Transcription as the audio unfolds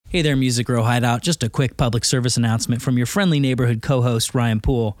Hey there, Music Row Hideout. Just a quick public service announcement from your friendly neighborhood co-host, Ryan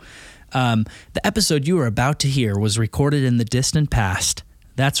Poole. The episode you are about to hear was recorded in the distant past.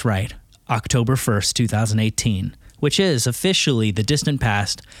 That's right, October 1st, 2018, which is officially the distant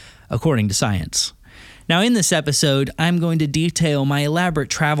past, according to science. Now, in this episode, I'm going to detail my elaborate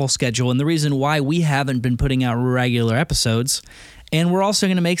travel schedule and the reason why we haven't been putting out regular episodes. And we're also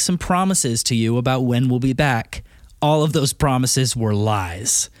going to make some promises to you about when we'll be back. All of those promises were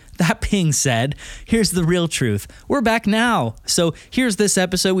lies. That being said, here's the real truth. We're back now. So here's this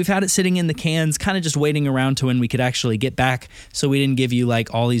episode. We've had it sitting in the cans, kind of just waiting around to when we could actually get back. So we didn't give you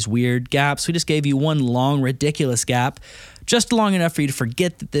like all these weird gaps. We just gave you one long, ridiculous gap, just long enough for you to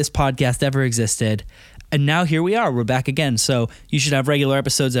forget that this podcast ever existed. And now here we are. We're back again. So you should have regular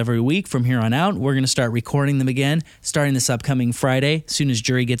episodes every week from here on out. We're going to start recording them again, starting this upcoming Friday, as soon as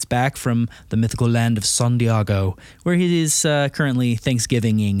Jury gets back from the mythical land of San Diego, where he is currently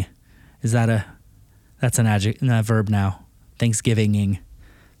Thanksgiving-ing. Is that that's an adjective, a verb now? Thanksgiving-ing.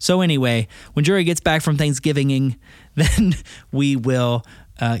 So anyway, when Jury gets back from Thanksgiving-ing, then we will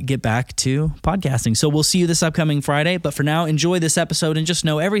get back to podcasting. So we'll see you this upcoming Friday. But for now, enjoy this episode and just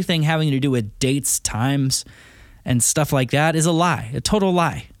know everything having to do with dates, times, and stuff like that is a lie, a total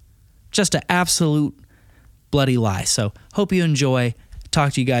lie. Just an absolute bloody lie. So hope you enjoy.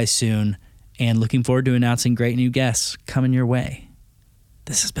 Talk to you guys soon. And looking forward to announcing great new guests coming your way.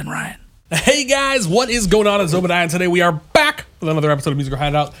 This has been Ryan. Hey guys, what is going on? It's Obadiah, and today we are back with another episode of Music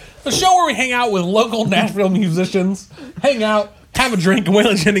Hideout, the show where we hang out with local Nashville musicians, hang out, have a drink in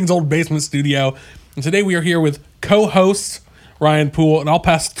Waylon Jennings' old basement studio. And today we are here with co-host Ryan Poole, and I'll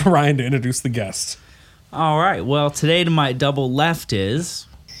pass it to Ryan to introduce the guests. All right. Well, today to my double left is...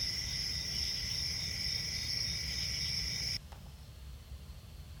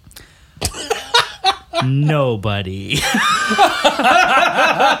 Nobody.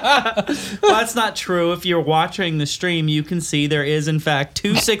 Well, that's not true. If you're watching the stream, you can see there is, in fact,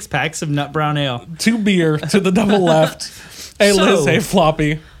 2 6-packs of Nut Brown Ale. 2 beer to the double left. Hey Liz, hey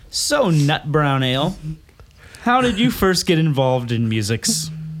Floppy. So, Nut Brown Ale, how did you first get involved in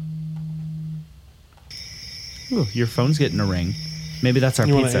musics? Ooh, your phone's getting a ring. Maybe that's our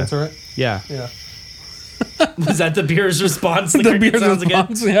pizza. You want to answer it? Yeah. Yeah. Was that the beer's response? The beer's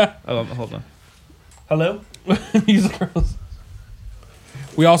response, again? Yeah. Oh, hold on. Hello? Music Girls.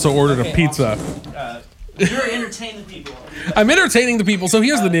 We also ordered a pizza. You're entertaining the people. I'm entertaining the people. So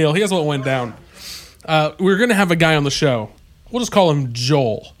here's the deal. Here's what went down. We're going to have a guy on the show. We'll just call him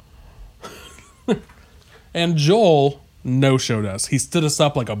Joel. And Joel no-showed us. He stood us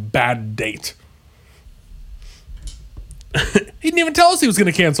up like a bad date. He didn't even tell us he was going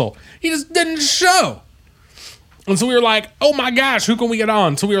to cancel. He just didn't show. And so we were like, oh my gosh, who can we get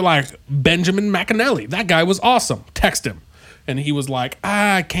on? So we were like, Benjamin McAnally. That guy was awesome. Text him. And he was like,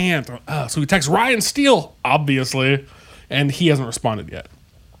 I can't. So we text Ryan Steele, obviously. And he hasn't responded yet.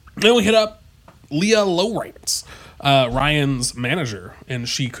 Then we hit up Leah Lowrance, Ryan's manager, and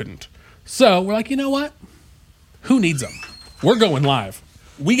she couldn't. So we're like, you know what? Who needs them? We're going live.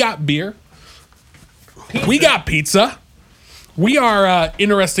 We got beer. We got pizza. We are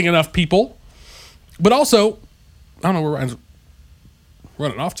interesting enough people. But also, I don't know where Ryan's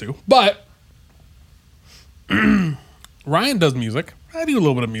running off to, but Ryan does music. I do a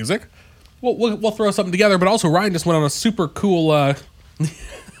little bit of music. We'll throw something together, but also Ryan just went on a super cool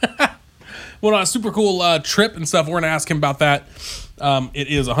trip and stuff. We're going to ask him about that. It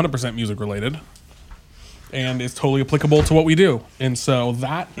is 100% music related, and it's totally applicable to what we do, and so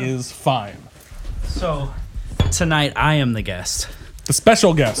that is fine. So tonight I am the guest. The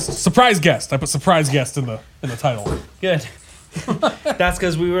special guest, surprise guest. I put surprise guest in the title. Good. That's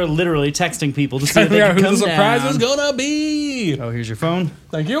because we were literally texting people to see if they could who come the surprise down. is gonna be. Oh, here's your phone.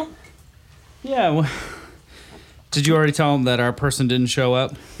 Thank you. Yeah. Well, did you already tell them that our person didn't show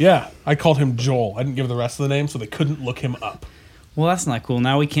up? Yeah, I called him Joel. I didn't give the rest of the name, so they couldn't look him up. Well, that's not cool.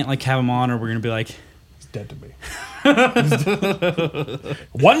 Now we can't like have him on, or we're gonna be like, he's dead to me.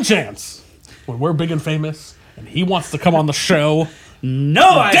 One chance when we're big and famous, and he wants to come on the show. No,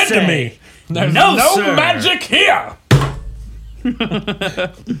 I dead say. To me. There's no magic here.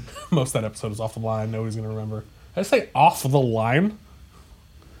 Most of that episode is off the line. Nobody's gonna remember. Did I say off the line?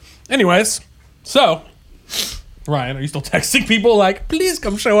 Anyways, so Ryan, are you still texting people like, please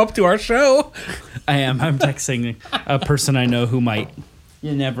come show up to our show? I am. I'm texting a person I know who might.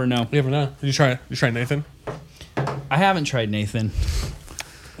 You never know. You never know. Did you try Nathan? I haven't tried Nathan.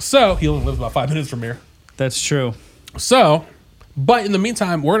 So he only lives about 5 minutes from here. That's true. So, but in the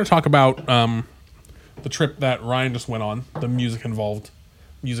meantime, we're going to talk about the trip that Ryan just went on, the music-involved,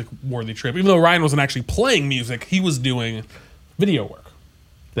 music-worthy trip. Even though Ryan wasn't actually playing music, he was doing video work.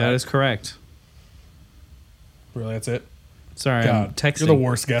 That is correct. Really, that's it? Sorry, I'm God, texting. you're the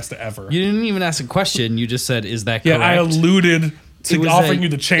worst guest ever. You didn't even ask a question. You just said, "Is that Yeah, correct?" I alluded to offering you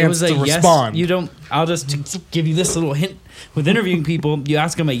the chance to respond. You don't. I'll just give you this little hint. With interviewing people, you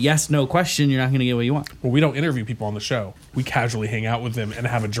ask them a yes/no question, you're not going to get what you want. Well, we don't interview people on the show. We casually hang out with them and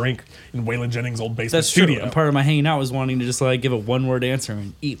have a drink in Waylon Jennings' old basement That's studio. true. And part of my hanging out was wanting to just like give a one-word answer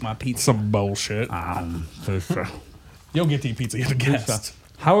and eat my pizza. Some bullshit. You'll get to eat pizza. You're the guest.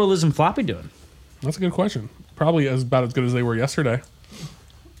 How are Liz and Floppy doing? That's a good question. Probably about as good as they were yesterday.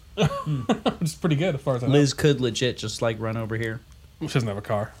 Which is pretty good as far as I know. Liz could legit just like run over here. She doesn't have a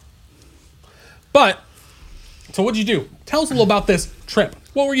car. But, so what'd you do? Tell us a little about this trip.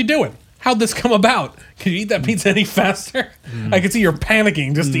 What were you doing? How'd this come about? Can you eat that pizza any faster? I can see you're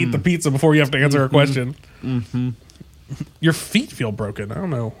panicking just to eat the pizza before you have to answer a question. Your feet feel broken. I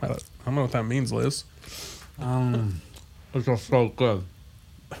don't know. I don't know what that means, Liz. It's just so good.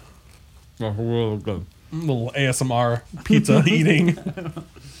 That's really good. Little ASMR pizza eating.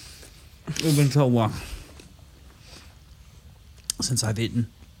 It's been so long since I've eaten.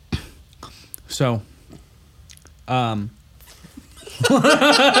 So,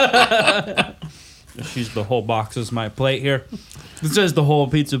 just use the whole box as my plate here. This is the whole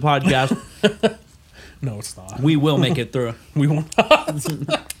pizza podcast. No, it's not. We will make it through. We will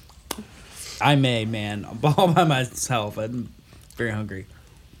not. I may, man. All by myself. I'm very hungry.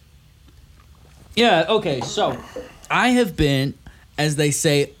 Yeah, okay, so I have been, as they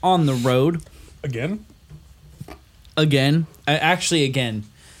say, on the road. Again? Again. Again.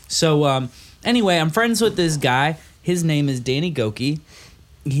 So, anyway, I'm friends with this guy. His name is Danny Gokey.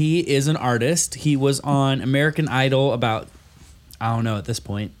 He is an artist. He was on American Idol about, I don't know at this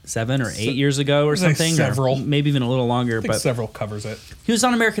point, 7 or 8 years ago or something. Several. Or maybe even a little longer. I think But several covers it. he was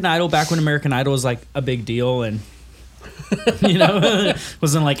on American Idol back when American Idol was like a big deal and you know,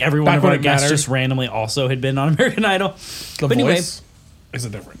 wasn't like every one Back of when our it guests mattered. just randomly also had been on American Idol. The But anyway, voice is a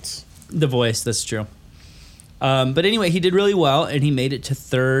difference. The Voice, that's true. But anyway, he did really well and he made it to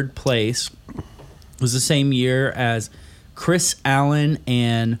 3rd place. It was the same year as Chris Allen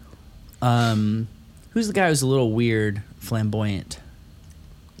and who's the guy who's a little weird, flamboyant?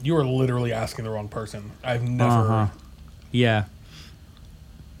 You are literally asking the wrong person. I've never... Yeah.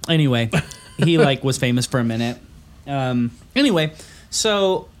 Anyway, he like was famous for a minute. Anyway,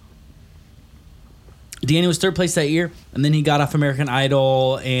 so Danny was 3rd place that year, and then he got off American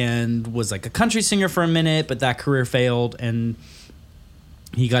Idol and was like a country singer for a minute, but that career failed, and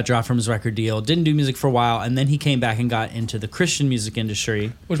he got dropped from his record deal, didn't do music for a while, and then he came back and got into the Christian music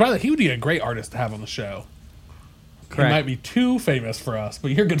industry. Which, by the way, he would be a great artist to have on the show. Correct. He might be too famous for us,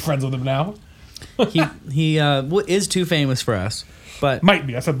 but you're good friends with him now. He is too famous for us, but Might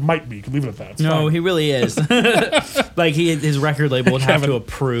be. I said might be. You can leave it at that. It's no, fine. he really is. Like his record label would have Kevin. to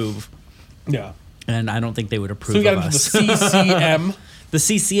approve, Yeah. and I don't think they would approve So we got of into us. the CCM, The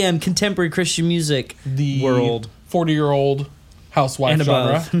CCM, Contemporary Christian Music the World 40-year-old housewife and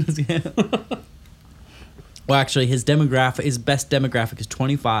genre. above. Well, actually, his best demographic is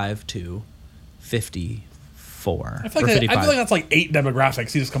 25 to 54. I feel like that's like 8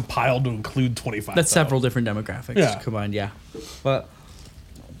 demographics he just compiled to include 25. That's though. several different demographics Yeah. combined, yeah. But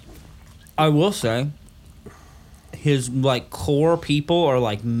I will say, his like core people are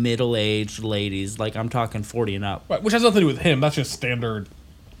like middle-aged ladies. Like I'm talking 40 and up. Right, which has nothing to do with him. That's just standard.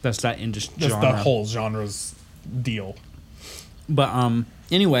 That's that industry That's genre. the whole genre's deal. But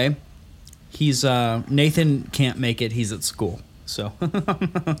anyway, he's Nathan can't make it. He's at school, so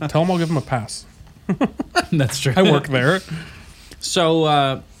Tell him I'll give him a pass. that's true. I work there.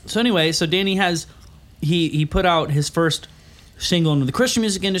 So anyway, so Danny has he put out his first single into the Christian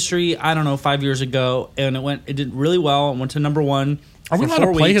music industry, I don't know, 5 years ago, and it did really well. It went to number 1. Are we for allowed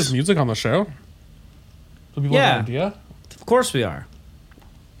 4 to play weeks. his music on the show? Do people Yeah. have an idea? Of course we are.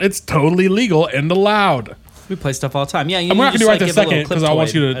 It's totally legal and allowed. We play stuff all the time. Yeah, you I'm not just, going to do it like, right give a this little second because I want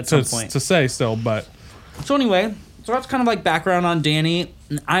cliptoid you at some point. to say still, but So anyway, so that's kind of like background on Danny.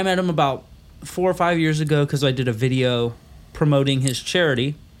 I met him about 4 or 5 years ago because I did a video promoting his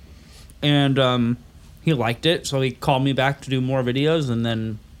charity, and he liked it, so he called me back to do more videos, and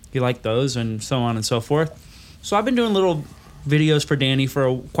then he liked those, and so on and so forth. So I've been doing little videos for Danny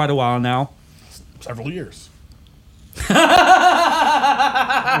for quite a while now. several years.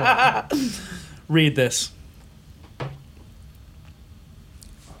 Read this.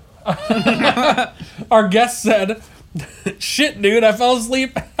 Our guest said, shit, dude, I fell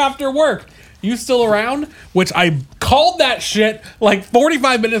asleep after work. You still around? Which I called that shit like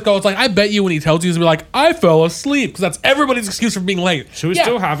 45 minutes ago. It's like, I bet you when he tells you, he's gonna be like, I fell asleep. Because that's everybody's excuse for being late. Should we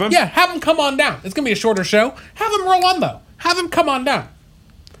still have him? Yeah, have him come on down. It's going to be a shorter show. Have him roll on, though. Have him come on down.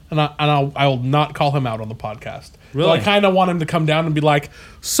 and I will not call him out on the podcast. Really? So I kind of want him to come down and be like,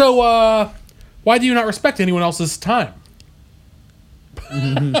 so why do you not respect anyone else's time?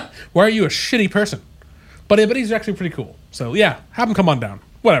 Why are you a shitty person? But he's actually pretty cool. So yeah, have him come on down.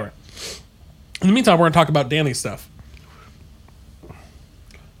 Whatever. In the meantime, we're gonna talk about Danny's stuff.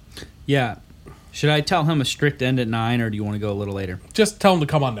 Yeah. Should I tell him a strict end at 9, or do you want to go a little later? Just tell him to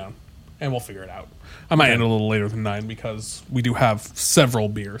come on down, and we'll figure it out. I might end a little later than 9 because we do have several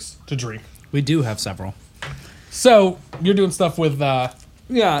beers to drink. We do have several. So you're doing stuff with.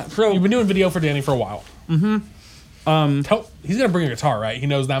 Yeah. So You've been doing video for Danny for a while. Mm-hmm. He's gonna bring a guitar, right? He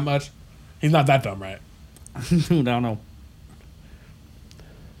knows that much. He's not that dumb, right? I don't know.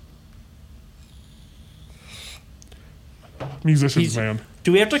 Musicians, man.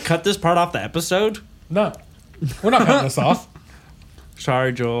 Do we have to cut this part off the episode? No, we're not cutting this off.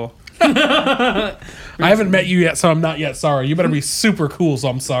 Sorry, Joel. I haven't met you yet, so I'm not yet sorry. You better be super cool, so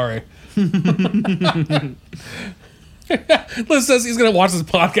I'm sorry. Liz says he's gonna watch this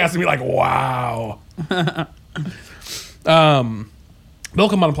podcast and be like, "Wow." They'll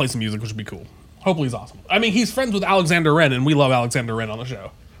come on and play some music, which would be cool. Hopefully, he's awesome. I mean, he's friends with Alexander Wren, and we love Alexander Wren on the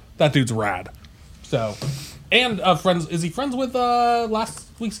show. That dude's rad. So, and friends. Is he friends with last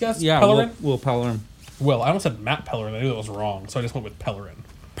week's guest? Yeah, Pellerin? Will Pellerin. Will. I almost said Matt Pellerin. I knew that was wrong, so I just went with Pellerin.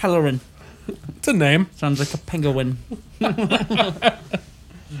 Pellerin. It's a name. Sounds like a penguin.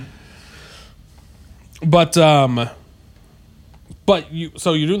 But you.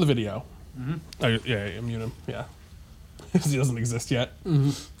 So you're doing the video. Mm-hmm. Oh, yeah, mute him. Yeah, because he doesn't exist yet. Mm-hmm.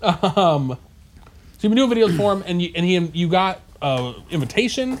 So you've been doing videos for him, and you got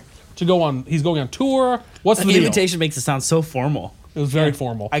invitation to go on. He's going on tour. What's the deal? Invitation makes it sound so formal. It was very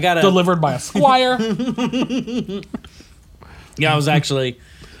formal. I got delivered by a squire. Yeah, I was actually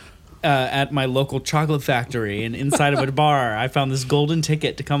at my local chocolate factory, and inside of a bar, I found this golden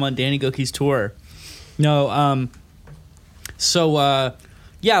ticket to come on Danny Gokey's tour. No,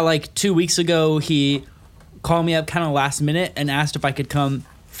 yeah, like 2 weeks ago, he called me up kind of last minute and asked if I could come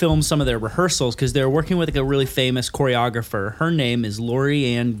film some of their rehearsals because they're working with like a really famous choreographer. Her name is Lori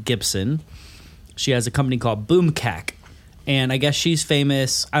Ann Gibson. She has a company called Boomcack. And I guess she's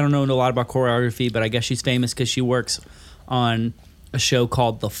famous. I don't know a lot about choreography, but I guess she's famous because she works on a show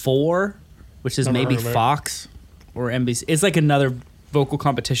called The Four, which is maybe Fox or NBC. It's like another vocal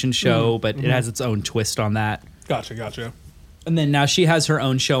competition show, but it has its own twist on that. Gotcha. And then now she has her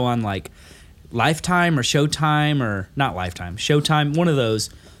own show on like Lifetime or Showtime, or not Lifetime, Showtime, one of those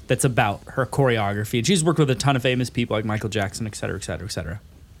that's about her choreography. And she's worked with a ton of famous people like Michael Jackson, et cetera, et cetera, et cetera.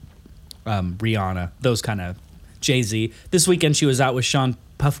 Rihanna, those kind of, Jay-Z. This weekend she was out with Sean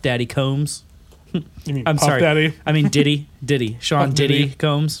Puff Daddy Combs. You mean I'm Puff sorry. Daddy? I mean Diddy. Sean Puff Diddy Diddy.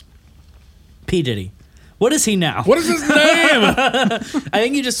 Combs. P. Diddy. What is he now? What is his name? I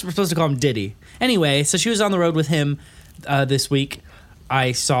think you just were supposed to call him Diddy. Anyway, so she was on the road with him this week.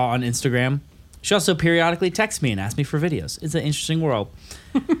 I saw on Instagram. She also periodically texts me and asks me for videos. It's an interesting world.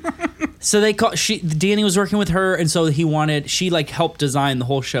 So Danny was working with her, and so she like helped design the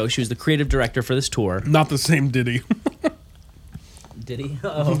whole show. She was the creative director for this tour. Not the same Diddy. Diddy?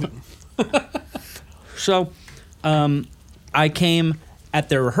 Oh. So, I came at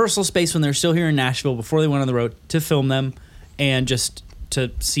their rehearsal space when they were still here in Nashville before they went on the road to film them and just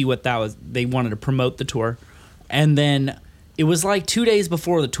to see what that was. They wanted to promote the tour. And then it was like 2 days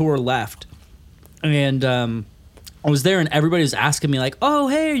before the tour left. And I was there and everybody was asking me like, oh,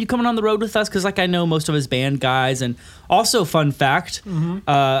 hey, are you coming on the road with us? Because like I know most of his band guys. And also, fun fact,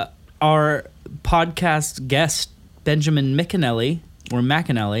 our podcast guest, Benjamin McAnally, or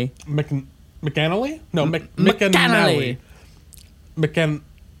McAnally. McAnally? No, McAnally.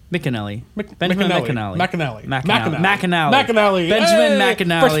 McAnally. Benjamin McAnally. McAnally. McAnally. Benjamin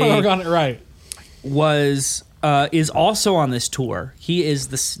McAnally. First time I got it right. Is also on this tour. He is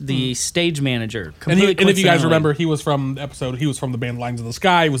the stage manager. And if you guys remember, he was from the band Lines of the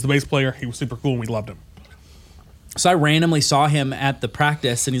Sky. He was the bass player. He was super cool and we loved him. So I randomly saw him at the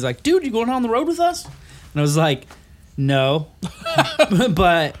practice and he's like, dude, you going on the road with us? And I was like, no.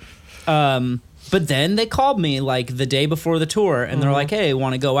 But then they called me like the day before the tour and they're like, hey,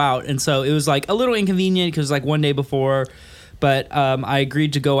 want to go out? And so it was like a little inconvenient because like one day before, but I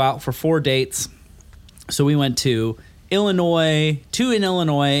agreed to go out for 4 dates. So we went to Illinois, 2 in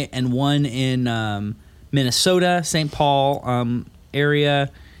Illinois and 1 in Minnesota, St. Paul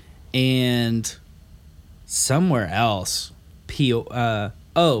area, and somewhere else.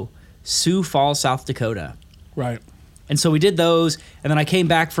 Sioux Falls, South Dakota. Right. And so we did those, and then I came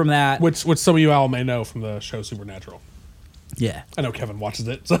back from that. Which some of you all may know from the show Supernatural. Yeah. I know Kevin watches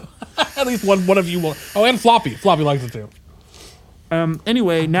it, so at least one of you will. Oh, and Floppy. Floppy likes it too.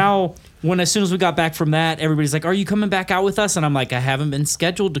 Anyway, now as soon as we got back from that, everybody's like, "Are you coming back out with us?" And I'm like, "I haven't been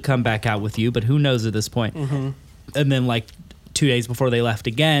scheduled to come back out with you, but who knows at this point." And then like 2 days before they left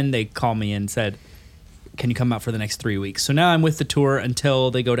again, they called me and said, "Can you come out for the next 3 weeks?" So now I'm with the tour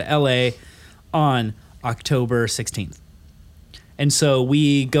until they go to LA on October 16th. And so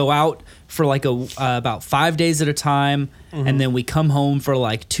we go out for like about 5 days at a time, and then we come home for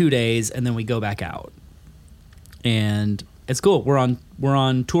like 2 days, and then we go back out. And it's cool. We're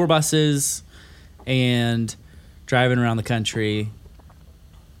on tour buses and driving around the country.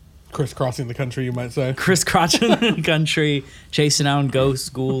 Crisscrossing the country, you might say. Crisscrossing the country, chasing down ghosts,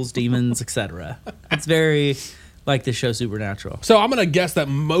 ghouls, demons, etc. It's very like the show Supernatural. So I'm going to guess that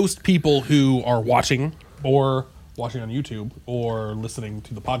most people who are watching on YouTube or listening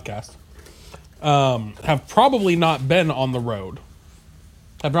to the podcast have probably not been on the road,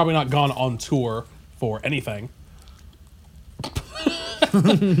 have probably not gone on tour for anything.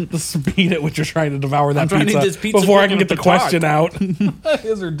 The speed at which you're trying to devour that pizza before I can get the question out. That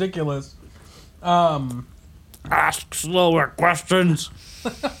is ridiculous. Ask slower questions.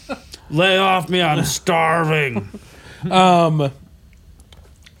 Lay off me, I'm starving. Yeah,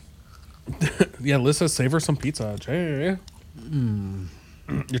 Liz says save her some pizza. Jay.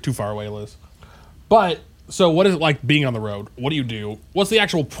 You're too far away, Liz. But, so what is it like being on the road? What do you do? What's the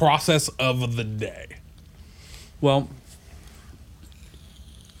actual process of the day? Well,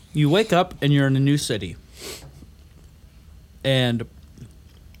 you wake up and you're in a new city. And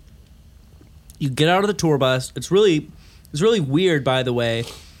you get out of the tour bus. It's really weird, by the way.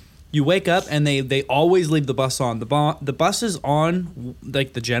 You wake up and they always leave the bus on. The bus is on,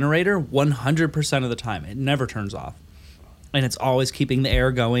 like the generator, 100% of the time. It never turns off. And it's always keeping the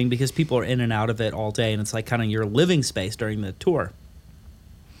air going because people are in and out of it all day. And it's like kind of your living space during the tour.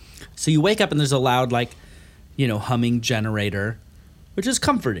 So you wake up and there's a loud, like, humming generator, which is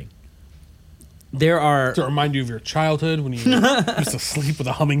comforting. To remind you of your childhood when you used to sleep with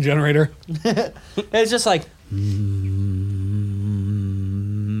a humming generator. It's just like,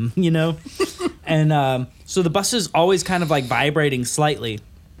 And so the bus is always kind of like vibrating slightly.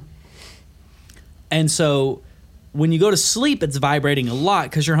 And so when you go to sleep, it's vibrating a lot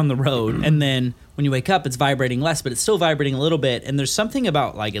because you're on the road. And then when you wake up, it's vibrating less, but it's still vibrating a little bit. And there's something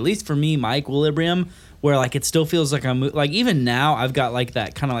about, like, at least for me, my equilibrium, where like it still feels like I'm like, even now I've got like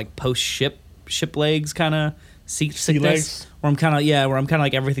that kind of like post ship legs kind of seat sickness where I'm kind of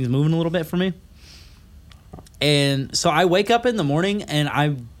like everything's moving a little bit for me. And so I wake up in the morning and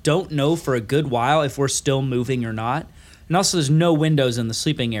I don't know for a good while if we're still moving or not. And also there's no windows in the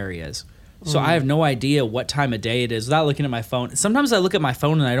sleeping areas. So I have no idea what time of day it is without looking at my phone. Sometimes I look at my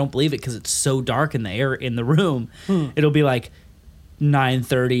phone and I don't believe it because it's so dark in the air in the room. It'll be like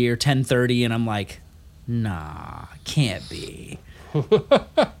 9:30 or 10:30 and I'm like, nah, can't be.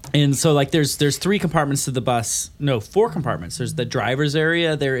 And so like there's 3 compartments to the bus. No, 4 compartments. There's the driver's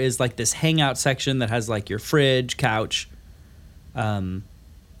area. There is like this hangout section that has like your fridge, couch,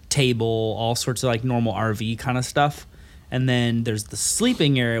 table, all sorts of like normal RV kind of stuff. And then there's the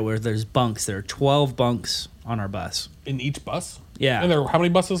sleeping area where there's bunks. There are 12 bunks on our bus. In each bus? Yeah. And how many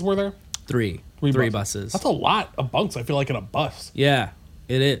buses were there? 3 buses. That's a lot of bunks, I feel like, in a bus. Yeah,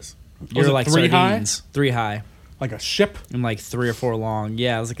 it is. Was it like 3 sardines. high? 3 high. Like a ship? And like 3 or 4 long.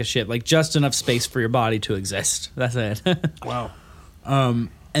 Yeah, it was like a ship. Like just enough space for your body to exist. That's it. Wow. And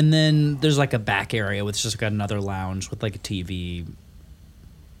then there's like a back area with just like another lounge with like a TV,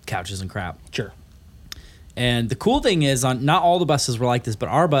 couches and crap. Sure. And the cool thing is, not all the buses were like this, but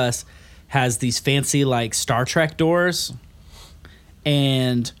our bus has these fancy like Star Trek doors,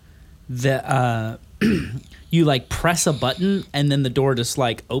 and the you like press a button and then the door just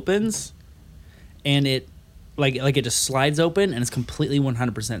like opens, and it like it just slides open and it's completely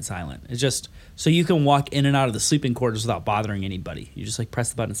 100% silent. It's just so you can walk in and out of the sleeping quarters without bothering anybody. You just like press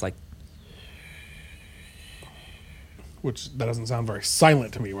the button. It's like. Which, that doesn't sound very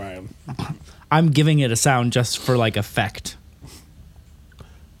silent to me, Ryan. I'm giving it a sound just for, like, effect.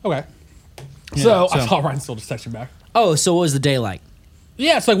 Okay. Yeah, so, I thought Ryan still just texted back. Oh, so what was the day like?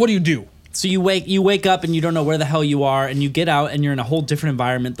 Yeah, it's like, what do you do? So you wake up and you don't know where the hell you are, and you get out and you're in a whole different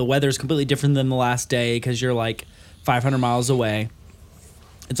environment. The weather's completely different than the last day because you're, like, 500 miles away.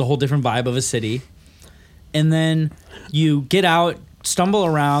 It's a whole different vibe of a city. And then you get out, stumble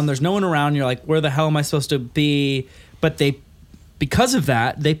around. There's no one around. You're like, where the hell am I supposed to be? But because of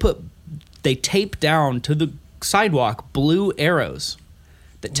that, they tape down to the sidewalk blue arrows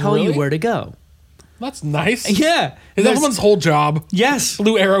that tell you where to go. That's nice. Yeah. Is that someone's whole job? Yes.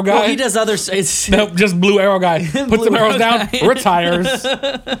 Blue arrow guy? Well, he does other... Nope, just blue arrow guy. Puts some arrows down, retires.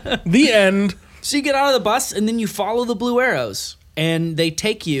 The end. So you get out of the bus, and then you follow the blue arrows. and they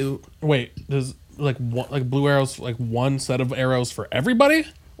take you. Wait, does Blue Arrows like one set of arrows for everybody,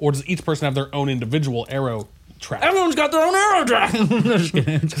 or does each person have their own individual arrow track? Everyone's got their own arrow track.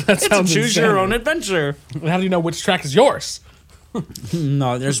 That It's a sounds choose insane. your own adventure. How do you know which track is yours?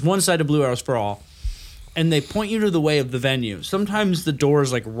 No, there's one side of Blue Arrows for all. And they point you to the way of the venue. Sometimes the door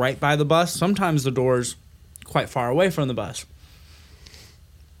is like right by the bus. Sometimes the door's quite far away from the bus.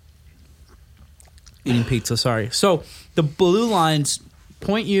 Eating pizza, sorry. So the blue lines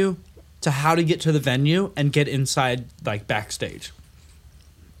point you to how to get to the venue and get inside, like backstage.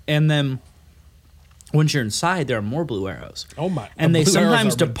 And then once you're inside, there are more blue arrows. Oh my! And they Blue Arrows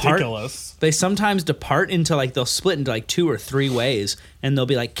sometimes are depart. ridiculous. They sometimes depart into like they'll split into like 2 or 3 ways, and they'll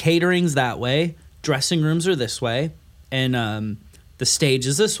be like caterings that way, dressing rooms are this way, and the stage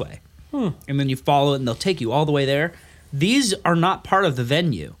is this way. And then you follow it, and they'll take you all the way there. These are not part of the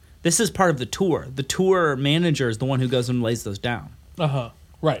venue. This is part of the tour. The tour manager is the one who goes and lays those down.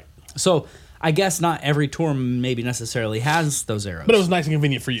 Right. So I guess not every tour maybe necessarily has those arrows. But it was nice and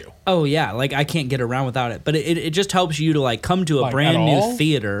convenient for you. Oh yeah, like I can't get around without it. But it just helps you to like come to a Like, brand at new all?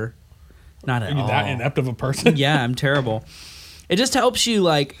 theater. Not at Are you all. that inept of a person? Yeah, I'm terrible. It just helps you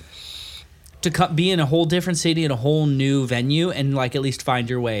like to be in a whole different city in a whole new venue and like at least find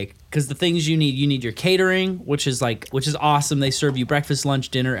your way. Because the things you need your catering, which is awesome. They serve you breakfast, lunch,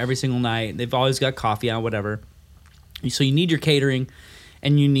 dinner every single night. They've always got coffee out, whatever. So you need your catering,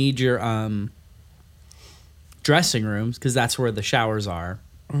 and you need your dressing rooms because that's where the showers are.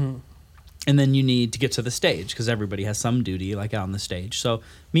 And then you need to get to the stage because everybody has some duty like out on the stage. So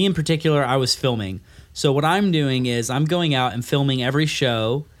me in particular, I was filming. So what I'm doing is I'm going out and filming every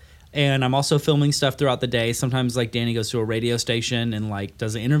show, and I'm also filming stuff throughout the day. Sometimes like Danny goes to a radio station and like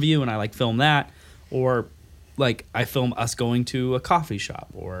does an interview, and I like film that, or like I film us going to a coffee shop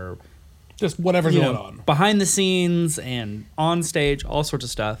or Just whatever's you going know, on. behind the scenes and on stage, all sorts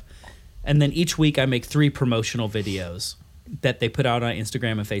of stuff. And then each week I make 3 promotional videos that they put out on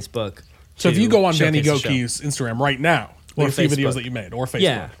Instagram and Facebook. So if to you go on Danny showcase the show. Goki's Instagram right now, Or or a few Facebook. videos that you made, or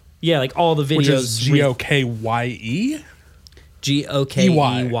Facebook, Yeah, like all the videos. which is GOKYE. GOKEY.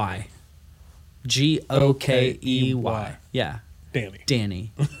 GOKEY. Yeah, Danny.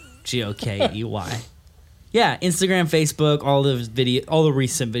 Danny. GOKEY. Yeah, Instagram, Facebook, all the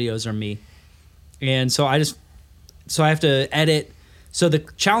recent videos are me. And so I have to edit. So the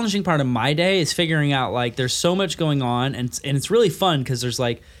challenging part of my day is figuring out like there's so much going on, and it's really fun because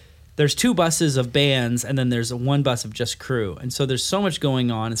there's 2 buses of bands and then there's 1 bus of just crew. And so there's so much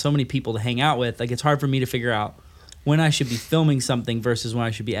going on and so many people to hang out with. Like it's hard for me to figure out when I should be filming something versus when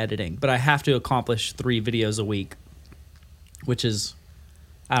I should be editing. But I have to accomplish 3 videos a week, which is,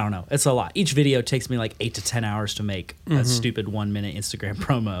 I don't know, it's a lot. Each video takes me like 8 to 10 hours to make a stupid 1-minute Instagram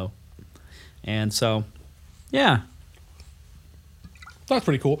promo. And so, yeah. That's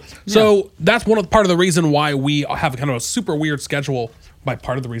pretty cool. So that's part of the reason why we have kind of a super weird schedule. By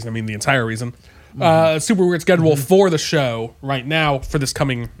part of the reason, I mean the entire reason. Super weird schedule for the show right now for this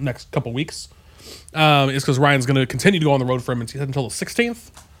coming next couple weeks. Is because Ryan's going to continue to go on the road for him until the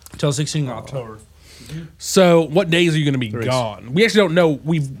 16th. Until 16th October. So what days are you going to be gone? We actually don't know.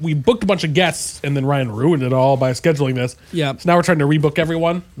 We booked a bunch of guests, and then Ryan ruined it all by scheduling this. Yeah. So now we're trying to rebook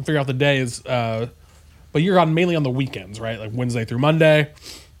everyone and figure out the days. But you're on mainly on the weekends, right? Like Wednesday through Monday.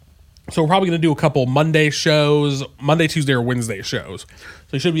 So we're probably going to do a couple Monday, Tuesday, or Wednesday shows.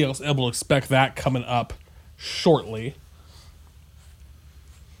 So you should be able to expect that coming up shortly.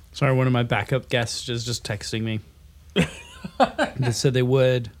 Sorry, one of my backup guests is just texting me. They said they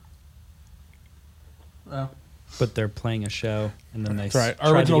would. Oh. But they're playing a show, and then they. That's right. try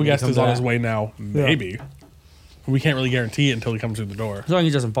Our to original get me to guest come is on back. his way now. Maybe. We can't really guarantee it until he comes through the door. As long as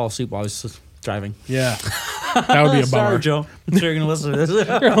he doesn't fall asleep while he's driving. Yeah. That would be a bummer. Sorry, Joe. I'm sure you're gonna listen to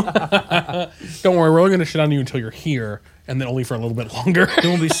this. Don't worry, we're only going to shit on you until you're here, and then only for a little bit longer. It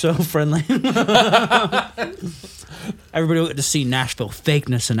won't be so friendly. Everybody will get to see Nashville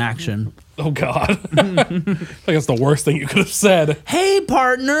fakeness in action. Oh, God. I think that's the worst thing you could have said. Hey,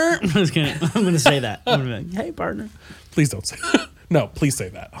 partner. I'm gonna say that. I'm gonna be like, hey, partner. Please don't say that. No, please say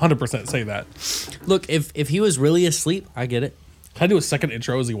that. 100% say that. Look, if he was really asleep, I get it. Can I do a second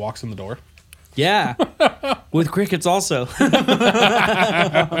intro as he walks in the door? Yeah. With crickets also.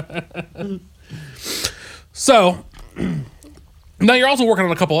 So, now you're also working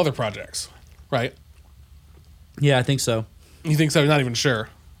on a couple other projects, right? Yeah, I think so. You think so? You're not even sure.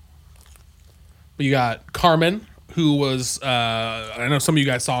 But you got Carmen, who was, I know some of you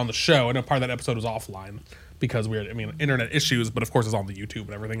guys saw on the show. I know part of that episode was offline because internet issues, but of course it's on the YouTube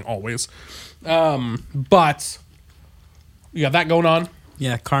and everything always. But you got that going on.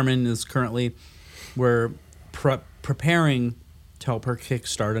 Yeah, Carmen is currently, we're preparing to help her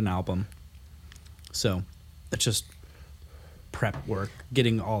kickstart an album. So it's just prep work,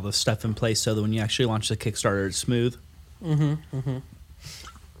 getting all the stuff in place so that when you actually launch the Kickstarter, it's smooth.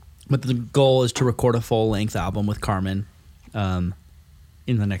 But the goal is to record a full-length album with Carmen in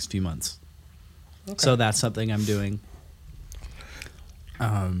the next few months. Okay. So that's something I'm doing.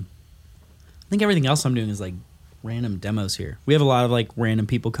 I think everything else I'm doing is like random demos here. We have a lot of like random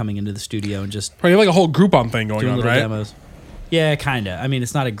people coming into the studio and just you have like a whole Groupon thing going doing on, little right? Demos. Yeah, kind of. I mean,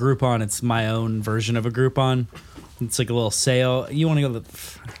 it's not a Groupon. It's my own version of a Groupon. It's like a little sale. You want to go to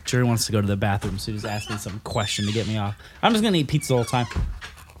the... Jerry wants to go to the bathroom, so he's asking some question to get me off. I'm just going to eat pizza the whole time.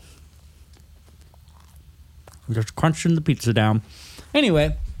 I'm just crunching the pizza down.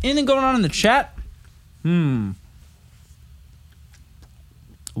 Anyway, anything going on in the chat?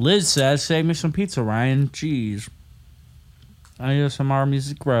 Liz says, save me some pizza, Ryan. Jeez. ASMR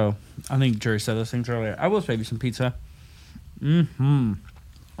Music Row. I think Jerry said those things earlier. I will save you some pizza. Okay,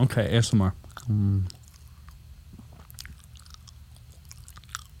 ASMR.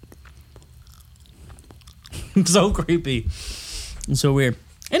 So creepy. So weird.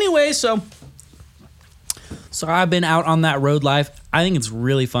 Anyway, so I've been out on that road life. I think it's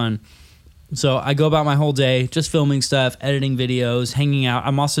really fun. So I go about my whole day just filming stuff, editing videos, hanging out.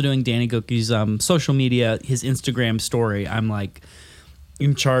 I'm also doing Danny Gookie's social media, his Instagram story. I'm like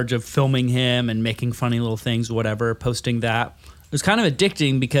in charge of filming him and making funny little things, whatever, posting that. It's kind of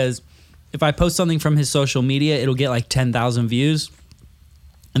addicting because if I post something from his social media, it'll get like 10,000 views.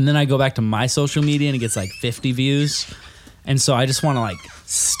 And then I go back to my social media and it gets like 50 views. And so I just want to like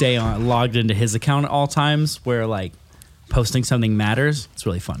stay logged into his account at all times where like posting something matters. It's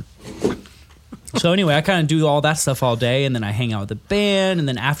really fun. So anyway, I kind of do all that stuff all day, and then I hang out with the band, and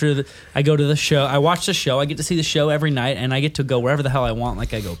then after I go to the show. I watch the show. I get to see the show every night, and I get to go wherever the hell I want.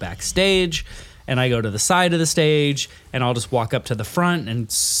 Like I go backstage, and I go to the side of the stage, and I'll just walk up to the front and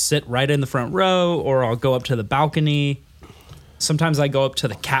sit right in the front row, or I'll go up to the balcony. Sometimes I go up to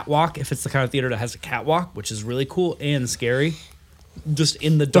the catwalk if it's the kind of theater that has a catwalk, which is really cool and scary. Just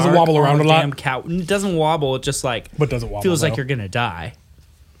in the dark. Does it wobble around a lot? It doesn't wobble. It just like But does it wobble, feels like though? you're gonna die.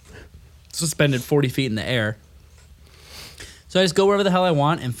 Suspended 40 feet in the air. So I just go wherever the hell I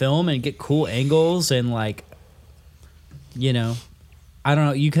want and film and get cool angles and like, you know, I don't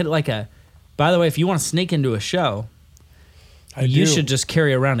know. You could like by the way, if you want to sneak into a show, you should just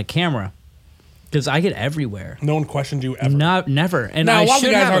carry around a camera because I get everywhere. No one questioned you ever. Never. And now, I a lot of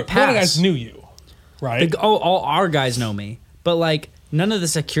should have a pass. the guys knew you, right? All our guys know me, but like none of the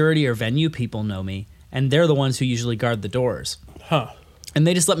security or venue people know me, and they're the ones who usually guard the doors. Huh. And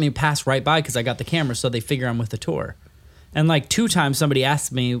they just let me pass right by because I got the camera, so they figure I'm with the tour. And like 2 times somebody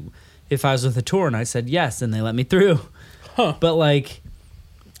asked me if I was with the tour, and I said yes, and they let me through. Huh. But like,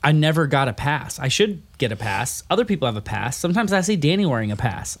 I never got a pass. I should get a pass. Other people have a pass. Sometimes I see Danny wearing a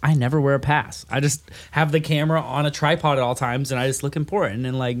pass. I never wear a pass. I just have the camera on a tripod at all times, and I just look important,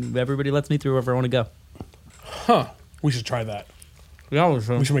 and like everybody lets me through wherever I want to go. Huh. We should try that. Yeah,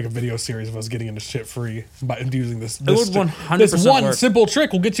 We should make a video series of us getting into shit free by using this. It would 100% This one work. simple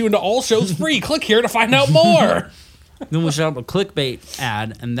trick will get you into all shows free. Click here to find out more. Then we set up a clickbait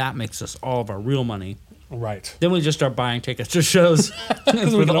ad, and that makes us all of our real money. Right. Then we just start buying tickets to shows for we the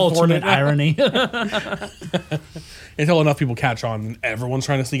can afford ultimate it. irony. Until enough people catch on, and everyone's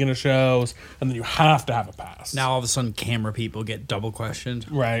trying to sneak into shows, and then you have to have a pass. Now all of a sudden, camera people get double questioned.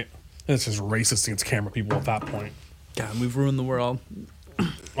 Right. And it's just racist against camera people at that point. God, we've ruined the world.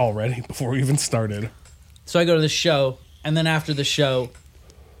 Already, before we even started. So I go to the show, and then after the show,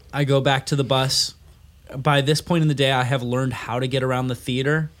 I go back to the bus. By this point in the day, I have learned how to get around the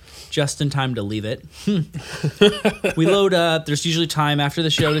theater just in time to leave it. We load up. There's usually time after the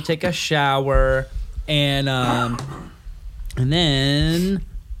show to take a shower, and then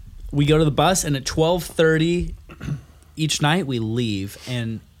we go to the bus, and at 12:30 each night we leave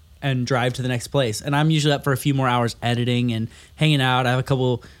and drive to the next place. And I'm usually up for a few more hours editing and hanging out. I have a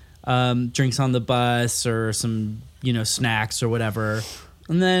couple drinks on the bus or some, snacks or whatever.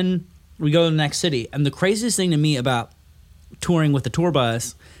 And then we go to the next city. And the craziest thing to me about touring with the tour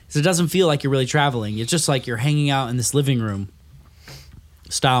bus is it doesn't feel like you're really traveling. It's just like you're hanging out in this living room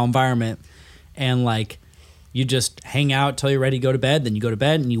style environment. And like you just hang out till you're ready to go to bed. Then you go to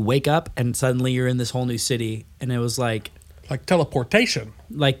bed and you wake up and suddenly you're in this whole new city. And it was like teleportation.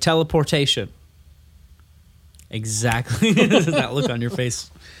 Like teleportation. Exactly. That look on your face.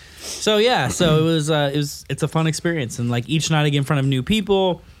 So yeah, so it's a fun experience, and like each night I get in front of new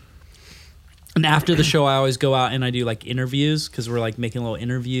people. And after the show, I always go out and I do like interviews because we're like making little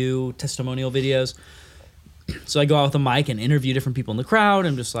interview testimonial videos. So I go out with a mic and interview different people in the crowd.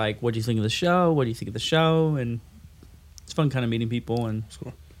 I'm just like, what do you think of the show? What do you think of the show? And It's fun kind of meeting people and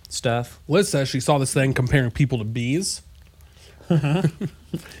stuff. Liz says she saw this thing comparing people to bees. That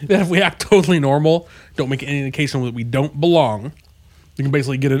if we act totally normal, don't make any indication that we don't belong, we can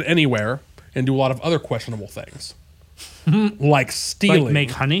basically get it anywhere and do a lot of other questionable things. Like stealing. Like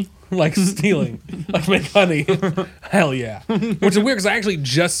make honey? Like stealing. Like make honey. Hell yeah. Which is weird because I actually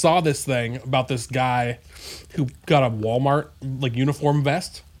just saw this thing about this guy who got a Walmart like uniform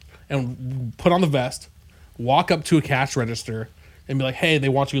vest and put on the vest, walk up to a cash register and be like, hey, they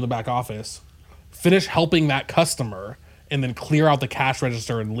want you in the back office. Finish helping that customer and then clear out the cash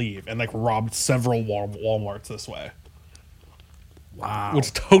register and leave, and like robbed several Walmarts this way. Wow.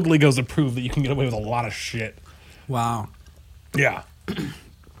 Which totally goes to prove that you can get away with a lot of shit. Wow. Yeah.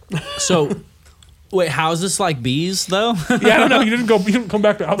 So, wait, how is this like bees though? Yeah, I don't know. You didn't come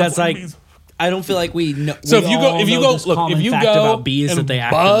back to how That's like bees. I don't feel like we know. So we if you all go know this common fact about bees and that they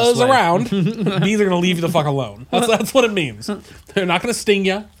act buzz in this way. around, bees are gonna leave you the fuck alone. That's what it means. They're not gonna sting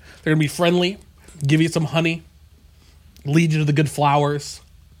you. They're gonna be friendly, give you some honey, lead you to the good flowers.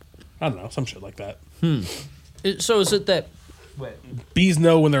 I don't know, some shit like that. So is it that Bees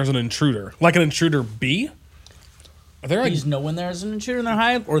know when there's an intruder, like an intruder bee. Are there like bees know when there's an intruder in their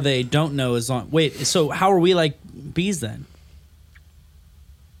hive, or they don't know as long? Wait, so how are we like bees then?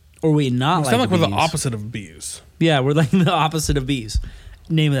 Or are we not sound like bees? we're the opposite of bees? Yeah, we're like the opposite of bees.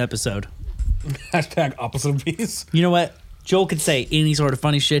 Name of the episode. Hashtag opposite of bees. You know what? Joel could say any sort of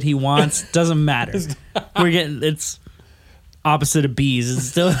funny shit he wants. Doesn't matter. It's opposite of bees. It's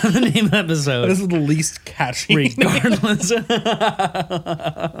still the name of the episode. This is the least catchy. Regardless.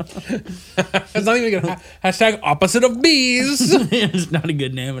 It's not even good. Hashtag opposite of bees. It's not a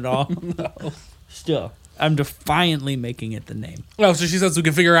good name at all. No. Still, I'm defiantly making it the name. Oh, so she says we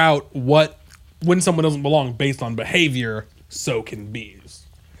can figure out when someone doesn't belong based on behavior, so can bees.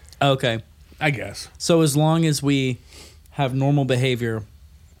 Okay. I guess. So as long as we have normal behavior.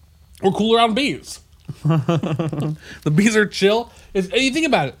 We're cool around bees. The bees are chill. If you think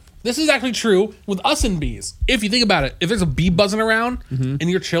about it, this is actually true with us and bees. If you think about it, if there's a bee buzzing around and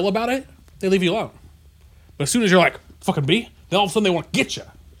you're chill about it, they leave you alone. But as soon as you're like, fucking bee, then all of a sudden they want to get you.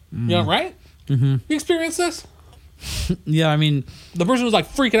 You know, right? Mm-hmm. You experience this? Yeah, I mean, The person who's like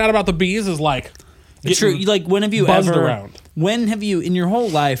freaking out about the bees is like, true. Like, when have you buzzed ever? around. When have you in your whole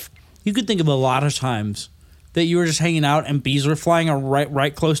life? You could think of a lot of times that you were just hanging out and bees were flying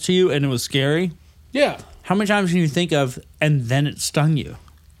right close to you, and it was scary. Yeah. How many times can you think of, and then it stung you?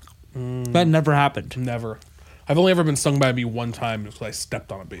 That never happened. Never. I've only ever been stung by a bee one time because I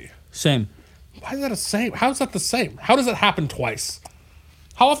stepped on a bee. Same. Why is that the same? How is that the same? How does that happen twice?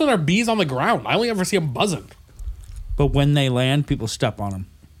 How often are bees on the ground? I only ever see them buzzing. But when they land, people step on them.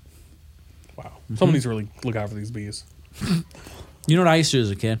 Wow. Someone needs to really look out for these bees. You know what I used to do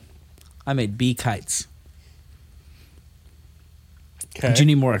as a kid? I made bee kites. Okay. Do you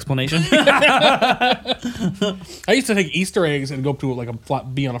need more explanation? I used to take Easter eggs and go up to like a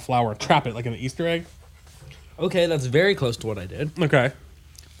flat bee on a flower, trap it like an Easter egg. Okay, that's very close to what I did. Okay.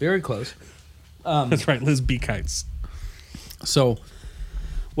 Very close. That's right, Liz bee kites. So,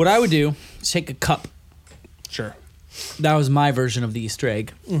 what I would do is take a cup. Sure. That was my version of the Easter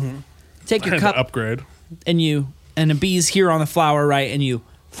egg. Mm-hmm. Take I your had cup to upgrade. and a bee's here on the flower, right? And you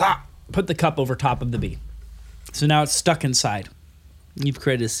put the cup over top of the bee. So now it's stuck inside. You've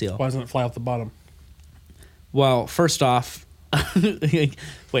created a seal. Why doesn't it fly off the bottom? Well, first off,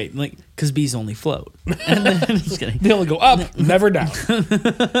 because bees only float. And then, just kidding. They only go up, never down.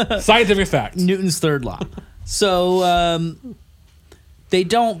 Scientific fact. Newton's third law. So they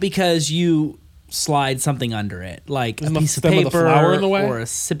don't because you slide something under it, like Isn't a the piece of stem of the paper flower in the way? or a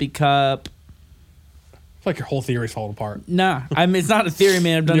sippy cup. It's like your whole theory's falling apart. Nah, I mean, it's not a theory,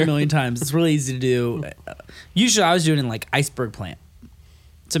 man. I've done it a million times. It's really easy to do. Usually I was doing it in like iceberg plant.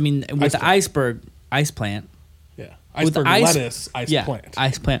 So, I mean, with the iceberg ice plant. Yeah. With Iceberg ice- lettuce, ice Yeah, plant.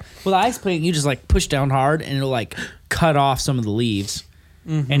 ice plant. With ice plant, you just like push down hard and it'll like cut off some of the leaves.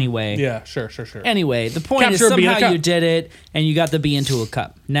 Anyway. Yeah, sure. Anyway, the point Capture is a bee in a somehow cup. you did it and you got the bee into a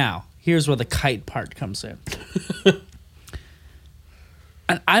cup. Now, here's where the kite part comes in.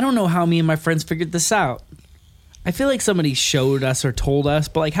 And I don't know how me and my friends figured this out. I feel like somebody showed us or told us,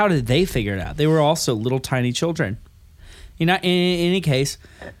 but like, how did they figure it out? They were also little tiny children. You know, in any case,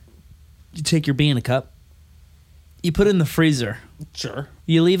 you take your bee in a cup, you put it in the freezer. Sure.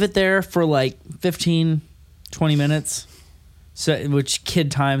 You leave it there for like 15, 20 minutes, so which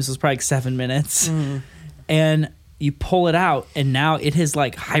kid times was probably like 7 minutes. And you pull it out, and now it has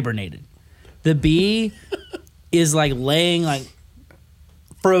like hibernated. The bee is like laying like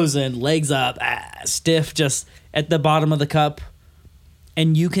frozen, legs up, stiff, just at the bottom of the cup.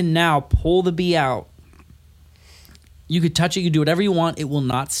 And you can now pull the bee out. You could touch it. You could do whatever you want. It will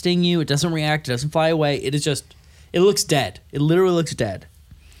not sting you. It doesn't react. It doesn't fly away. It is just, it looks dead. It literally looks dead.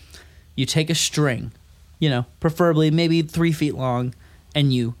 You take a string, preferably maybe 3 feet long,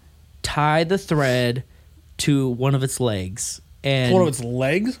 and you tie the thread to one of its legs. And One of its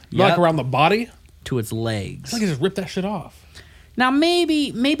legs? Yep. Like around the body? to its legs. I think I just ripped that shit off. Now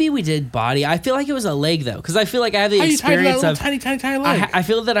maybe we did body. I feel like it was a leg though, because I feel like I have the How you tied experience that of little tiny leg? I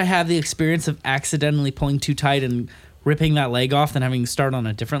feel that I have the experience of accidentally pulling too tight and ripping that leg off, than having to start on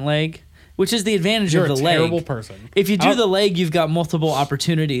a different leg, which is the advantage You're of a the leg. terrible person. If you do the leg, you've got multiple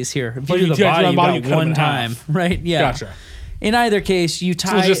opportunities here. If you do the you body, do you've body, you got cut one them in time, half. right? Yeah. Gotcha. In either case, you It's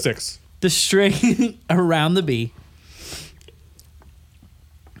tie logistics. the string around the bee,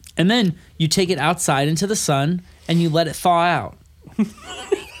 and then you take it outside into the sun and you let it thaw out.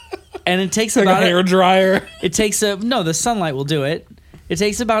 And it takes Like about a hair dryer. It takes the sunlight will do it. It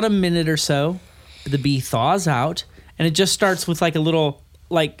takes about a minute or so. The bee thaws out, and it just starts with like a little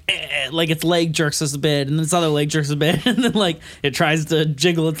like its leg jerks us a bit, and its other leg jerks a bit, and then it tries to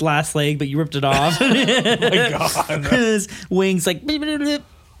jiggle its last leg, but you ripped it off. Oh my god. His wings it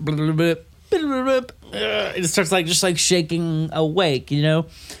starts just shaking awake,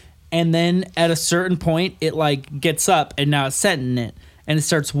 and then at a certain point it gets up, and now it's setting it. And it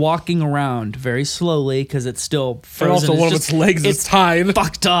starts walking around very slowly because it's still frozen. And also one of its legs is tied.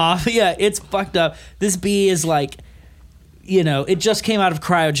 Fucked off. Yeah, it's fucked up. This bee is it just came out of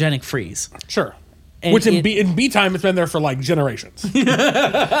cryogenic freeze. Sure. And Which in bee time, it's been there for generations.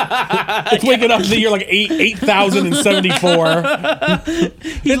 It's waking up in the year 8074.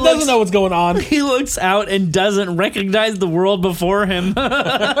 It doesn't know what's going on. He looks out and doesn't recognize the world before him.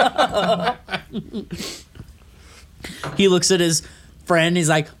 He looks at his friend. He's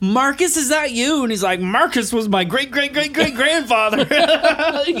like, Marcus, is that you? And he's like, Marcus was my great grandfather.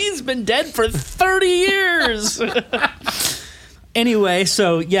 He's been dead for 30 years. Anyway,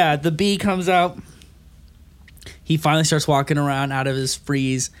 so yeah, the bee comes out. He finally starts walking around out of his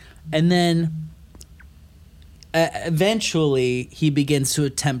freeze, and then eventually he begins to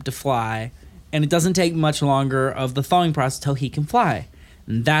attempt to fly, and it doesn't take much longer of the thawing process until he can fly.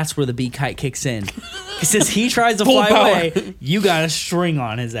 And that's where the bee kite kicks in. Because he tries to fly away, you got a string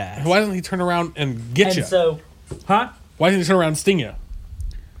on his ass. Why doesn't he turn around and get you? And so, Why doesn't he turn around and sting you?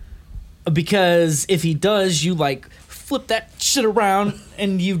 Because if he does, you flip that shit around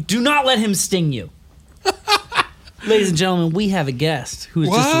and you do not let him sting you. Ladies and gentlemen, we have a guest who has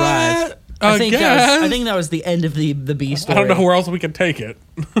just arrived. I think that was the end of the bee story. I don't know where else we can take it.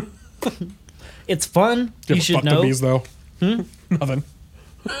 It's fun. Do You ever should fuck know. the bees though? Nothing.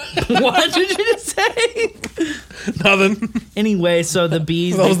 What did you just say? Nothing. Anyway, so the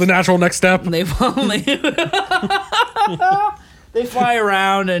bees That was the natural next step. they fly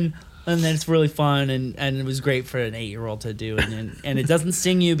around and then it's really fun and it was great for an 8-year-old to do and it doesn't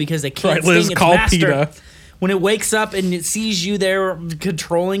sting you because it can't Right, Liz, sting its call master. PETA. When it wakes up and it sees you there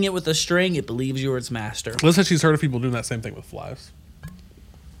controlling it with a string, it believes you're its master. Liz said she's heard of people doing that same thing with flies.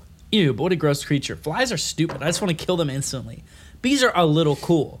 Ew, but what a gross creature. Flies are stupid. I just want to kill them instantly. Bees are a little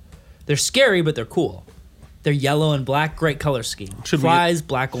cool. They're scary, but they're cool. They're yellow and black, great color scheme. Flies,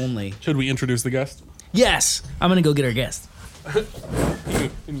 black only. Should we introduce the guest? Yes, I'm going to go get our guest. You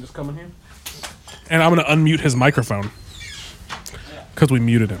can just come in here. And I'm going to unmute his microphone. Because we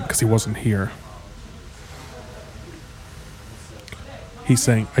muted him, because he wasn't here. He's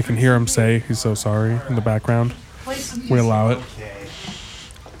saying, I can hear him say he's so sorry in the background. We allow it.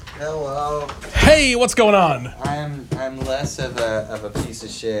 Hello. Hey, what's going on? I'm less of a piece of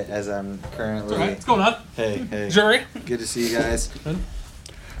shit as I'm currently. All right, what's going on? Hey. Jury? Good to see you guys.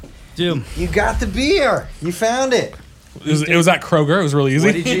 Dude, You got the beer. You found it. It was at Kroger. It was really easy.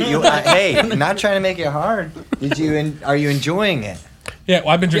 What did you? Hey, not trying to make it hard. Did you? Are you enjoying it? Yeah, well,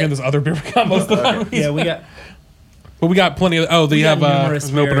 I've been drinking this other beer we got most of the time. yeah, we got... But we got plenty of... Oh, do you got have numerous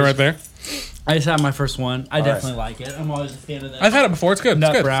an opener beers. right there? I just had my first one. I right. definitely like it. I'm always a fan of that. I've had it before. It's good.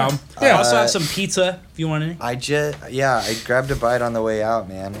 Nut it's good. brown. I Yeah. also have some pizza if you want any. I grabbed a bite on the way out,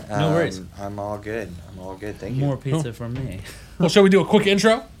 man. No worries. I'm all good. Thank you. More pizza from me. Well, shall we do a quick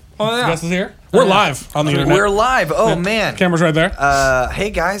intro? Oh, yeah. Guest is here. We're live on the internet. We're live. Oh man. Camera's right there. Hey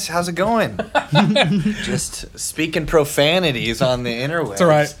guys, how's it going? Just speaking profanities on the interwebs. It's all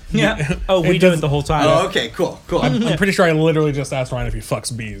right. Yeah. Oh, we It do does- it the whole time. Oh, okay, cool. I'm pretty sure I literally just asked Ryan if he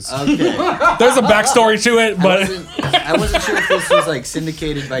fucks bees. Okay. There's a backstory to it, but I wasn't sure if this was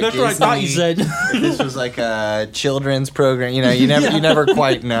syndicated by That's Disney. what I thought you said. If this was a children's program. You never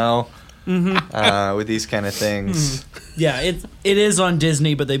quite know with these kind of things. Yeah, it is on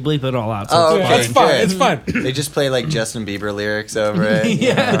Disney, but they bleep it all out. So Oh, it's okay. it's fine. good. It's fine. They just play Justin Bieber lyrics over it.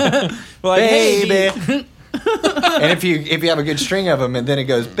 yeah. We're like, hey, Baby. And if you have a good string of them, and then it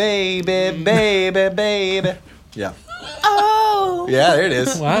goes baby, baby, baby. Yeah. Oh. Yeah, there it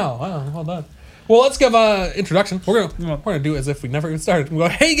is. Wow, well done. Well, let's give an introduction. We're gonna do it as if we never even started. We go,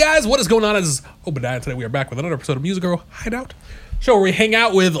 hey guys, what is going on? This is Obadiah. Today we are back with another episode of Music Girl Hideout, show where we hang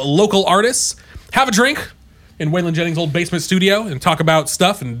out with local artists, have a drink in Waylon Jennings' old basement studio, and talk about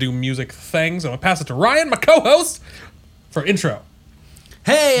stuff and do music things. I'm gonna pass it to Ryan, my co-host, for intro.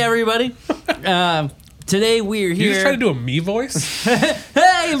 Hey everybody. Today we're here. You just try to do a me voice?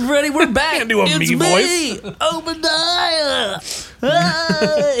 Hey everybody, we're back. Can't do a it's me voice. Obadiah.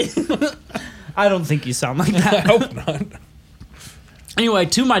 Hey. I don't think you sound like I that. hope not. Anyway,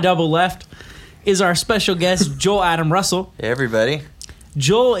 to my double left is our special guest, Joel Adam Russell. Hey, everybody.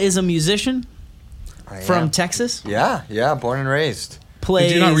 Joel is a musician from am. Texas. Yeah, born and raised. Plays.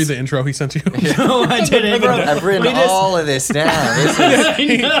 Did you not read the intro he sent you? No, I didn't. I've written all of this down. This is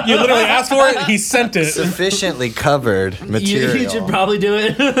You literally asked for it, he sent it. sufficiently covered material. You should probably do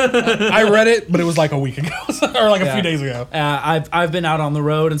it. I read it, but it was like a week ago, or like a few days ago. I've been out on the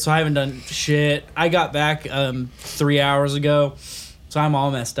road, and so I haven't done shit. I got back 3 hours ago, so I'm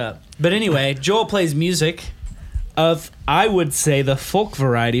all messed up. But anyway, Joel plays music of, I would say, the folk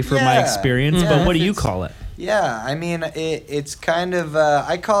variety from my Yeah. experience. Yeah, But what do you it's- call it? Yeah, I mean, it's kind of,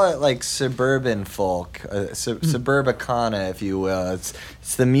 I call it like suburban folk, suburbicana, if you will. It's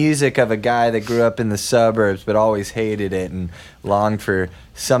the music of a guy that grew up in the suburbs but always hated it and longed for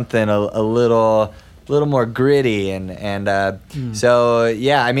something a little more gritty so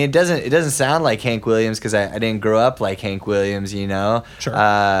yeah, I mean, it doesn't sound like Hank Williams because I didn't grow up like Hank Williams, you know. Sure.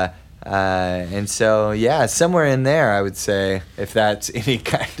 And so yeah, somewhere in there, I would say, if that's any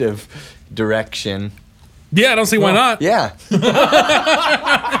kind of direction. Yeah, I don't see why not. Yeah.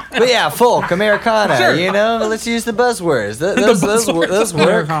 But yeah, folk, Americana, Sure. you know? Let's use the buzzwords. Those work.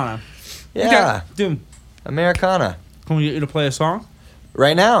 Americana. Yeah. Dude, Americana. can we get you to play a song?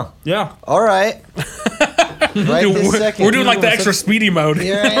 Right now. Yeah. All right. Right Dude, this second. we're doing like the extra speedy mode.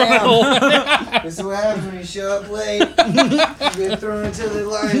 Here I am. This is what happens when you show up late. You get thrown into the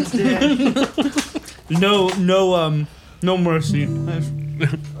lion's den. No mercy.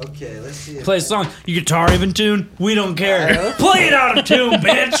 Okay, let's see. Play a song. Your guitar even tune? We don't care. Play it out of tune,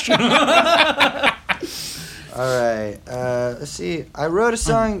 bitch. All right. Let's see. I wrote a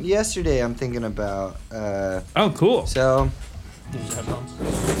song yesterday I'm thinking about. Oh, cool. So,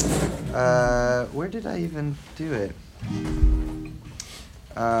 where did I even do it?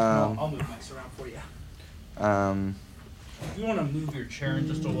 I'll move mics around for you. If you want to move your chair in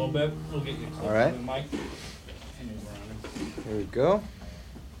just a little bit, we'll get you closer All right. to the mic. Here we go.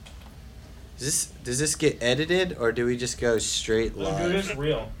 Does this get edited, or do we just go straight Dude, live? it's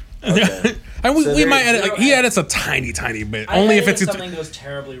real. Okay. And we So might there's edit. Like, he edits a tiny bit. I Only hate if it's something goes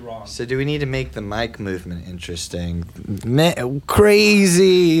terribly wrong. So do we need to make the mic movement interesting?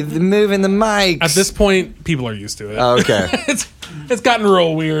 Crazy, moving the mics. at this point. People are used to it. Oh, okay. It's gotten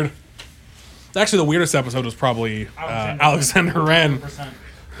real weird. Actually, the weirdest episode was probably Alexander Wren. 100%.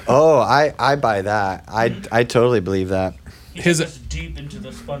 Oh, I buy that. I totally believe that. His- He's deep into the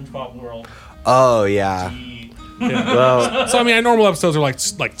SpongeBob world. Oh yeah. Deep. Yeah. Well, So I mean, our normal episodes are like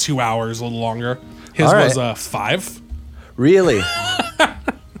 2 hours, a little longer. His All right. was 5. really?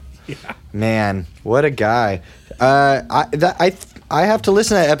 Man, what a guy. I have to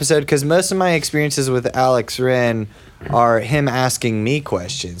listen to that episode because most of my experiences with Alex Wren are him asking me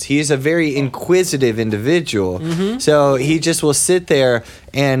questions. He's a very inquisitive individual. Mm-hmm. So he just will sit there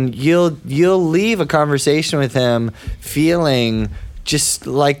and you'll leave a conversation with him feeling just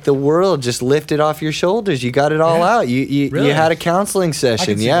like the world just lifted off your shoulders. You got it all out. You Really? had a counseling I can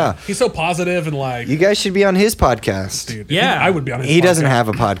session. see Yeah. that. He's so positive and like. You guys should be on his podcast. Dude, Yeah. I would be on his He doesn't podcast. have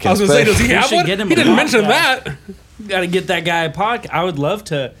a podcast. I was gonna say, does he We have should one? get him He a didn't mention podcast. that. Got to get that guy a podcast. I would love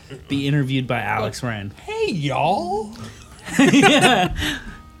to be interviewed by Alex Wren. Hey y'all. Yeah.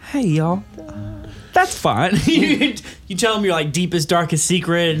 Hey, y'all. That's fine. you tell him your like deepest, darkest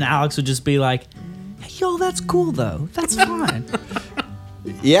secret, and Alex would just be like, "Hey, yo, that's cool though. That's fine.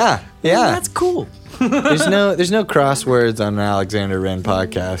 Yeah. That's cool." There's no crosswords on an Alexander Wren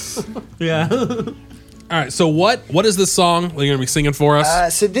podcast. Yeah. All right. So what is this song that you're gonna be singing for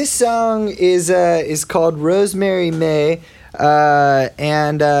us? So this song is called Rosemary May.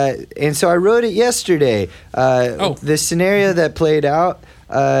 And so I wrote it yesterday. The scenario that played out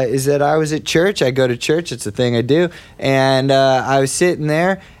is that I was at church. I go to church. It's a thing I do. And I was sitting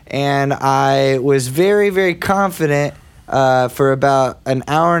there, and I was very, very confident for about an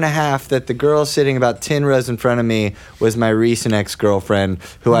hour and a half that the girl sitting about 10 rows in front of me was my recent ex-girlfriend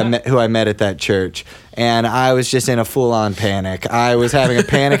who I met at that church. And I was just in a full-on panic. I was having a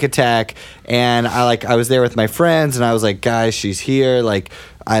panic attack, and I was there with my friends, and I was like, guys, she's here. Like,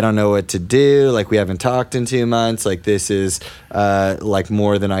 I don't know what to do. Like, we haven't talked in 2 months. Like, this is like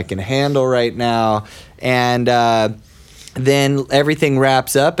more than I can handle right now. And then everything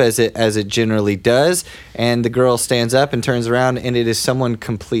wraps up as it generally does, and the girl stands up and turns around, and it is someone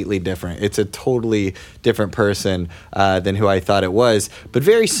completely different. It's a totally different person than who I thought it was, but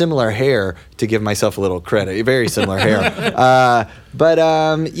very similar hair, to give myself a little credit. Very similar hair. But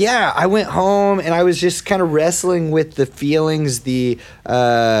I went home, and I was just kind of wrestling with the feelings,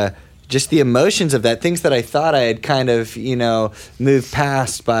 just the emotions of that, things that I thought I had kind of, moved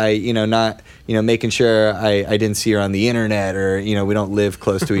past by, not, making sure I didn't see her on the internet, or, we don't live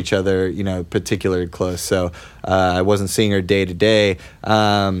close to each other, particularly close. So I wasn't seeing her day to day.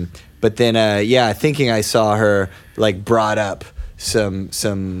 But then, thinking I saw her, like, brought up some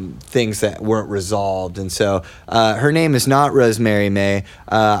things that weren't resolved, and so her name is not Rosemary May.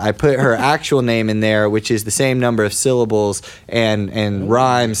 I put her actual name in there, which is the same number of syllables and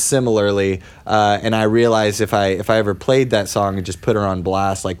rhymes similarly. And I realized if I ever played that song and just put her on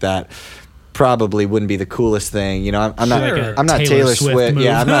blast like that, probably wouldn't be the coolest thing. I'm not Taylor Swift.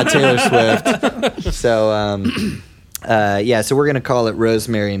 Yeah, I'm not Taylor Swift. So so we're gonna call it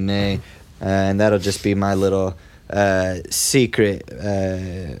Rosemary May, and that'll just be my little secret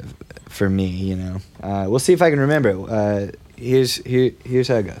for me, we'll see if I can remember it. Here's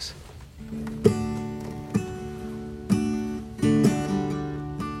how it goes.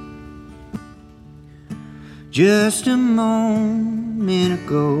 Just a moment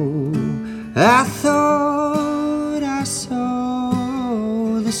ago, I thought I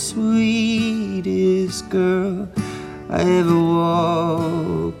saw the sweetest girl I ever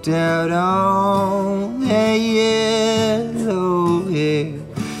walked out on that yellow hair,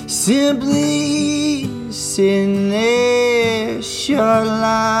 simply sitting there, short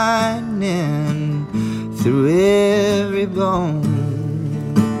lining through every bone.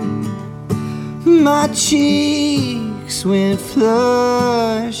 My cheeks went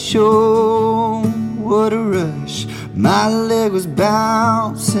flush, oh, what a rush. My leg was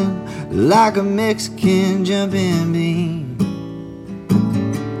bouncing like a Mexican jumping bean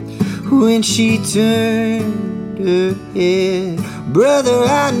when she turned her head. Brother,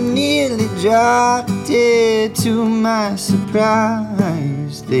 I nearly dropped dead. To my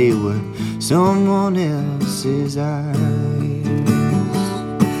surprise, they were someone else's eyes.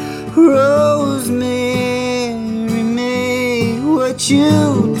 Rosemary May, what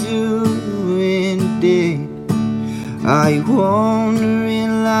you doing today? Are you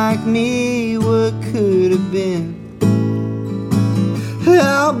wondering like me what could have been?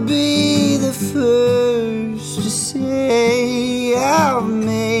 I'll be the first to say I've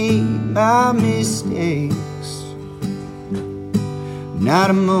made my mistakes.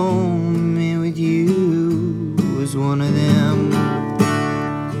 Not a moment with you was one of them.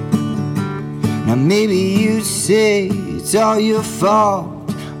 Now maybe you'd say it's all your fault.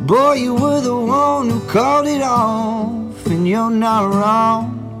 Boy, you were the one who called it off, and you're not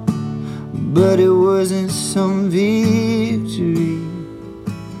wrong. But it wasn't some victory.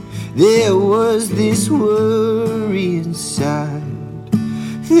 There was this worry inside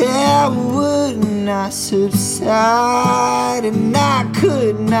that would not subside, and I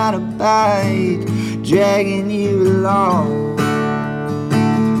could not abide dragging you along.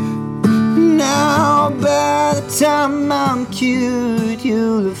 Now by the time I'm cured,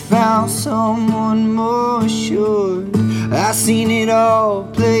 you'll have found someone more assured. I've seen it all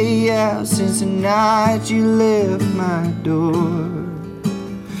play out since the night you left my door.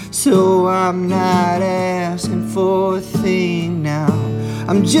 So I'm not asking for a thing now.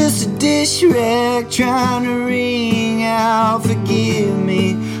 I'm just a dish rag trying to ring out. Forgive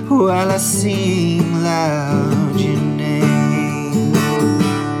me while I sing loud your name.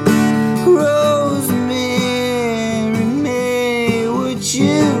 Rosemary May, what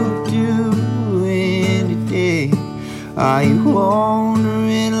you doing today? Are you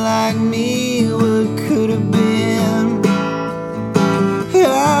wondering like me what could have been?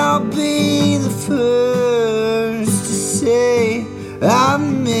 I'll be the first to say I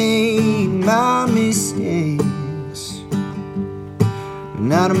made my mistakes.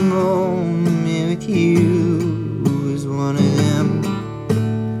 Not a moment with you was one of them.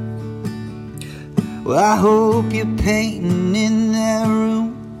 Well, I hope you're painting in that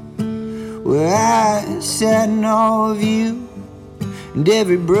room where I sat in all of you, and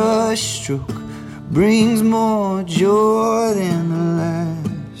every brush stroke brings more joy than the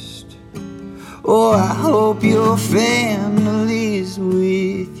last. Oh, I hope your family's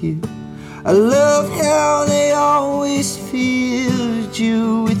with you. I love how they always filled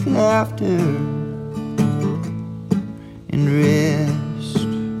you with laughter and rest.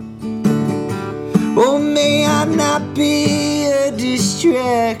 Oh, may I not be a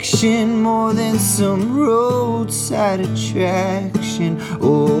distraction more than some roadside attraction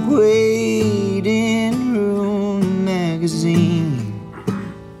or waiting room magazine.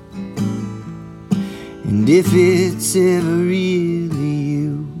 And if it's ever really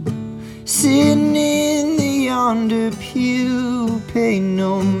you sitting in the yonder pew, pay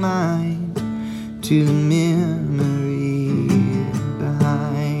no mind to the memory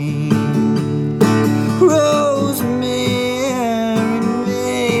behind. Rosemary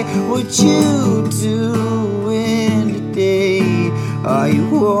May, what you doing today? Are you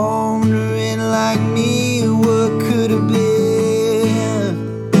wondering like me what could have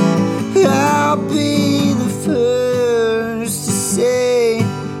been? I'll be the first to say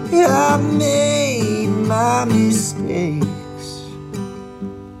I've made my mistakes,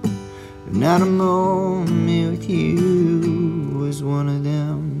 but not a moment with you was one of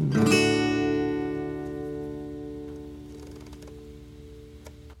them.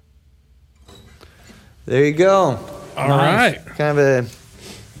 There you go. All right. Kind of a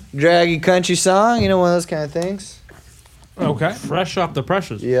draggy country song, you know, one of those kind of things. Okay. Fresh off the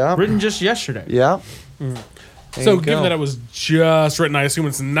presses. Yeah. Written just yesterday. Yeah. So, given that it was just written, I assume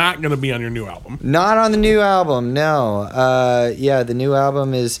it's not going to be on your new album. Not on the new album, no. Yeah, the new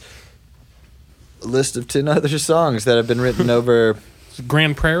album is a list of 10 other songs that have been written over.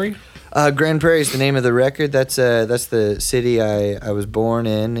 Grand Prairie? Grand Prairie is the name of the record. That's the city I was born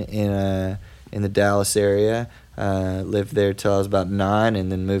in the Dallas area. Lived there till I was about 9,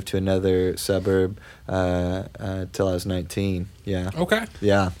 and then moved to another suburb till I was 19. Yeah. Okay.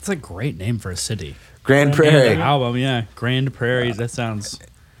 Yeah. It's a great name for a city. Grand And Prairie. the album, yeah. Grand Prairies. That sounds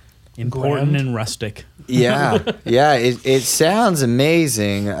important and rustic. Yeah, yeah. It sounds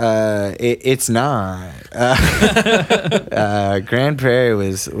amazing. It's not. Grand Prairie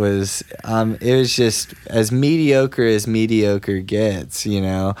was it was just as mediocre gets, you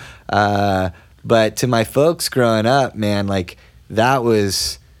know. But to my folks growing up, man, like that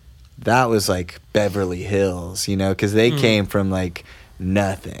was like Beverly Hills, you know, because they came from like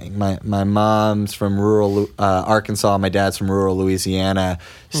nothing. My mom's from rural Arkansas. My dad's from rural Louisiana,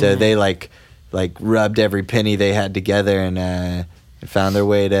 so they like rubbed every penny they had together and found their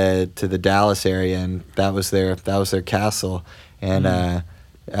way to the Dallas area, and that was their castle. And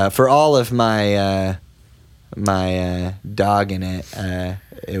for all of my dog in it,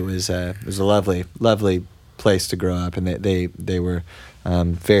 it was a lovely place to grow up, and they were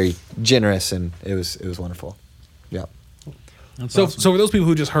very generous, and it was wonderful. Yeah. So for those people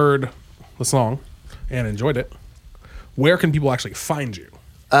who just heard the song and enjoyed it, where can people actually find you?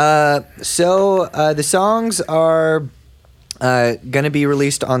 So the songs are going to be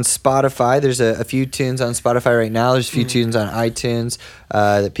released on Spotify. There's a few tunes on Spotify right now. There's a few tunes on iTunes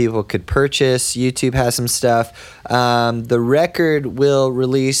that people could purchase. YouTube has some stuff. The record will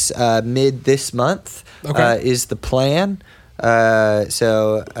release mid this month. Okay. Is the plan.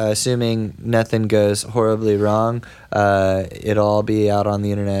 So assuming nothing goes horribly wrong, it'll all be out on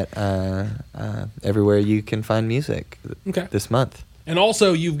the internet everywhere you can find music this month. And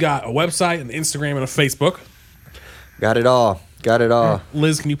also, you've got a website, an Instagram, and a Facebook. Got it all.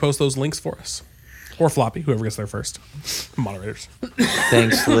 Liz, can you post those links for us? Or Floppy, whoever gets there first. Moderators.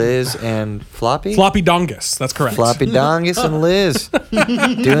 Thanks, Liz and Floppy. Floppy Dongus, that's correct. Floppy Dongus and Liz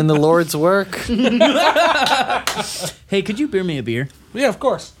doing the Lord's work. Hey, could you beer me a beer? Yeah, of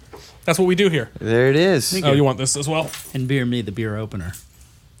course. That's what we do here. There it is. Oh, you want this as well? And beer me the beer opener.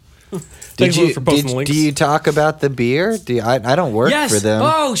 Thanks, Liz, for posting the links. Do you talk about the beer? I don't work for them.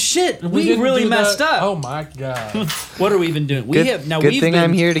 Oh shit, we didn't really do messed that. up. Oh my god. What are we even doing? Good thing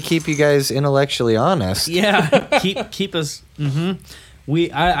I'm here to keep you guys intellectually honest. Yeah, keep us.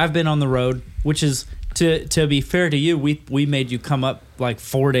 I've been on the road, which is to be fair to you. We made you come up like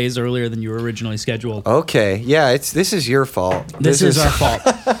 4 days earlier than you were originally scheduled. Okay, yeah, this is your fault. This is our fault.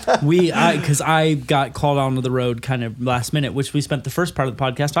 Because I got called onto the road kind of last minute, which we spent the first part of the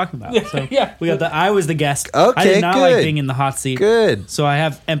podcast talking about. So Yeah. we got I was the guest. Okay, I did not like good. being in the hot seat. Good. So I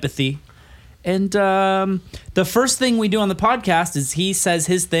have empathy. And the first thing we do on the podcast is he says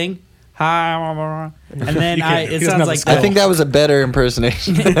his thing. And then He can't- he it doesn't sounds have like the I think that was a better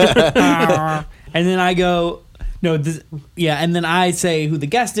impersonation. and then I go, no, and then I say who the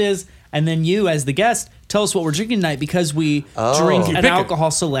guest is, and then you, as the guest, tell us what we're drinking tonight because we Oh. drink You an pick it.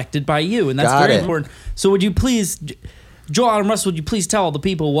 alcohol selected by you, and that's Got very it. important. So would you please, Joel and Russ, would you please tell the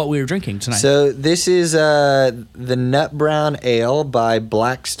people what we were drinking tonight? So this is the Nut Brown Ale by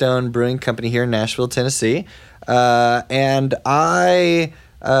Blackstone Brewing Company here in Nashville, Tennessee, and I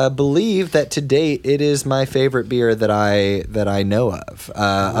believe that to date it is my favorite beer that I know of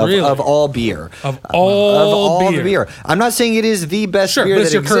Really? of all beer Of all the beer. I'm not saying it is the best Sure, beer but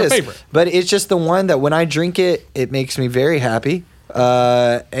it's that your current exists, favorite. but it's just the one that when I drink it, it makes me very happy.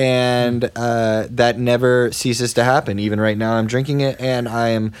 And that never ceases to happen. Even right now, I'm drinking it, and I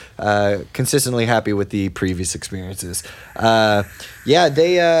am consistently happy with the previous experiences. I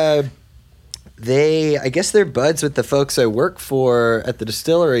guess they're buds with the folks I work for at the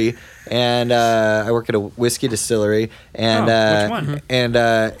distillery, and I work at a whiskey distillery, and which one? And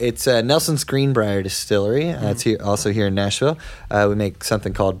it's Nelson's Greenbrier Distillery. It's here, also here in Nashville. We make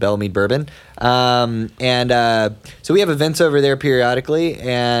something called Bellmead Bourbon, so we have events over there periodically,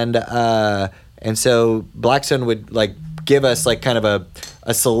 and so Blackstone would like give us like kind of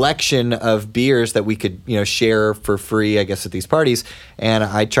a selection of beers that we could share for free, I guess, at these parties. And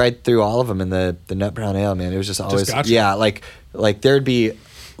I tried through all of them, and the Nut Brown Ale, man, it was just always got you. like there'd be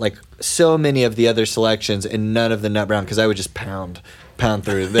like so many of the other selections and none of the Nut Brown because I would just pound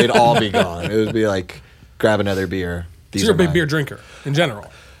through. They'd all be gone. It would be like grab another beer. So you're a big beer drinker in general.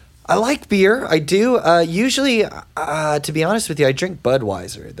 I like beer. I do. Usually, to be honest with you, I drink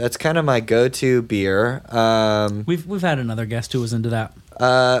Budweiser. That's kind of my go-to beer. We've had another guest who was into that.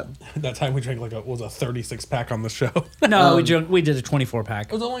 That time we drank like a 36 pack on the show. No, we did a 24 pack.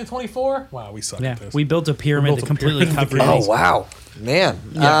 It was only 24? Wow, we suck Yeah, at this. we built a pyramid that completely covered it. Oh wow, man.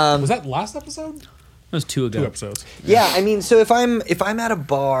 Was that last episode? It was 2 ago. 2 episodes. Yeah, I mean, so if I'm at a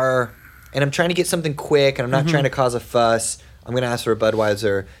bar and I'm trying to get something quick and I'm not trying to cause a fuss, I'm gonna ask for a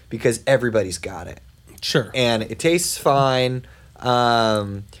Budweiser because everybody's got it Sure. and it tastes fine,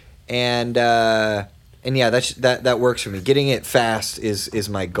 and yeah, that works for me. Getting it fast is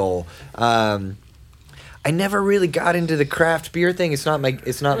my goal. I never really got into the craft beer thing. It's not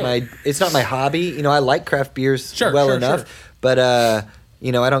my hobby. I like craft beers enough, but I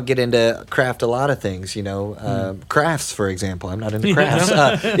don't get into craft a lot of things. Crafts, for example. I'm not into crafts.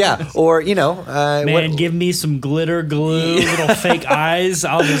 Or Man, give me some glitter glue, little fake eyes.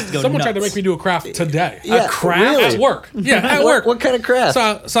 I'll just go Someone nuts. tried to make me do a craft today. Yeah, craft? really? At work. Yeah, at work. What kind of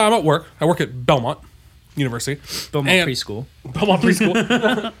craft? So I'm at work. I work at Belmont University. Belmont And- Preschool. Belmont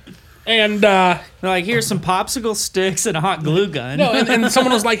Preschool. And They're like, here's some popsicle sticks and a hot glue gun. no, and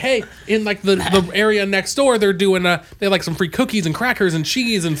someone was like, "Hey, in like the area next door, they're doing they have like some free cookies and crackers and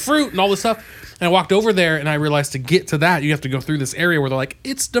cheese and fruit and all this stuff." And I walked over there and I realized to get to that, you have to go through this area where they're like,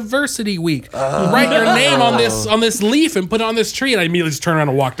 "It's Diversity Week. Write your name on this leaf and put it on this tree." And I immediately just turned around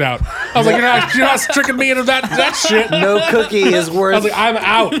and walked out. I was like, "You're not tricking me into that shit." No cookie is worth. I was like, "I'm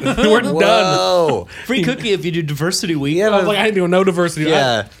out. We're done." Whoa. Free cookie if you do diversity week. Yeah, I was like, "I ain't doing no diversity."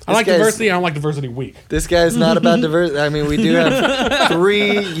 Yeah. I like This guy's- diversity. I don't like Diversity Week. This guy's not about diversity. I mean, we do have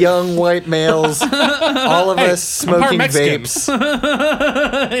 3 young white males, all of us I'm part smoking Mexican.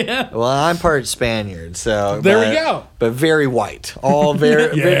 vapes. Well, I'm part Spaniard, so There we go. But very white, all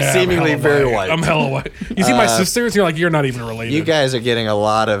very I'm seemingly hella very white. I'm hella white. You see my sisters, and you're like, you're not even related. You guys are getting a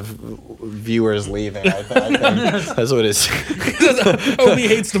lot of viewers leaving. I think that's what it's. Obi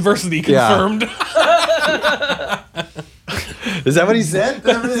hates diversity. Yeah. Confirmed. Is that what he said?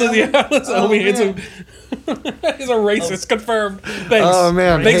 Yeah, Obi hates him. He's a racist. Confirmed. Thanks. Oh,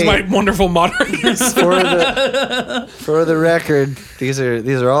 man. Thanks, Hey. my wonderful moderators. For the record, these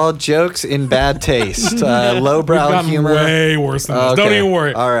are all jokes in bad taste, We've lowbrow gotten humor. way worse than this. Okay. Don't even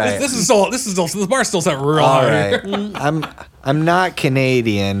worry. All right. This is the bar's still set real All high. right. I'm not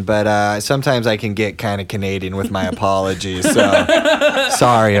Canadian, but sometimes I can get kind of Canadian with my apologies. So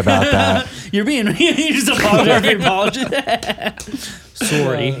sorry about that. You're being, you just apologize for your apology.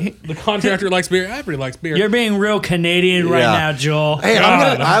 Sorry. The contractor likes beer. Everybody likes beer. You're being real Canadian right Yeah. now, Joel. Hey,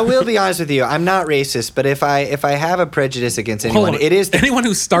 God. I will be honest with you. I'm not racist, but if I have a prejudice against Hold anyone, on. it is the anyone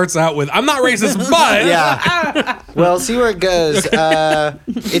who starts out with "I'm not racist," but yeah. Well, see where it goes.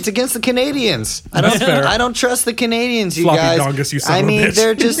 It's against the Canadians. I don't trust the Canadians, you Floppy guys. dongus, you son I of a mean, bitch.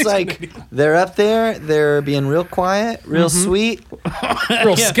 they're just like they're up there. They're being real quiet, real sweet.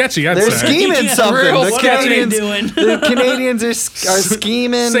 real sketchy. I'd They're say. scheming Yeah, something. real The What are they Canadians, doing? the Canadians are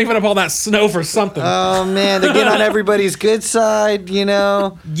scheming. Saving up all that snow for something. Oh man, they get on everybody's good side. You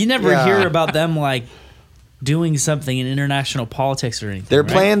know, You never Yeah. hear about them like doing something in international politics or anything. they're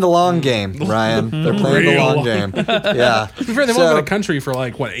right? playing the long game, Ryan. They're playing the Real long long. game. Yeah. To be fair, they've So- only been a country for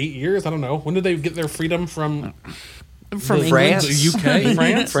like what 8 years? I don't know. When did they get their freedom from? From France, UK,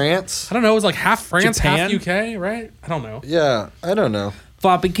 France. France. I don't know. It was like half France, Japan? half UK, right? I don't know. Yeah, I don't know.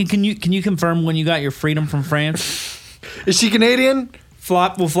 Floppy, can you confirm when you got your freedom from France? Is she Canadian?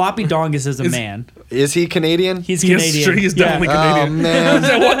 Floppy Dongus is a man. Is he Canadian? He's Yes, Canadian. sure, he's definitely Oh, Canadian. man. I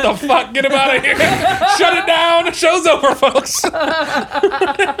said, what the fuck? Get him out of here. Shut it down. Show's over, folks.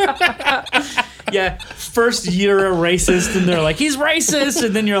 Yeah, first you're a racist, and they're like, he's racist,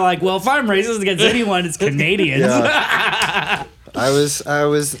 and then you're like, well, if I'm racist against anyone, it's Canadians. Yeah. I was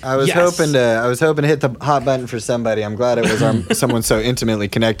Yes. hoping to hit the hot button for somebody. I'm glad it was someone so intimately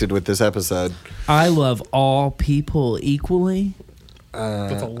connected with this episode. I love all people equally.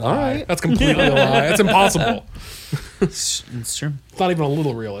 That's a lie. That's completely a lie. That's impossible. It's true. It's not even a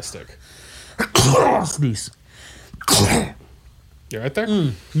little realistic. Sneeze. You right there?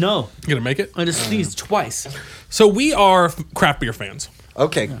 No, You gonna make it? I just sneezed twice. So we are craft beer fans.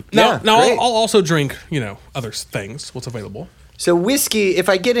 Okay. Now, Yeah, now great. I'll also drink, other things. What's available? So whiskey, if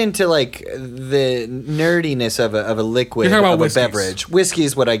I get into like the nerdiness of a liquid, You're talking about of a whiskeys. beverage, whiskey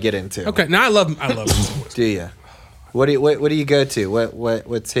is what I get into. Okay. Now I love whiskey. Do you? What do you go to?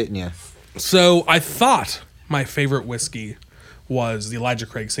 What's hitting you? So I thought my favorite whiskey was the Elijah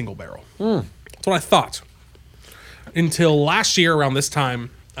Craig Single Barrel. That's what I thought. Until last year around this time,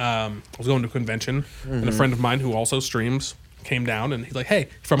 I was going to a convention, and a friend of mine who also streams came down, and he's like, "Hey,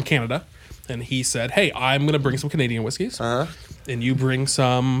 from Canada," and he said, "Hey, I'm gonna bring some Canadian whiskeys, and you bring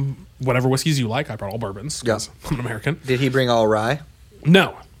some whatever whiskeys you like." I brought all bourbons because I'm an American. Did he bring all rye?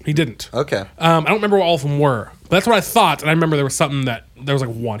 No, he didn't. Okay. I don't remember what all of them were. But that's what I thought, and I remember there was something there was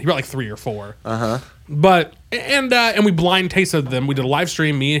like one. He brought like 3 or 4. But and we blind tasted them. We did a live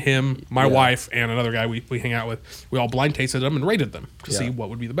stream. Me and him, my wife, and another guy we hang out with. We all blind tasted them and rated them to see what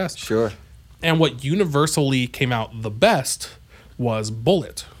would be the best. Sure. And what universally came out the best was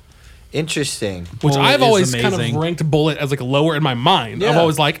Bullet, Interesting. which Bullet I've is always kind amazing. of ranked Bullet as like lower in my mind. I'm Yeah.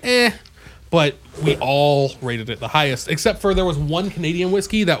 always like, but we all rated it the highest, except for there was one Canadian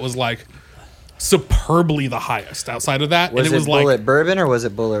whiskey that was like superbly the highest. Outside of that, Was and it was Bullet like bourbon or was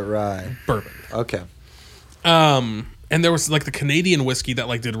it Bullet rye? bourbon. Okay. And there was like the Canadian whiskey that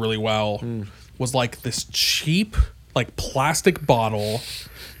like did really well was like this cheap like plastic bottle.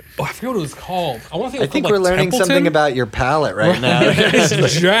 Oh, I forget what it was called. I want to I think we're learning something about your palate right now.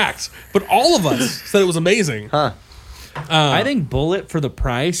 it's jacked. But all of us said it was amazing. Huh. I think Bullet for the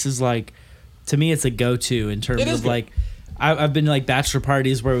price is like, to me, it's a go-to in terms It is of good. like, I've been to like bachelor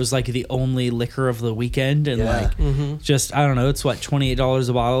parties where it was like the only liquor of the weekend, and Yeah. like just I don't know, it's what $28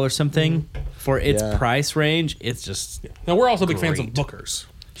 a bottle or something for its Yeah. price range. It's just Now we're also big fans of Great. Booker's.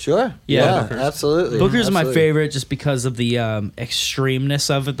 Sure. Yeah, Yeah, Booker's. absolutely. Booker's my Absolutely. favorite just because of the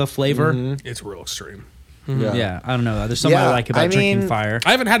extremeness of it, the flavor. It's real extreme. Yeah, I don't know. There's something I Yeah, like about I drinking mean- fire.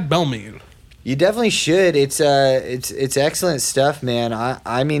 I haven't had Bellmead. You definitely should. It's excellent stuff, man.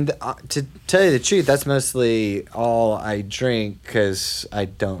 I mean, to tell you the truth, that's mostly all I drink because I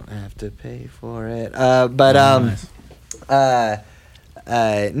don't have to pay for it. No,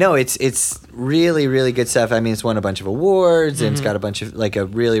 it's really, really good stuff. I mean, it's won a bunch of awards and it's got a bunch of like a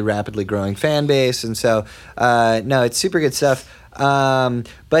really rapidly growing fan base, and so no, it's super good stuff.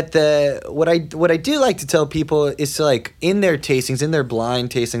 But what I do like to tell people is to like in their tastings, in their blind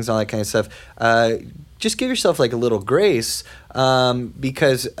tastings, all that kind of stuff. Just give yourself like a little grace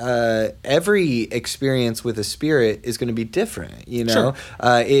because every experience with a spirit is going to be different. You know,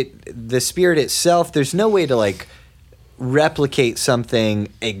 the spirit itself. There's no way to like replicate something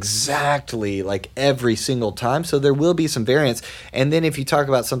exactly like every single time, so there will be some variance. And then if you talk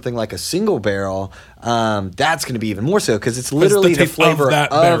about something like a single barrel, that's going to be even more so because it's literally the taste flavor of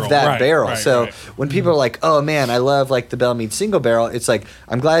that of that barrel. barrel. Right, So right. when people are like, "Oh man, I love like the Bellmead single barrel," it's like,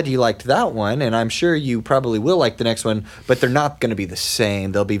 I'm glad you liked that one, and I'm sure you probably will like the next one, but they're not going to be the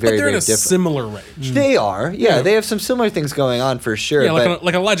same. They'll be But very, they're in very a different. similar range. They are, yeah, Yeah. they have some similar things going on for sure. Yeah, but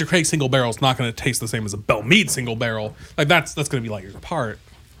like an Elijah Craig single barrel is not going to taste the same as a Bellmead single barrel. Like that's going to be light years apart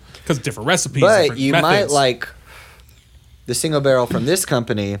because different recipes. But different you might methods. like the single barrel from this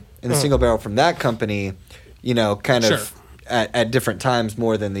company and the single barrel from that company, you know, kind of Sure. at different times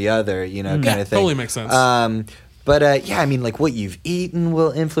more than the other, you know, kind Yeah, of thing. totally makes sense. But yeah, I mean, like what you've eaten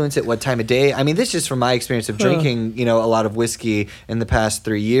will influence it. What time of day? I mean, this is just from my experience of drinking, you know, a lot of whiskey in the past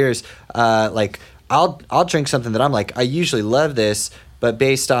 3 years. Like I'll drink something that I'm like, I usually love this, but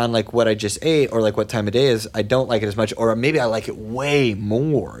based on like what I just ate or like what time of day is, I don't like it as much, or maybe I like it way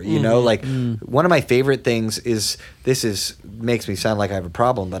more. You know, like one of my favorite things is makes me sound like I have a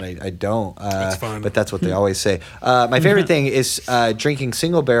problem, but I don't. That's fine. But that's what they always say. My favorite thing is drinking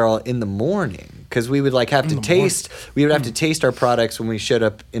single barrel in the morning. because we would like have to taste. We would have to taste our products when we showed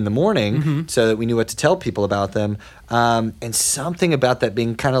up in the morning, so that we knew what to tell people about them. And something about that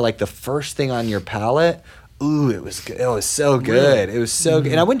being kind of like the first thing on your palate. Ooh, it was good. It was so good. It was so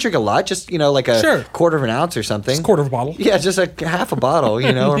good. And I wouldn't drink a lot, just, like a quarter of an ounce or something. Just a quarter of a bottle. Yeah, just like half a bottle,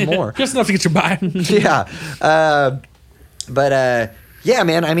 or more. Just enough to get you by. Yeah. But yeah,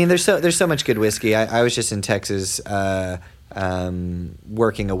 man, I mean, there's so much good whiskey. I was just in Texas working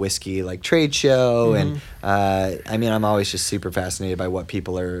a whiskey like trade show, and I mean, I'm always just super fascinated by what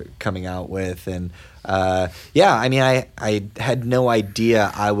people are coming out with. And yeah, I mean, I had no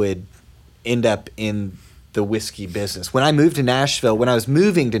idea I would end up in the whiskey business. When I moved to Nashville, when I was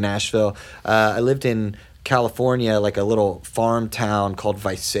moving to Nashville, I lived in California, like a little farm town called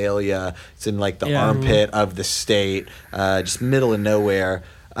Visalia. It's in like the armpit of the state, just middle of nowhere.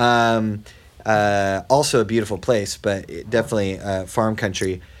 Also a beautiful place, but definitely farm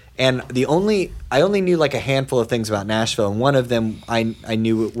country. And I only knew like a handful of things about Nashville, and one of them I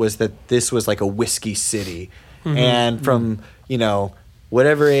knew was that this was like a whiskey city. And from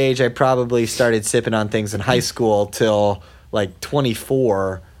whatever age I probably started sipping on things in high school till like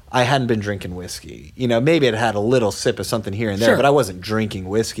 24, I hadn't been drinking whiskey. Maybe I'd had a little sip of something here and there, but I wasn't drinking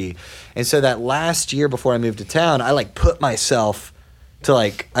whiskey. And so that last year before I moved to town, I like put myself to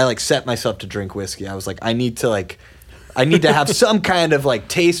I set myself to drink whiskey. I was like, I need to have some kind of like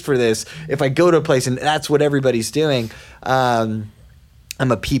taste for this if I go to a place and that's what everybody's doing. I'm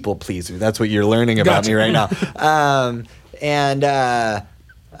a people pleaser. That's what you're learning about me right now.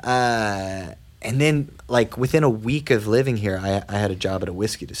 And then like within a week of living here, I had a job at a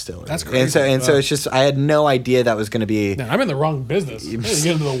whiskey distillery. That's crazy. And so it's just, I had no idea that was going to be. Man, I'm in the wrong business. I'm going to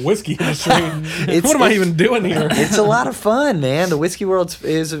get into the whiskey industry. What am I even doing here? It's a lot of fun, man. The whiskey world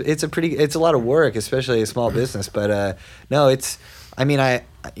it's a lot of work, especially a small business. But no,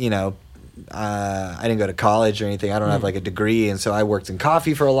 I didn't go to college or anything. I don't have like a degree, and so I worked in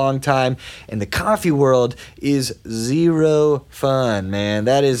coffee for a long time. And the coffee world is zero fun, man.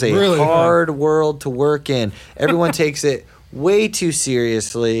 That is a really hard world to work in. Everyone takes it way too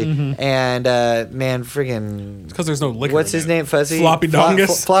seriously, and man, friggin' because there's no liquor. What's his name? Fuzzy Floppy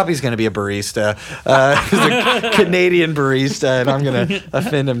Dongus. Floppy's gonna be a barista. He's a Canadian barista, and I'm gonna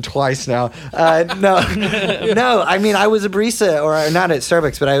offend him twice now. No. I mean, I was a barista, or not at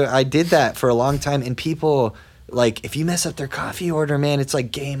Starbucks, but I did that for a long time. And people, like, if you mess up their coffee order, man, it's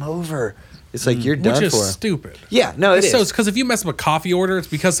like game over. It's like you're done for. Which is stupid. Yeah, no, it is. So it's because if you mess up a coffee order, it's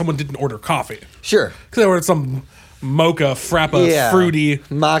because someone didn't order coffee. Sure. Because they ordered some mocha, frappa, fruity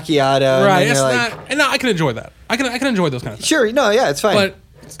macchiato. Right. It's not. And no, I can enjoy that. I can enjoy those kind of things. Sure. No. Yeah. It's fine.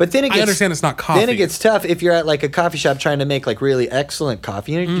 But then it gets, I understand it's not coffee. Then it gets tough if you're at like a coffee shop trying to make like really excellent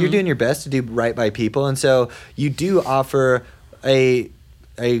coffee. You're doing your best to do right by people, and so you do offer a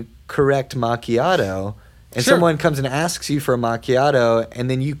correct macchiato. And someone comes and asks you for a macchiato, and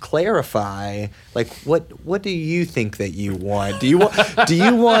then you clarify, like, what do you think that you want? Do you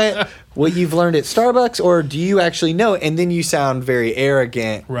want what you've learned at Starbucks, or do you actually know? And then you sound very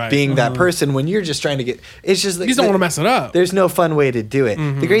arrogant, being that person when you're just trying to get. It's just like, you just don't want to mess it up. There's no fun way to do it.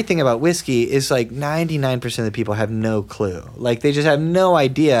 The great thing about whiskey is like 99% of the people have no clue. Like they just have no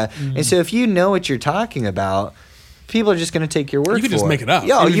idea. And so if you know what you're talking about, people are just going to take your word for it. You can just make it up.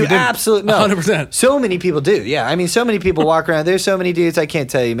 Yeah, you absolutely no. 100%. So many people do. Yeah, I mean, so many people walk around. There's so many dudes. I can't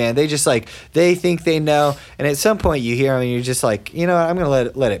tell you, man. They just like they think they know, and at some point you hear them, and you're just like, you know, I'm going to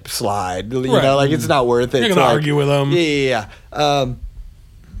let it slide. You know, like it's not worth it. You're going to argue with them. Yeah.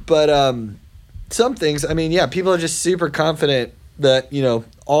 But some things. I mean, yeah, people are just super confident that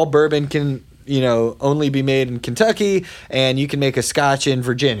all bourbon can only be made in Kentucky, and you can make a Scotch in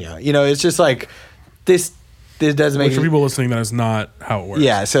Virginia. It's just like this. This doesn't make for people listening, that is not how it works.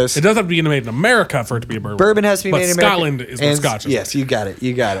 Yeah, so it does have to be made in America for it to be a bourbon. Bourbon has to be made in America. Scotland is what Scotch is. Yes, you got it.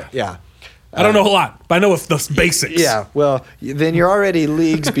 Yeah. I don't know a lot, but I know the basics. Yeah, well, then you're already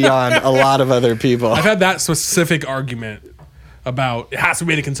leagues beyond a lot of other people. I've had that specific argument about it has to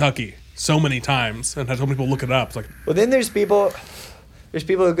be made in Kentucky so many times, and I told people look it up. It's like, well, then there's people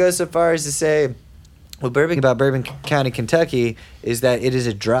who go so far as to say, what bourbon about Bourbon County, Kentucky, is that it is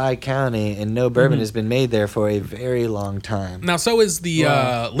a dry county and no bourbon has been made there for a very long time. Now, so is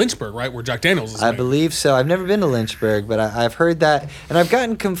the Lynchburg, right, where Jack Daniels is I made. believe so. I've never been to Lynchburg, but I've heard that, and I've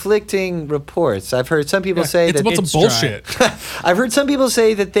gotten conflicting reports. I've heard some people say that it's bullshit. I've heard some people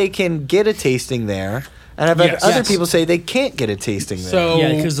say that they can get a tasting there, and I've had other people say they can't get a tasting there. So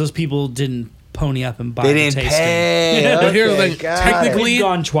yeah, because those people didn't pony up and buy they didn't tasting. Pay. But here's the thing. Technically, we've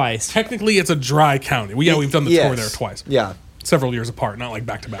gone twice. Technically, it's a dry county. We've done the tour there twice. Yeah. Several years apart, not like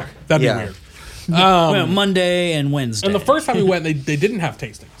back to back. That'd be weird. Well, Monday and Wednesday. And the first time we went, they didn't have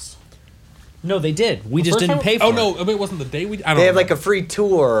tastings. No, they did. We just First didn't time- pay for Oh it. no, I mean, it wasn't the day we. I don't They have know. like a free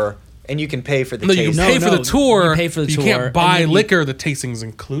tour, and you can pay for the No, you tasting. can pay No, for no, the tour. you pay for the but tour, You can't and buy then you- liquor. The tasting's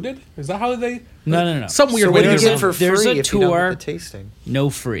included. Is that how they? No. Some weird So way what do to you do get it. for free There's a if you don't tour. get the tasting? No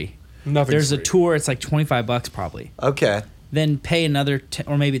free. Nothing. There's a tour. It's like $25 probably. Okay. Then pay another 10,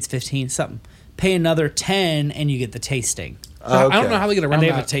 or maybe it's 15 something. Pay another 10 and you get the tasting. I don't know how they get around And they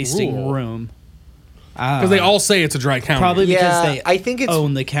that have a tasting room. because they all say it's a dry county. Probably because Yeah, they I think it's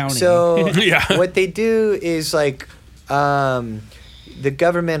own the county. So Yeah. what they do is like the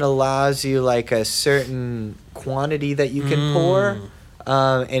government allows you like a certain quantity that you can pour,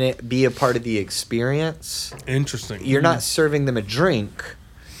 and it be a part of the experience. Interesting. You're not serving them a drink.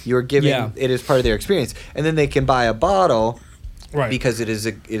 You're giving Yeah. it as part of their experience, and then they can buy a bottle right because it is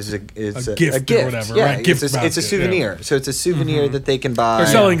a gift or whatever, Yeah, right? Gift it's a basket, souvenir. So it's a souvenir that they can buy. They're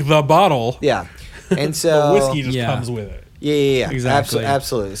selling the bottle. Yeah, and The so whiskey just Yeah. comes with it. Yeah. Exactly.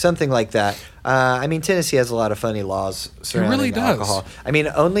 Absolutely. Something like that. I mean, Tennessee has a lot of funny laws surrounding really does. alcohol. I mean,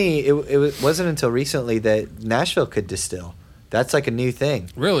 it wasn't until recently that Nashville could distill. That's like a new thing.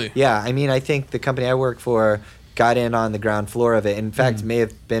 Really? Yeah. I mean, I think the company I work for got in on the ground floor of it. In fact, may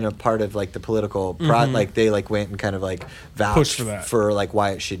have been a part of like the political like they like went and kind of like vouched Pushed for that. for like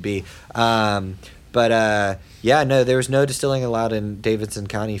why it should be. But yeah, no, there was no distilling allowed in Davidson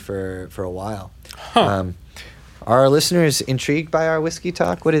County for a while. Are our listeners intrigued by our whiskey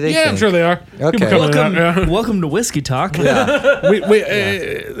talk? What do they Yeah, think? I'm sure they are. Okay. People coming welcome, out, yeah. welcome to Whiskey Talk. Trust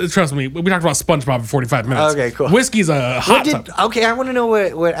me, we talked about SpongeBob for 45 minutes. Okay, cool. Whiskey's a hot topic. Okay, I want to know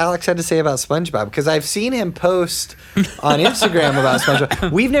what Alex had to say about SpongeBob because I've seen him post on Instagram about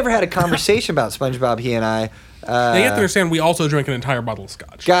SpongeBob. We've never had a conversation about SpongeBob, he and I. Now, you have to understand, we also drank an entire bottle of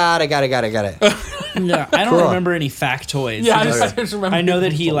scotch. Got it. Yeah, I don't Cool. remember any factoids. Yeah, I just remember I know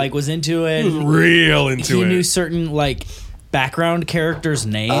that he people- like was into it. He was real into He it. knew certain like background characters'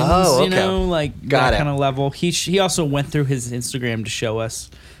 names. Oh, You okay. know, like Got that it. kind of level. He also went through his Instagram to show us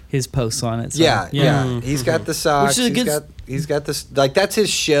his posts on it. So, Yeah. He's got the socks. Which is a good He's got this like that's his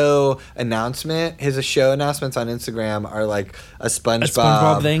show announcement. His show announcements on Instagram are like a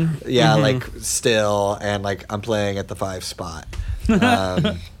SpongeBob, thing? Yeah, like still and like I'm playing at the 5 spot.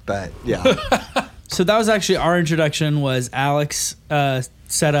 But yeah. So that was actually our introduction. Was Alex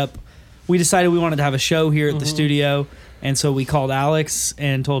set up? We decided we wanted to have a show here at the studio, and so we called Alex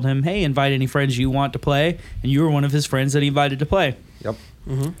and told him, "Hey, invite any friends you want to play." And you were one of his friends that he invited to play. Yep.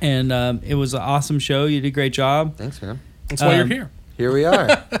 And it was an awesome show. You did a great job. Thanks, man. That's why you're here. Here we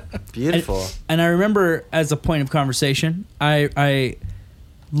are. Beautiful. And I remember, as a point of conversation, I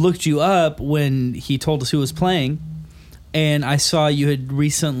looked you up when he told us who was playing, and I saw you had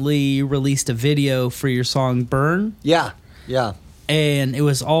recently released a video for your song "Burn." Yeah. And it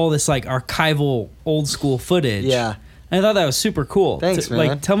was all this like archival old school footage. Yeah. And I thought that was super cool. Thanks, man.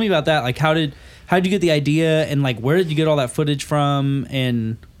 Like, tell me about that. Like, how did you get the idea, and like, where did you get all that footage from?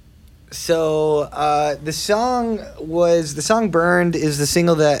 And So the song "Burned" is the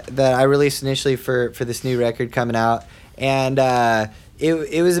single that I released initially for this new record coming out, and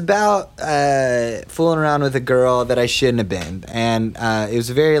it was about fooling around with a girl that I shouldn't have been, and it was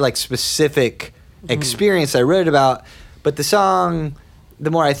a very like specific experience I wrote about, but the song. The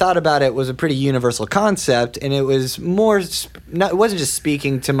more I thought about it, was a pretty universal concept, and it was more. It wasn't just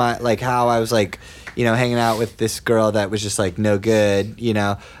speaking to my like how I was like, hanging out with this girl that was just like no good,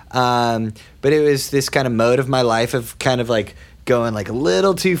 But it was this kind of mode of my life of kind of like going like a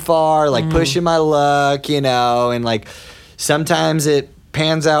little too far, like pushing my luck, and like sometimes it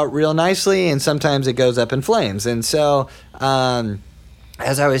pans out real nicely, and sometimes it goes up in flames, and so.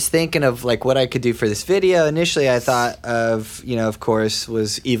 As I was thinking of like what I could do for this video, initially I thought of, of course,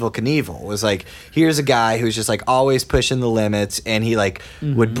 was Evel Knievel. Was like, here's a guy who's just like always pushing the limits, and he like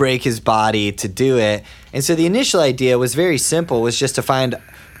would break his body to do it. And so the initial idea was very simple, was just to find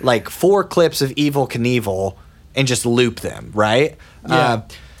like 4 clips of Evel Knievel and just loop them, right? Yeah.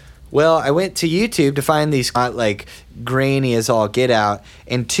 Well, I went to YouTube to find these like grainy as all get out,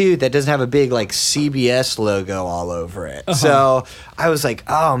 and 2 that doesn't have a big like CBS logo all over it. So I was like,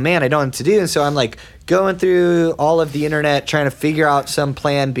 oh man, I don't know what to do. And so I'm like going through all of the internet trying to figure out some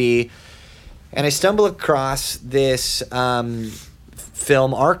plan B, and I stumble across this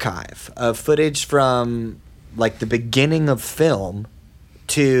film archive of footage from like the beginning of film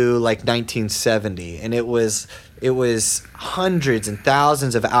to like 1970, and it was hundreds and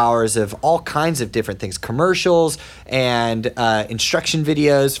thousands of hours of all kinds of different things, commercials and instruction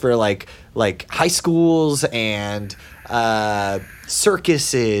videos for like high schools and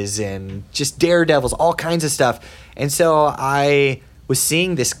circuses and just daredevils, all kinds of stuff. And so I was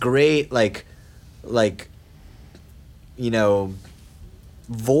seeing this great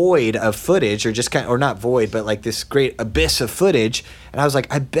void of footage, or just or not void, but like this great abyss of footage. And I was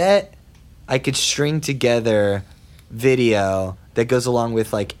like, I bet I could string together video that goes along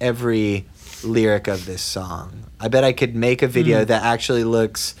with like every lyric of this song. I bet I could make a video that actually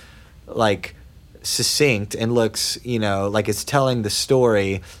looks like succinct and looks, like it's telling the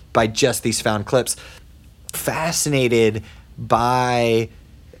story by just these found clips. Fascinated by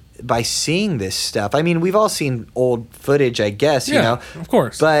seeing this stuff. I mean, we've all seen old footage, I guess, of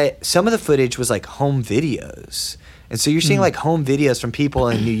course. But some of the footage was like home videos. And so you're seeing like home videos from people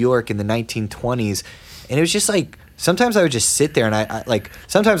in New York in the 1920s. And it was just like, sometimes I would just sit there and I like,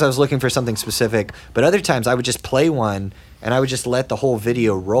 sometimes I was looking for something specific, but other times I would just play one and I would just let the whole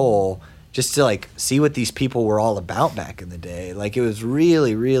video roll just to like see what these people were all about back in the day. Like it was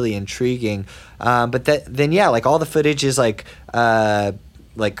really, really intriguing. But then like all the footage is like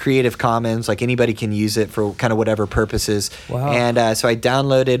Creative Commons, like anybody can use it for kind of whatever purposes. Wow. And so I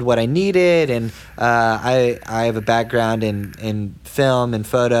downloaded what I needed, and I have a background in film and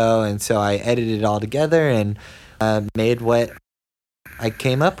photo, and so I edited it all together and made what I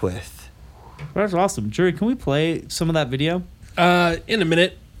came up with. That's awesome. Jerry, can we play some of that video? In a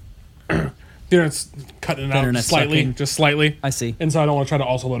minute. The internet's cutting it out Internet's slightly, sucking. just slightly. I see. And so I don't want to try to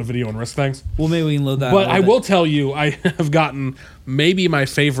also load a video and risk things. Well, maybe we can load that. But I will tell you, I have gotten maybe my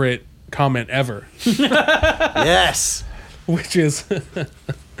favorite comment ever, Yes. which is,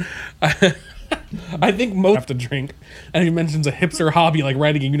 I think most have to drink. And he mentions a hipster hobby like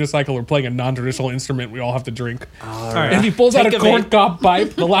riding a unicycle or playing a non-traditional instrument we all have to drink. All right. And if he pulls out Take a a corn vape. cob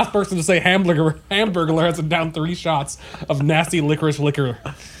pipe, the last person to say hamburger has to down 3 shots of nasty licorice liquor.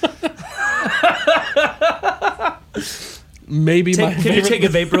 Maybe my Can you favorite. take a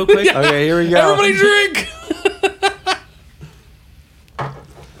vape real quick? Okay, here we go. Everybody drink!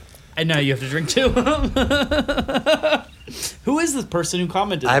 And now you have to drink too. Who is this person who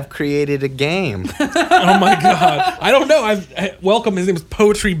commented? I've created a game. Oh my god. I don't know. Welcome. His name is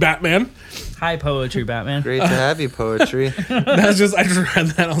Poetry Batman. Hi, Poetry Batman. Great to have you, Poetry. I just read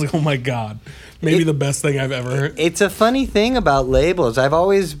that. I was like, oh my god. Maybe the best thing I've ever heard. It's a funny thing about labels. I've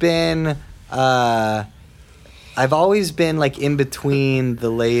always been like in between the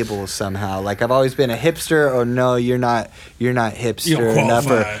labels somehow. Like I've always been a hipster, or no, you're not hipster You don't enough.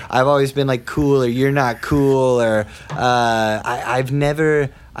 Or qualify. I've always been like cool, or you're not cool, or I've never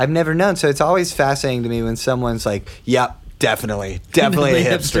known. So it's always fascinating to me when someone's like, yep, definitely a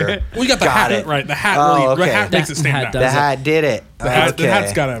hipster. We got the Got hat it. right. The hat Oh, really okay. the hat makes That it stand hat out. does The it. hat did it. The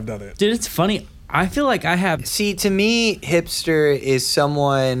hat's gotta have done it. Dude, it's funny. I feel like I have. See, to me, hipster is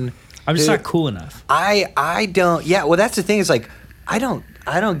someone. I'm just who- not cool enough. I don't. Yeah, well, that's the thing. Is like I don't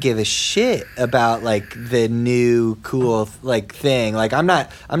give a shit about like the new cool like thing. Like I'm not.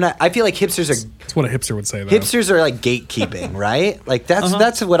 I feel like hipsters are That's what a hipster would say, though. hipsters are like gatekeeping, right? Like that's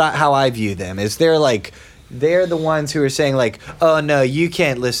how I view them. Is they're the ones who are saying like, oh no, you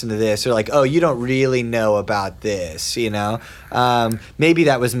can't listen to this, or like, oh, you don't really know about this, Maybe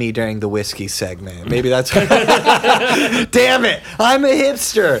that was me during the whiskey segment. Maybe that's damn it, I'm a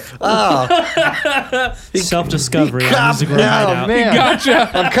hipster. Oh, Self-discovery on Cop- Music Room no, Hideout. man.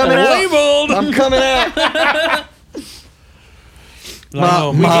 Gotcha. I'm coming out. Labeled. I'm coming out.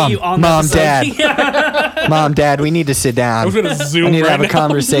 Oh, We get you on the Mom, episode. Dad. Mom, Dad, we need to sit I down. was gonna zoom I need to right have a now.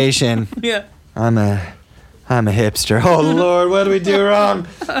 conversation. Yeah. I'm a hipster. Oh Lord, what do we do wrong?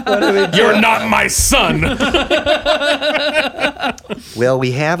 What do we do? You're not my son. Well,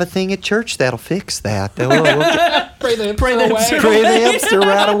 we have a thing at church that'll fix that. We'll get, Pray the Pray the hipster pray the hipster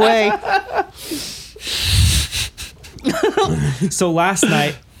right away. So last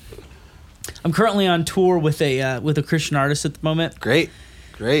night, I'm currently on tour with a Christian artist at the moment, Great.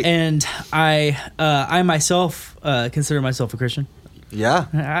 and I myself consider myself a Christian. Yeah.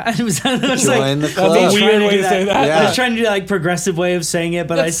 I was Join like, the That's club. a trying weird to way do to say that. Yeah. I was trying to do like progressive way of saying it,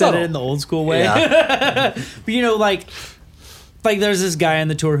 but I That's said subtle. it in the old school way. Yeah. But like there's this guy on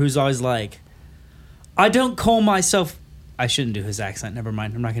the tour who's always like, I don't call myself. I shouldn't do his accent. Never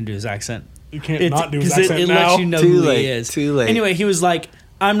mind. I'm not gonna do his accent. You can't not do his 'cause accent it now. lets you know Too who late, he is. too late. Anyway, he was like,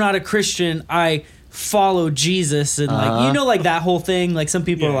 I'm not a Christian. I follow Jesus, and like like that whole thing. Like some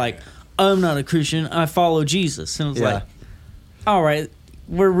people are Yeah. like, I'm not a Christian. I follow Jesus, and I was Yeah. like, all right.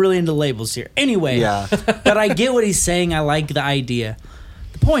 We're really into labels here. Anyway, Yeah. but I get what he's saying. I like the idea.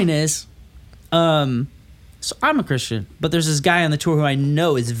 The point is, so I'm a Christian, but there's this guy on the tour who I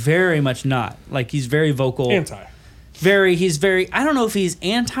know is very much not. Like he's very vocal. Anti. He's very, I don't know if he's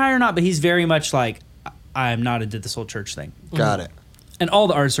anti or not, but he's very much like, I'm not into this whole church thing. Got it. And all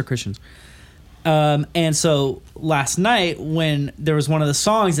the artists are Christians. And so last night when there was one of the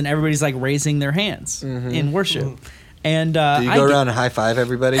songs and everybody's like raising their hands in worship. And Do you go around and high five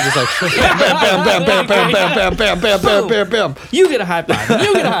everybody? Just like bam, bam, bam, bam, bam, bam, bam, bam, bam, bam, bam, bam. You get a high five.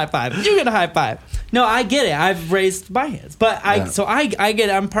 You get a high five. You get a high five. No, I get it. I've raised my hands, but I get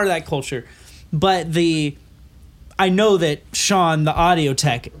it. I'm part of that culture. But I know that Sean, the audio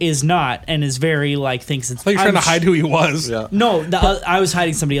tech, is not, and is very thinks it's. I thought you were trying to hide who he was. Yeah. No, I was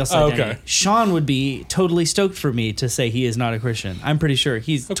hiding somebody else's identity. Okay. Sean would be totally stoked for me to say he is not a Christian. I'm pretty sure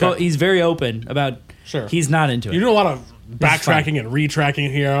he's he's very open about. Sure. He's not into it. You do a lot of backtracking and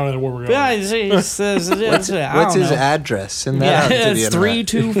retracking here. I don't know where we're going. Yeah, he says, What's his address? Send that out to the it's internet.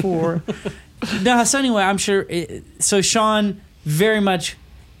 324. No, so anyway, I'm sure. So Sean very much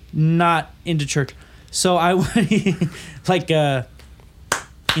not into church. So I went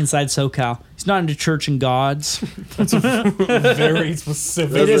inside SoCal. He's not into church and gods. Very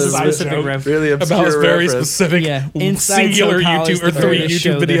specific. It is a side specific joke reference. Really about obscure his very reference. specific Inside singular SoCal is YouTube or the 3 greatest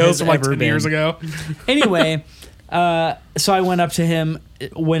show YouTube there videos has from like ever 10 years been. ago. Anyway, so I went up to him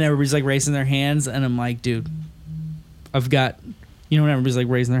when everybody's raising their hands, and I'm like, dude, I've got, when everybody's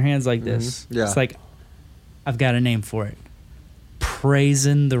raising their hands like this, Yeah. it's like, I've got a name for it.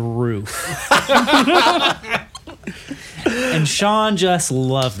 Praising the Roof. And Sean just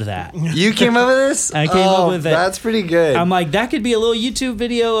loved that. You came up with this? I came up with it. That's pretty good. I'm like, that could be a little YouTube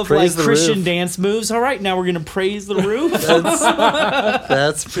video of Praise the Christian roof. dance moves. All right, now we're gonna praise the roof.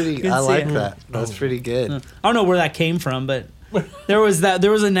 That's pretty. I see like it. that. That's pretty good. I don't know where that came from, but there was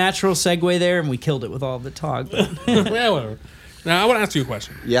a natural segue there, and we killed it with all the talk. But Yeah, whatever. Now I want to ask you a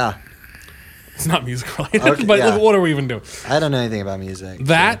question. Yeah, It's not music related, Okay, but yeah. what are we even doing? I don't know anything about music.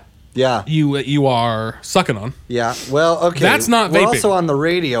 That Yeah, you are sucking on. yeah. Well, okay. That's not We're vaping. also on the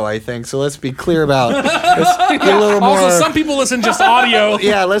radio, I think. So let's be clear about. Let's be a little more. Also, some people listen just audio.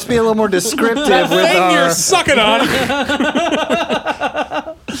 Yeah, let's be a little more descriptive The with thing you're our. sucking on.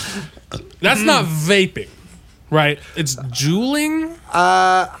 That's not vaping, right? It's juuling.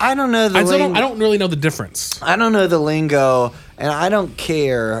 I don't know the. I don't really know the difference. I don't know the lingo, and I don't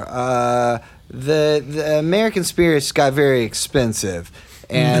care. The American Spirits got very expensive,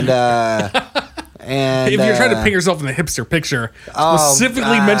 and and If you're trying to paint yourself in the hipster picture, Oh,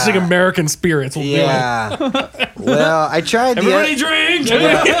 specifically mentioning American spirits will do it. yeah. Well, I tried everybody the drink.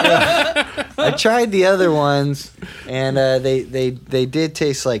 I tried the other ones, and they did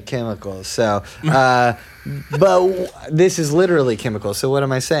taste like chemicals. So, but this is literally chemicals. So what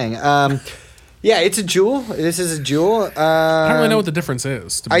am I saying? Yeah, it's a jewel. This is a jewel. I don't really know what the difference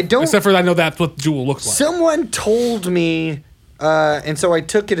is. I don't- Except for I know that's what jewel looks like. Someone told me, and so I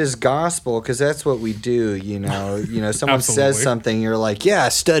took it as gospel because that's what we do. Someone says Absolutely. something, you're like, yeah,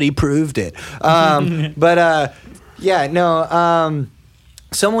 study proved it. But yeah, no.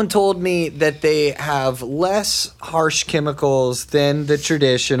 Someone told me that they have less harsh chemicals than the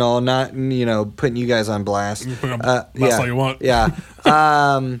traditional. Not putting you guys on blast. Blast all you want. Yeah.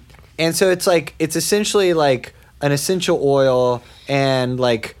 And so it's essentially like an essential oil and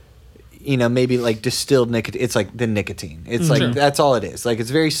maybe distilled nicotine. It's like the nicotine. It's Sure. that's all it is. It's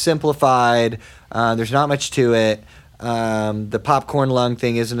very simplified. There's not much to it. The popcorn lung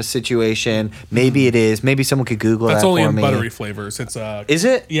thing isn't a situation. Maybe it is. Maybe someone could Google That's that only for in me. buttery flavors. It's Is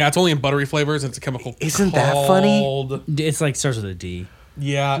it? Yeah, it's only in buttery flavors. It's a chemical. Isn't that funny? called- It's starts with a D.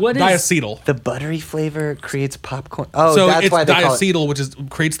 Yeah, What is- diacetyl. The buttery flavor creates popcorn. Oh, So that's it's why they call it. diacetyl, which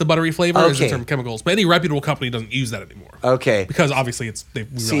creates the buttery flavor. Is in Okay. terms of chemicals, but any reputable company doesn't use that anymore Okay. because obviously we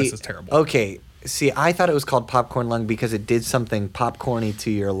realize it's terrible. Okay. See, I thought it was called popcorn lung because it did something popcorny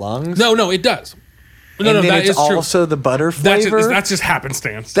to your lungs. No, it does. No, and then that it's is true. also the butter That's flavor. just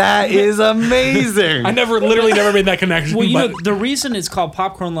happenstance. That is amazing. I literally never made that connection. Well, but the reason it's called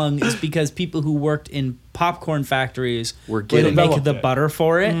popcorn lung is because people who worked in popcorn factories We're would getting make Developed the it. butter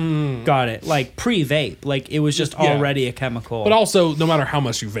for it. Got it. Like pre-vape. It was just Yeah. already a chemical. But also, no matter how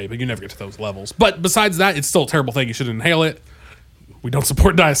much you vape, you never get to those levels. But besides that, it's still a terrible thing. You should inhale it. We don't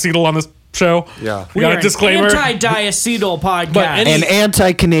support diacetyl on this show. Yeah. We got We're a disclaimer. An anti-diacetyl podcast. But any- An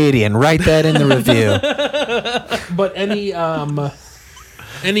anti-Canadian. Write that in the review. But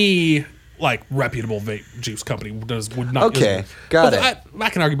any reputable vape juice company would not. Okay, use it. got But I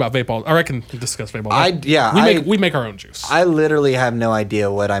can argue about vape all, or I can discuss vape all. We make our own juice. I literally have no idea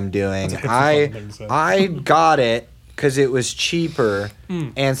what I'm doing. That's a hipster thing to say. I got it because it was cheaper,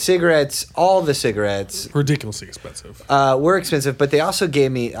 and cigarettes, all the cigarettes, Ridiculously expensive. were expensive, but they also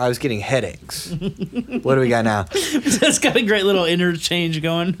gave me. I was getting headaches. What do we got now? It's got a great little interchange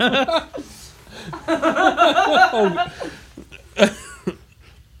going.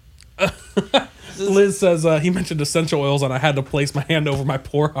 Liz says he mentioned essential oils, and I had to place my hand over my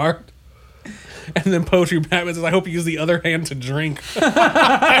poor heart. And then Poetry Batman says, "I hope you use the other hand to drink."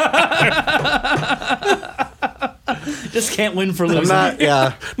 Just can't win for I'm losing. not.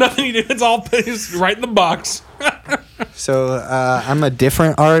 Yeah. Nothing you do. It's all it's right in the box. So I'm a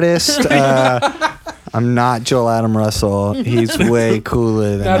different artist. I'm not Joel Adam Russell. He's way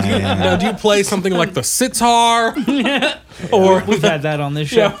cooler than I am. Now, do you play something like the sitar? Or We've had that on this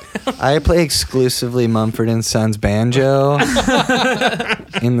show. I play exclusively Mumford and Sons banjo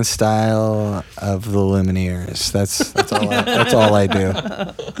in the style of the Lumineers. That's all I do.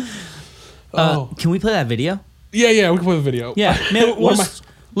 Can we play that video? Yeah, we can play the video. Yeah, man, What am I-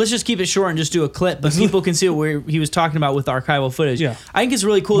 let's just keep it short and just do a clip, but people can see what he was talking about with archival footage. Yeah. I think it's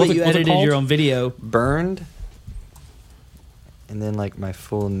really cool What's that you it edited called? your own video. Burned. And then like my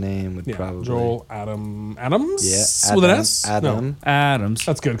full name would Yeah, probably Joel Adams? Yeah, With an Adam- S? Adam. No. Adams.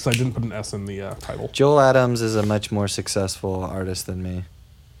 That's good because I didn't put an S in the title. Joel Adams is a much more successful artist than me.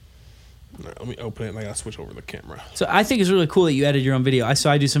 All right, let me open it and I gotta switch over the camera. So I think it's really cool that you edited your own video.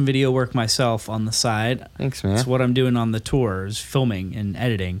 I do some video work myself on the side. Thanks, man. That's what I'm doing on the tours, filming and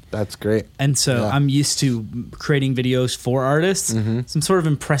editing. That's great. And so Yeah. I'm used to creating videos for artists. Mhm. So I'm sort of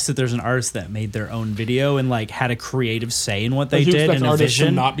impressed that there's an artist that made their own video and like had a creative say in what they Did you did expect and a artists to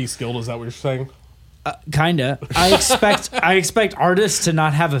vision. not be skilled? Is that what you're saying? Kinda. I expect artists to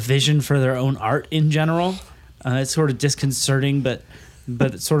not have a vision for their own art in general. It's sort of disconcerting, but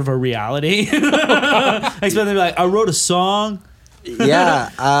it's sort of a reality. I expect them to be like, I wrote a song. Yeah.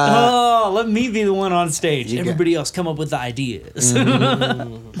 Let me be the one on stage. You got- Everybody else come up with the ideas.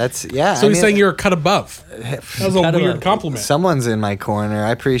 That's yeah. So I he's mean, saying you're a cut above. That was a Cut weird above. compliment. someone's in my corner.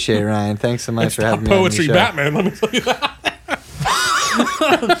 I appreciate it, Ryan. Thanks so much for having me on Poetry your show. Batman. Let me tell you that.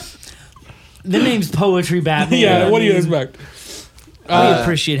 The name's Poetry Batman. Yeah, what do you I mean, expect? We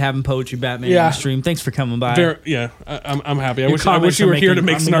appreciate having Poetry Batman yeah. on the stream. Thanks for coming by. I'm happy. I Your wish comments you are were here to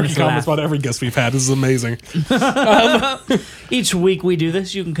making- make are making snarky us comments laugh. about every guest we've had. This is amazing. Each week we do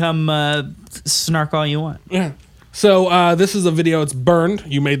this. You can come snark all you want. Yeah. So this is a video. It's Burned.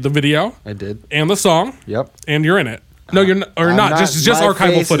 You made the video I did. and the song, Yep. and you're in it. No, you're not. Or I'm not. not- Just my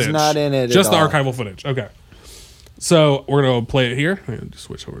archival face is footage. not in it at Just the all. archival footage. Okay. So we're gonna play it here. And just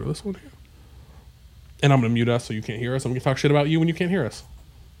switch over to this one here. And I'm gonna mute us so you can't hear us. I'm gonna talk shit about you when you can't hear us.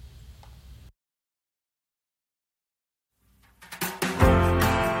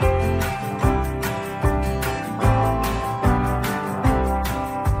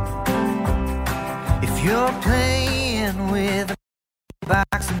 If you're playing with a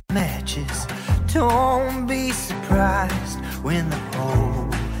box of matches, don't be surprised when the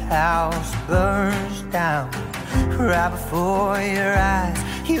whole house burns down right before your eyes.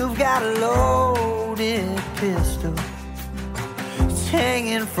 You've got a loaded pistol, it's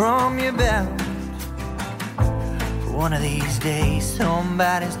hanging from your belt. One of these days,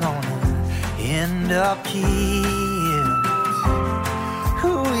 somebody's gonna end up killed.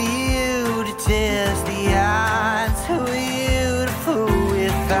 Who are you to test the odds? Who are you to fool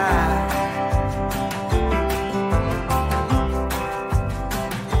with fire?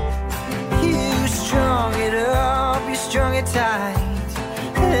 You strung it up, you strung it tight.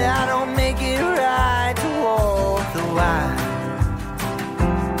 I don't make it right to walk the line.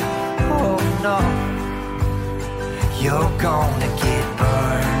 Oh no, you're gonna get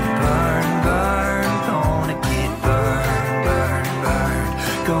burned, burned, burned. Gonna get burned, burned, burned.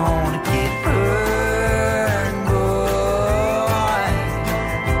 Gonna get burned, boy.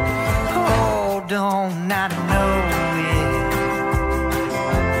 Oh, don't I know it?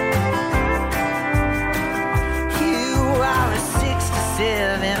 You are a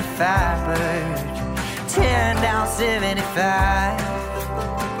 67 Firebird, tearing down 75.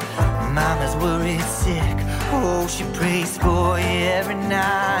 Mama's worried sick, oh, she prays for you every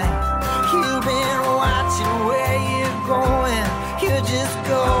night. You've been watching where you're going, you're just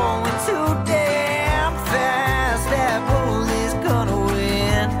going too damn fast. That bull is gonna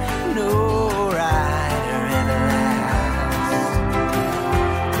win, no rider ever lasts.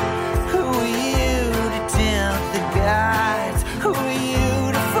 Who are you to tempt the gods? Who are you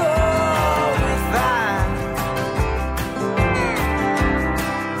to fall with fire?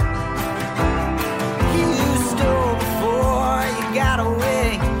 You stole before you got away.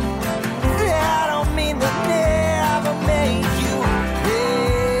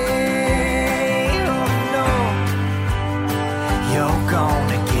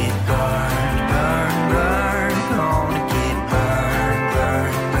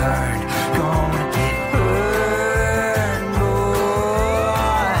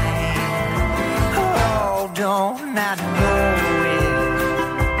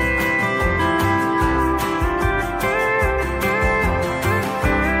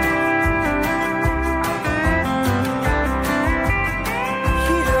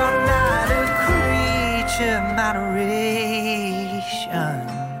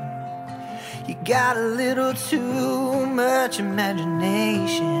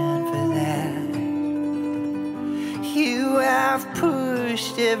 explanation for that. You have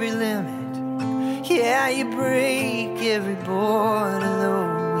pushed every limit. Yeah, you break every board,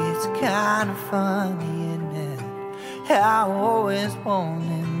 although it's kind of funny, isn't it? I always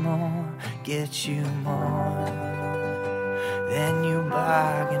wanted more, get you more than you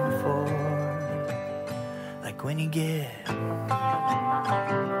bargained for. Like when you get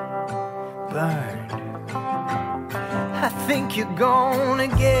burned, I think you're gonna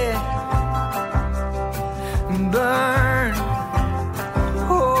get burned.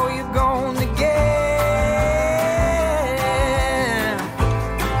 Oh, you're gonna get.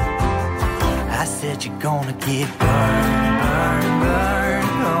 I said you're gonna get burned, burned, burned.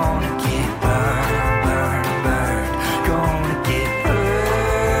 Gonna get burned, burned, burned. Gonna get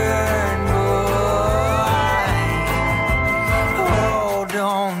burned, boy. Oh,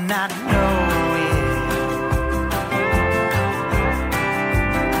 don't not know it.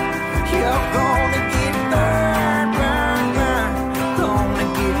 You're gonna get burned, burned, burned. Gonna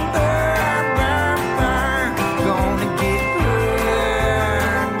get burned, burned, burned. Gonna get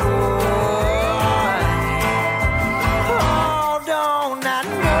burned, boy. Oh, don't not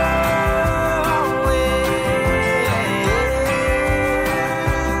know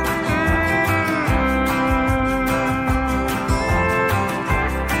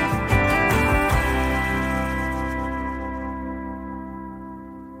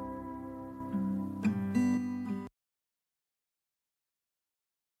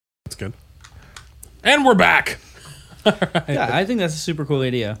That's good. And we're back. Yeah, I think that's a super cool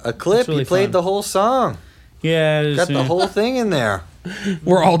idea. A clip. It's really You played fun. the whole song. Yeah, Got the whole thing in there.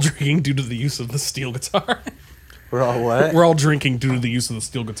 We're all drinking due to the use of the steel guitar. We're all what? We're all drinking due to the use of the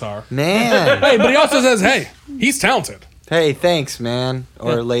steel guitar. Man. Hey, but he also says, hey, he's talented. Hey, thanks, man.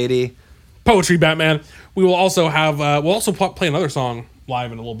 Or lady. Poetry Batman. We will also have, we'll also play another song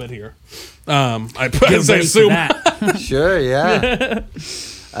live in a little bit here. I Get ready for assume. that. Sure, yeah.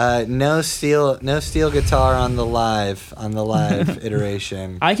 No steel guitar on the live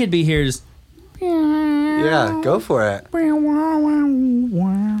iteration. I could be here just. Yeah, go for it.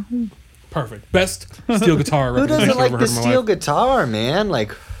 Perfect. Best steel guitar Who representation doesn't like I've ever the heard in my steel life. guitar, man?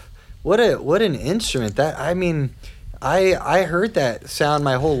 Like, what an instrument. That I mean, I heard that sound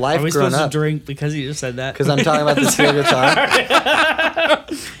my whole life Are we growing supposed up. to drink because you just said that? Because I'm talking about the steel guitar.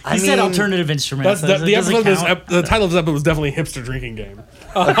 He said alternative instruments. That's the episode. The title of this episode was definitely hipster drinking game.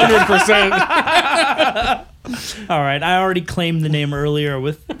 100%. All right, I already claimed the name earlier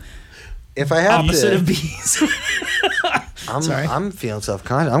with If I have opposite to, of bees. Sorry. I'm feeling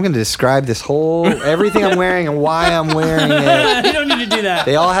self-conscious. I'm going to describe this whole everything I'm wearing and why I'm wearing it. You don't need to do that.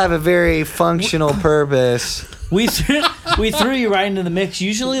 They all have a very functional purpose. We threw you right into the mix.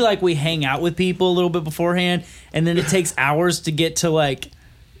 Usually, like, we hang out with people a little bit beforehand, and then it takes hours to get to like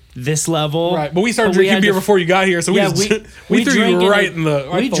this level. Right, but we started But drinking had beer to- before you got here, so Yeah, we threw drank you right in the.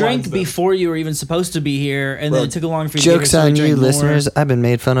 Right we the drank lines then. before you were even supposed to be here, and Well, then it took a long for you to get here, Joke's so we on you, drank more. listeners. I've been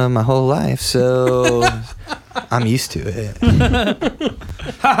made fun of my whole life, so I'm used to it.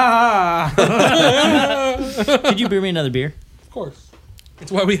 Could you beer me another beer? Of course,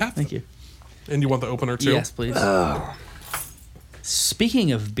 it's why we have. Thank you. And you want the opener too? Yes, please.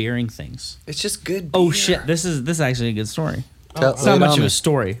 Speaking of beering things. It's just good. Oh beer. shit! This is actually a good story. Tell- It's not lay it much on of me. a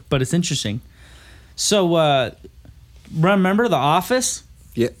story, but it's interesting. So, remember The Office?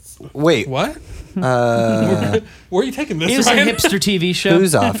 Yeah. Wait. What? Uh, Where are you taking this? It was a Ryan? hipster TV show.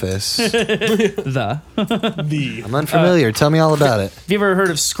 whose office? The. The I'm unfamiliar. Tell me all about it. Have you ever heard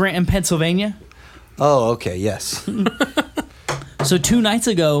of Scranton, Pennsylvania? Oh, okay. Yes. So 2 nights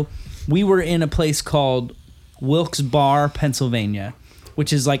ago, we were in a place called Wilkes-Barre, Pennsylvania,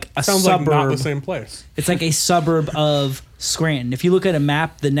 which is like a sounds suburb. like not the same place. It's like a suburb of Scranton. If you look at a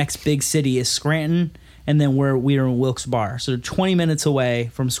map, the next big city is Scranton, and then we are in Wilkes-Barre. So 20 minutes away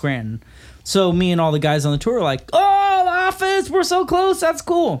from Scranton. So me and all the guys on the tour are like, oh, The Office, we're so close, that's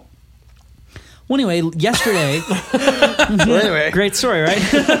cool. Well, anyway, yesterday, Well, anyway. great story,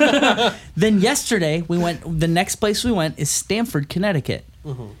 right? Then yesterday, the next place we went is Stamford, Connecticut.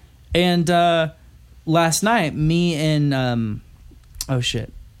 And last night, me and,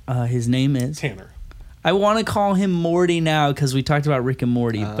 his name is... Tanner. I want to call him Morty now because we talked about Rick and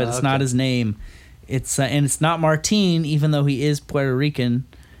Morty, but it's not okay. his name. It's and it's not Martin, even though he is Puerto Rican.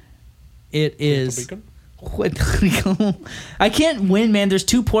 It is. Puerto Rico. I can't win, man. There's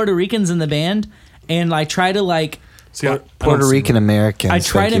 2 Puerto Ricans in the band, and I try to like. See, I Puerto don't see- Rican Americans. I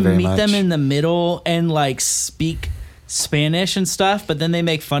try thank to you very meet much. them in the middle and like speak Spanish and stuff, but then they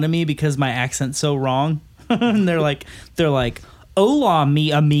make fun of me because my accent's so wrong. And they're like, "Hola,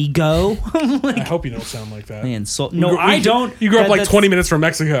 mi amigo." I hope you don't sound like that. They insult. You No, grew- I you- don't. You grew up like That's- 20 minutes from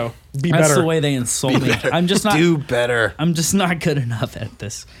Mexico. Be That's better. the way they insult me. I'm just not. Do better. I'm just not good enough at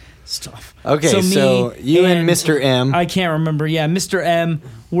this stuff. Okay, so you and Mr. M. I can't remember. Yeah, Mr. M.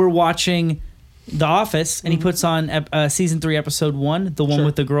 We're watching The Office, and he Mm-hmm. puts on season 3, episode 1, the one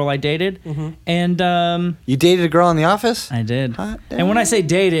with the girl I dated, Mm-hmm. and You dated a girl in the office? I did. Hot And when I say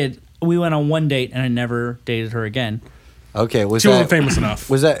dated, we went on one date, and I never dated her again. Okay, She wasn't famous enough.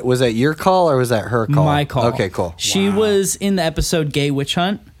 Was that your call or was that her call? My call. Okay, cool. She was in the episode Gay Witch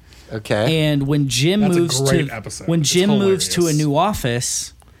Hunt. Okay. And when Jim That's a moves great to episode. when It's Jim moves to a hilarious. new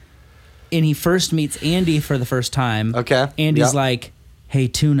office, and he first meets Andy for the first time. Okay, Andy's yep. like, "Hey,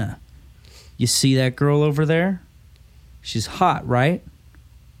 Tuna, you see that girl over there? She's hot, right?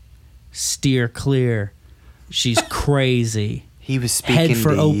 Steer clear. She's crazy. He was speaking Head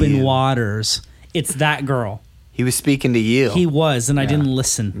for to open you. waters. It's that girl." He was speaking to you. He was, and I Yeah. didn't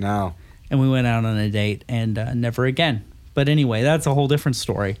listen. No. And we went out on a date, and never again. But anyway, that's a whole different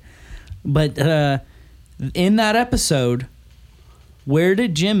story. But in that episode, where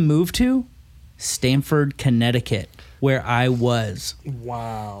did Jim move to? Stamford, Connecticut, where I was.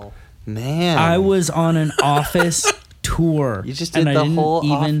 Wow. Man. I was on an office tour. You just did and I the didn't whole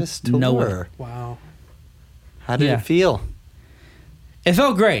even office tour. know it. Wow. How did Yeah. it feel? It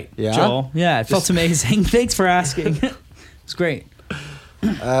felt great, Yeah? Joel. Yeah, it felt amazing. Thanks for asking. It was great.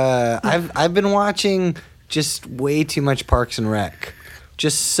 I've been watching just way too much Parks and Rec.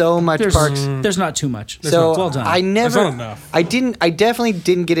 Just so much Parks. There's not too much. So well done. I never. not enough. I definitely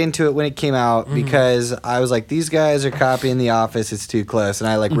didn't get into it when it came out Mm-hmm. because I was like, these guys are copying The Office. It's too close, and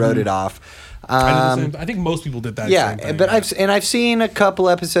I like wrote Mm-hmm. it off. I think most people did that. Yeah, same thing, but yeah. I've seen a couple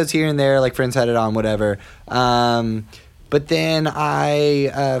episodes here and there, like Friends had it on, whatever. But then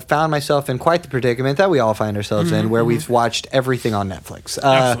I found myself in quite the predicament that we all find ourselves in, where we've watched everything on Netflix.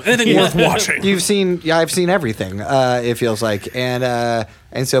 Anything worth watching. You've seen, yeah, I've seen everything. It feels like, and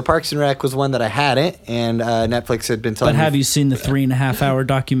so Parks and Rec was one that I hadn't, and Netflix had been telling But me. have you seen the 3.5-hour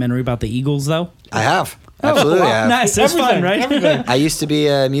documentary about the Eagles, though? I have. Absolutely, I have. Nice. That's fun, right? Everything. I used to be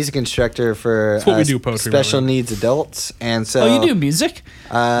a music instructor for what we do, poetry, special by the way. needs adults, and so Oh, you do music?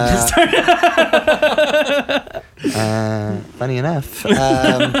 funny enough.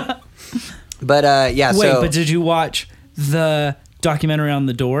 But yeah, Wait, so but did you watch the documentary on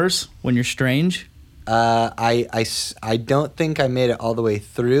the Doors when you're strange? I don't think I made it all the way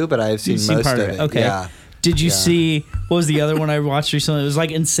through, but I've seen You've seen most part of of it. it. Okay. Yeah. Did you Yeah. see, what was the other one I watched recently? It was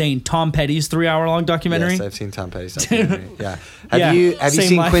like insane. Tom Petty's 3-hour-long documentary. Yes, I've seen Tom Petty's documentary. Yeah. Have Yeah, you same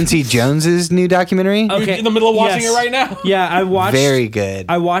seen life. Quincy Jones's new documentary? You're in the middle of watching yes. it right now. Yeah, I watched. Very good.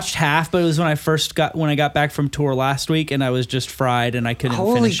 I watched half, but it was when I got back from tour last week, and I was just fried, and I couldn't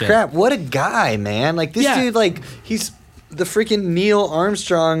Holy finish crap! What a guy, man! Like this Yeah. dude, like he's the freaking Neil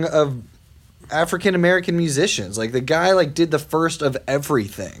Armstrong of African American musicians. Like the guy, like did the first of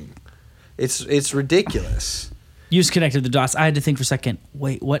everything. It's ridiculous. it. You just connected the dots. I had to think for a second.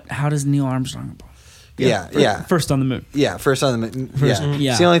 Wait, what? How does Neil Armstrong? Yeah. First on the moon. Yeah, first on the moon. Yeah. yeah.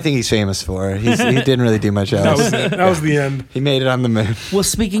 It's the only thing he's famous for. He didn't really do much else. That was it. That was the end. He made it on the moon. Well,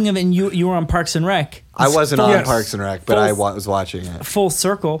 speaking of, and you were on Parks and Rec. I wasn't on Yes. Parks and Rec, but Full- I was watching it. Full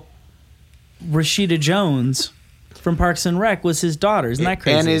circle. Rashida Jones from Parks and Rec was his daughter. Isn't that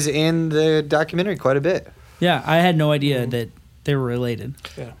crazy? And is in the documentary quite a bit. Yeah, I had no idea that they were related.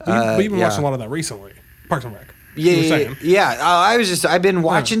 Yeah. But you've been yeah. watching a lot of that recently. Parks and Rec. Yeah, You were yeah, saying. yeah. I've been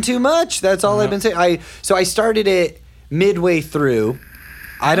watching too much. That's all I've been saying. I started it midway through.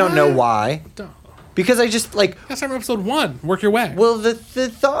 I don't know why. Because I just like. That's from episode 1. Work your way. Well, the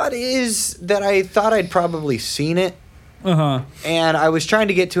thought is that I thought I'd probably seen it, and I was trying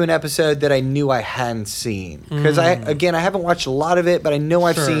to get to an episode that I knew I hadn't seen. Because I haven't watched a lot of it, but I know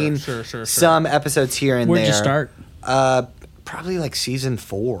I've seen Sure. some episodes here and Where'd there. you start? Probably like season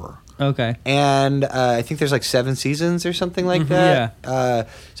 4. Okay. And I think there's like 7 seasons or something like that.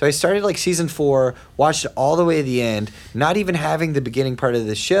 So I started like season 4, watched it all the way to the end, not even having the beginning part of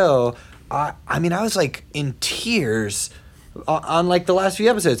the show. I mean, I was like in tears on like the last few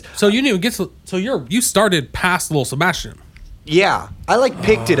episodes. So you didn't even get to. So you started past Little Sebastian. Yeah, I like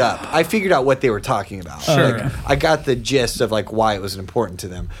picked it up. I figured out what they were talking about. Sure. Like, I got the gist of like why it was important to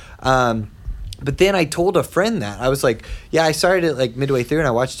them. But then I told a friend that I was like, yeah, I started it like midway through and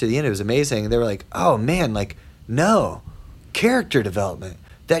I watched to the end. It was amazing. And they were like, oh man, like no, character development.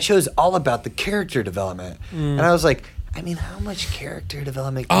 That show's all about the character development. And I was like, I mean, how much character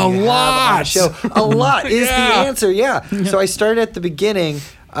development can you have on a show? A lot is the answer. Yeah. So I started at the beginning,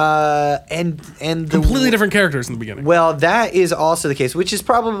 and the Completely different characters in the beginning. Well, that is also the case, which is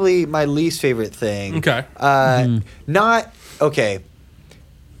probably my least favorite thing. Okay. Not okay,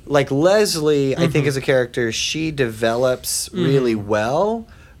 like Leslie, I think as a character, she develops really well,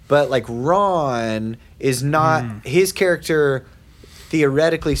 but like Ron is not his character.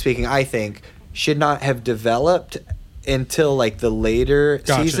 Theoretically speaking, I think should not have developed until like the later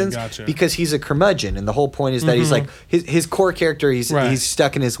seasons because he's a curmudgeon, and the whole point is that he's like his core character. He's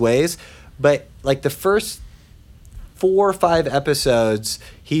stuck in his ways, but like the first 4 or 5 episodes,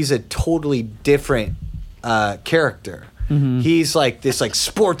 he's a totally different character. He's like this like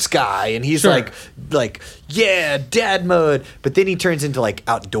sports guy, and he's like yeah, dad mode. But then he turns into like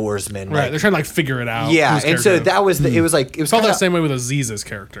outdoorsman. Right, like, they're trying to like figure it out. Yeah, and so that was it was felt that same way with Aziz's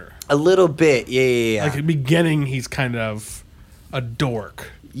character. A little bit, yeah. Like at the beginning, he's kind of a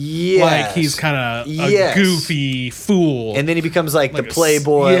dork. Yeah, like he's kind of a goofy fool, and then he becomes like the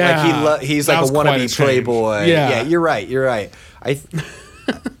playboy. Yeah, like he's like a wannabe playboy. Yeah, you're right.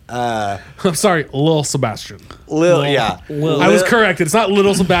 I'm sorry, Lil Sebastian. Lil. I was correct. It's not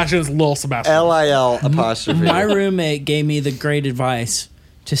Little Sebastian. It's Lil Sebastian. LIL apostrophe. My roommate gave me the great advice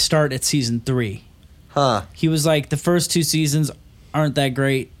to start at season 3. Huh. He was like, the first 2 seasons aren't that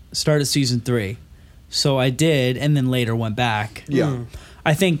great. Start at season 3. So I did, and then later went back. Yeah.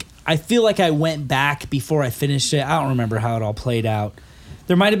 I feel like I went back before I finished it. I don't remember how it all played out.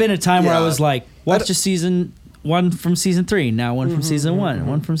 There might have been a time where I was like, watch a season 1 from season 3, now 1 from season 1,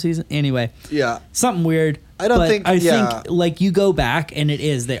 1 from season... Anyway. Yeah. Something weird. I think, like, you go back, and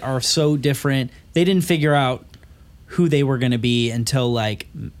they are so different. They didn't figure out who they were going to be until, like,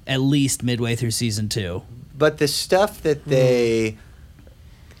 at least midway through season 2. But the stuff that they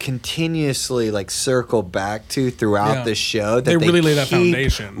continuously, like, circle back to throughout the show... that they really lay that keep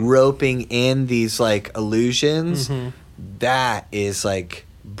foundation. Roping in these, like, illusions, that is, like...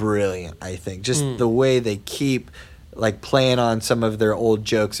 brilliant. I think just the way they keep like playing on some of their old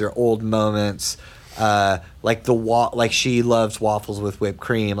jokes, their old moments, like like she loves waffles with whipped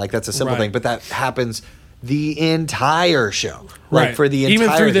cream, like that's a simple thing, but that happens the entire show, like for the entire,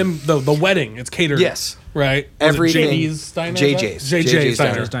 even through them the wedding, it's catered. Yes, right. Everything. JD's Diner.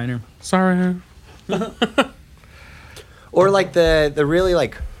 JJ's Diner. Sorry. Or like the really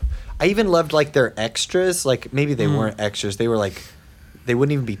like, I even loved like their extras. Like maybe they weren't extras. They were like. They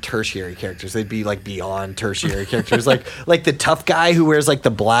wouldn't even be tertiary characters. They'd be like beyond tertiary characters, like the tough guy who wears like the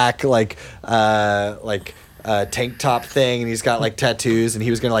black tank top thing, and he's got like tattoos, and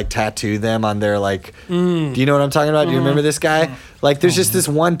he was gonna like tattoo them on their like. Do you know what I'm talking about? Do you remember this guy? Like, there's just this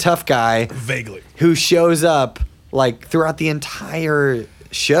one tough guy, vaguely, who shows up like throughout the entire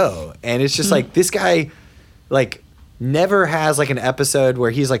show, and it's just like this guy, like never has like an episode where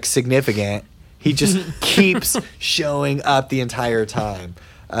he's like significant. He just keeps showing up the entire time.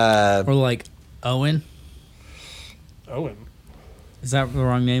 Or like Owen. Is that the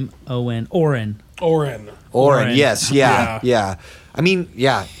wrong name? Owen. Oren. Yes. Yeah. I mean,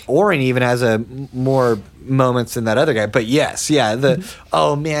 yeah. Oren even has more moments than that other guy. But yes, yeah.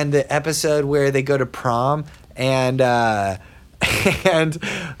 Oh man, the episode where they go to prom and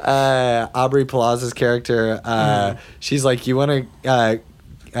Aubrey Plaza's character, she's like, "You want to?"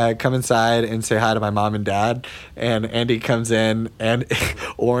 Come inside and say hi to my mom and dad, and Andy comes in, and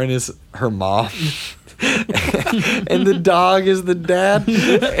Oren is her mom, and the dog is the dad,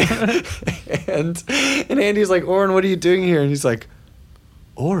 and Andy's like, "Oren, what are you doing here?" And he's like,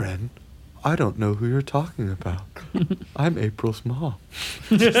 "Oren, I don't know who you're talking about. I'm April's mom."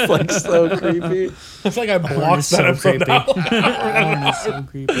 Just like so creepy. It's like I blocked that episode out. Owen is so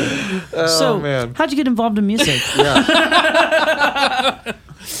creepy. Oh man, how'd you get involved in music? Yeah.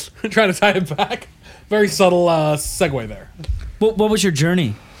 Trying to tie it back. Very subtle segue there. What was your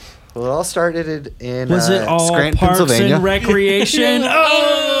journey? Well, it all started in Was it all Scranton, Parks Pennsylvania. and Recreation?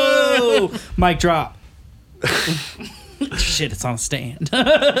 Oh, mic drop. Shit, it's on a stand.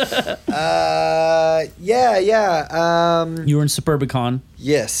 Yeah. You were in Suburbicon.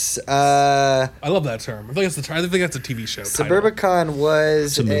 Yes. I love that term. I think that's a TV show. Suburbicon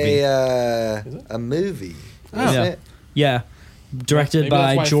was a movie. a movie. Oh. Wasn't it? Yeah. Directed Maybe that's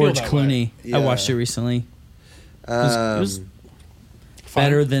why by I feel George that Clooney. way. I watched it recently. It was Fine.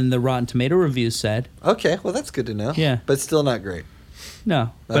 better than the Rotten Tomato reviews said. Okay, well that's good to know. Yeah. But still not great.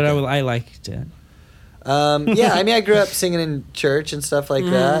 No, but Okay. I liked it. Yeah, I mean, I grew up singing in church and stuff like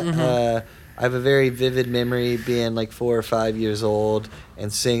that. I have a very vivid memory being like 4 or 5 years old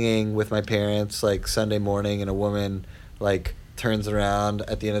and singing with my parents like Sunday morning, and a woman like turns around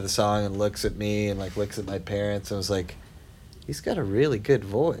at the end of the song and looks at me and like looks at my parents and was like, "He's got a really good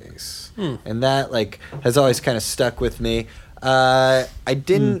voice," and that like has always kind of stuck with me. I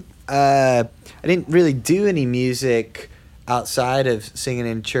didn't really do any music outside of singing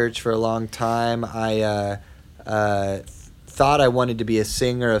in church for a long time. I thought thought I wanted to be a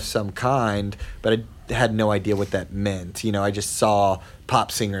singer of some kind, but I had no idea what that meant. You know, I just saw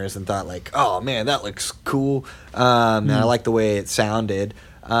pop singers and thought like, oh man, that looks cool, and I like the way it sounded.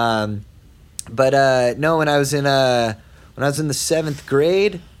 No, when I was in the 7th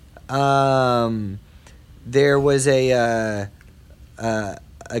grade, there was a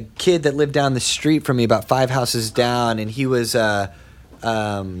kid that lived down the street from me, about 5 houses down, and he was a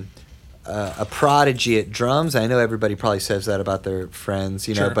prodigy at drums. I know everybody probably says that about their friends,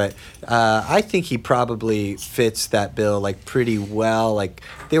 you know, Sure. but I think he probably fits that bill like pretty well. Like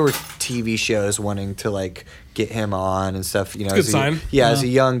there were TV shows wanting to like get him on and stuff, you know. Good sign. As a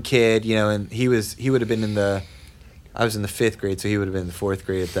young kid, you know, and he would have been I was in the 5th grade, so he would have been in the 4th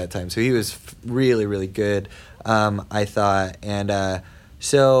grade at that time. So he was really, really good, I thought. And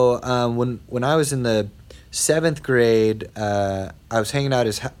so when I was in the 7th grade, I was hanging out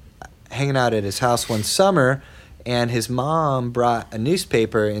at his house one summer, and his mom brought a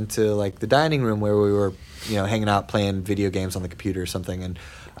newspaper into like the dining room where we were, you know, hanging out playing video games on the computer or something. And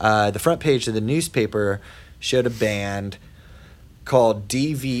the front page of the newspaper showed a band called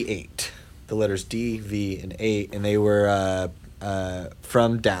DV8. The letters D, V, and 8, and they were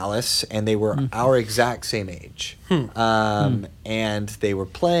from Dallas, and they were our exact same age. And they were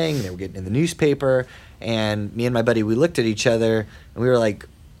playing, they were getting in the newspaper, and me and my buddy, we looked at each other, and we were like,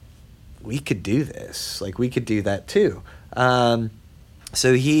 we could do this. Like, we could do that too. So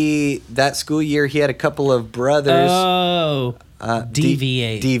that school year, he had a couple of brothers. Oh,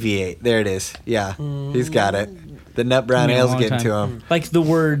 DV8. DV8, there it is. Yeah, he's got it. The nut brown Took me a ale's long getting time. to him. Like the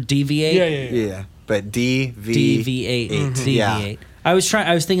word deviate. Yeah. Yeah, but DV8. DV8. Yeah. DV8. I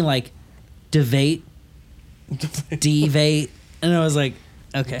was thinking like devate, devate, and I was like,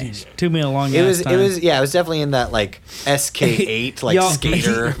 okay, took me a long time. It was definitely in that like SK8 like Y'all-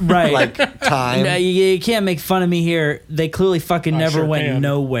 skater Right. like time. No, you can't make fun of me here. They clearly fucking I never sure went can.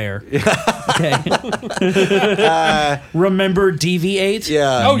 nowhere. Okay. Remember DV8?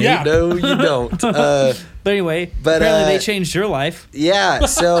 Yeah. Oh, yeah. No, you don't. But anyway, But, apparently they changed your life. Yeah.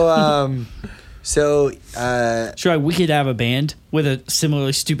 So Sure, we could have a band with a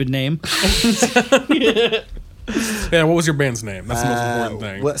similarly stupid name. Yeah, what was your band's name? That's the most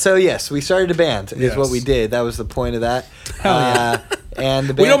important thing. so yes, we started a band. Is Yes. what we did. That was the point of that. Hell yeah. And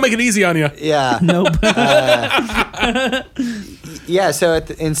the band. We don't make it easy on you. Yeah. Nope. Yeah. So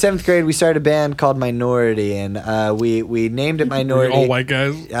in 7th grade, we started a band called Minority, and we named it Were Minority. you all white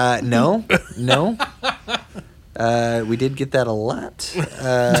guys? No. We did get that a lot.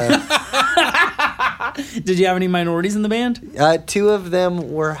 Did you have any minorities in the band? 2 of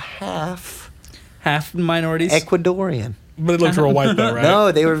them were half Half minorities? Ecuadorian. But they looked real white though, right?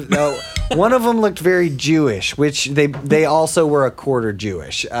 No, they were. No, one of them looked very Jewish, which they also were a quarter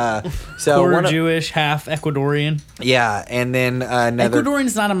Jewish. So Quarter one of- Jewish, half Ecuadorian. Yeah, and then another.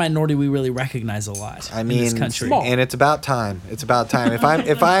 Ecuadorian's not a minority we really recognize a lot I in mean, this country. small. and it's about time. It's about time. If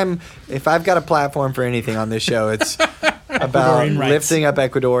I've got a platform for anything on this show, it's about Ecuadorian rights. lifting up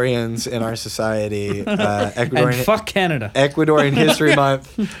Ecuadorians in our society. And Ecuadorian fuck Canada. Ecuadorian History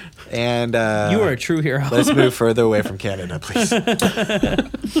Month, and You are a true hero. let's move further away from Canada, please.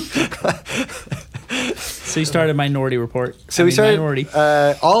 So you started Minority Report. So we started. Minority.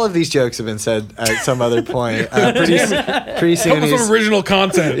 All of these jokes have been said at some other point. Pretty soon, Come with some original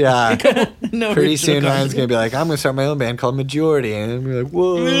content. yeah. No Pretty original soon, Ryan's content. gonna be like, "I'm gonna start my own band called Majority," and I'm gonna be like,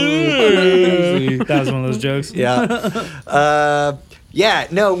 "Whoa, crazy." That was one of those jokes. Yeah.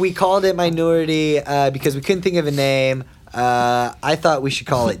 No, we called it Minority because we couldn't think of a name. I thought we should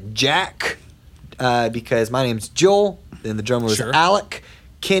call it Jack because my name's Joel. Then the drummer was Sure. Alec,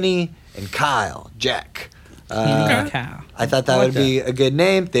 Kenny, and Kyle. Jack. Cow. I thought that would be a good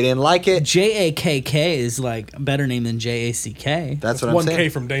name. They didn't like it. JAKK is like a better name than JACK. That's what I'm 1K saying.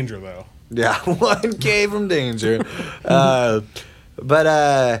 from danger though. Yeah, 1K from danger.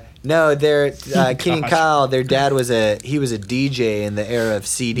 No, Kenny and Kyle, their dad was a DJ in the era of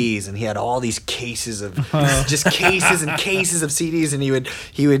CDs, and he had all these cases of just cases and cases of CDs, and he would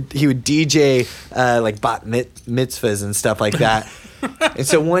DJ like bat mitzvahs and stuff like that. And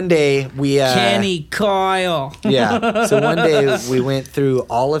so one day we Kenny Kyle. yeah. So one day we went through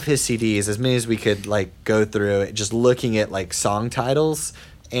all of his CDs, as many as we could like go through it, just looking at like song titles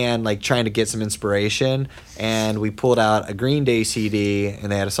and like trying to get some inspiration. And we pulled out a Green Day CD,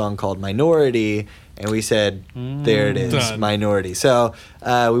 and they had a song called Minority, and we said, there it is, Done. Minority. So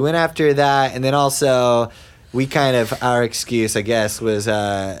we went after that, and then also we kind of, our excuse, I guess, was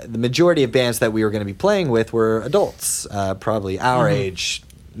the majority of bands that we were going to be playing with were adults, probably our age,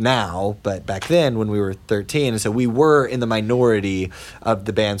 now, but back then when we were 13, and so we were in the minority of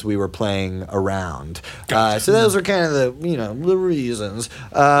the bands we were playing around. So those are kind of the reasons.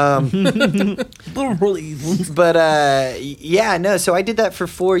 But yeah, no. So I did that for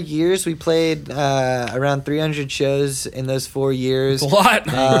 4 years. We played around 300 shows in those 4 years. A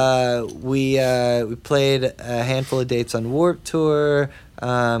lot. We played a handful of dates on Warped Tour.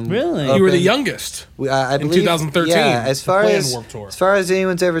 Really? You were the youngest. I in believe, 2013. Yeah, as far playing as Warped Tour. as far as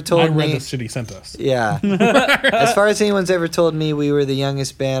anyone's ever My told me, Red City sent us. yeah. As far as anyone's ever told me, we were the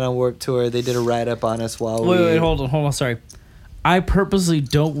youngest band on Warped Tour. They did a write up on us while Wait, hold on, sorry. I purposely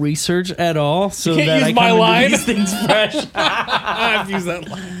don't research at all so can't that use I my come line. into these things fresh. I've used that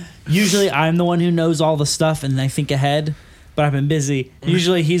line. Usually I'm the one who knows all the stuff and I think ahead, but I've been busy.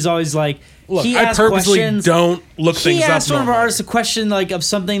 Usually he's always like, Look, he I asks purposely questions. don't look things He up. asked one of our normally. artists a question like of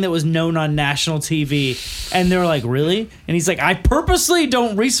something that was known on national TV, and they were like, "Really?" And he's like, "I purposely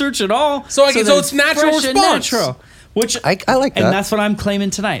don't research at all, So that it's natural fresh and response. natural." Which I like that. and that's what I'm claiming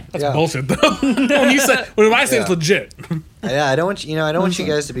tonight. That's Yeah. bullshit, though. when I say it's legit. Yeah, I don't want you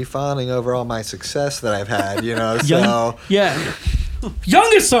guys to be fawning over all my success that I've had. Young, yeah,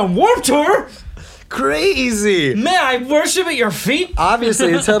 youngest on Warped Tour. Crazy. Man, I worship at your feet.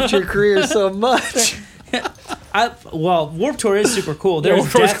 Obviously, it's helped your career so much. Warped Tour is super cool. There was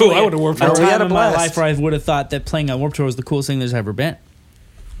Warped Tour is cool. definitely I went to Warped a Tour. We had time a in my blast. life where I would have thought that playing on Warped Tour was the coolest thing there's ever been.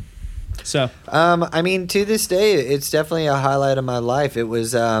 So, I mean, to this day, it's definitely a highlight of my life. It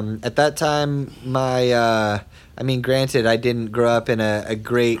was at that time granted, I didn't grow up in a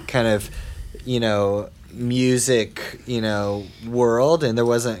great kind of, music, world, and there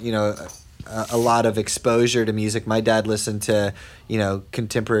wasn't, a lot of exposure to music. My dad listened to,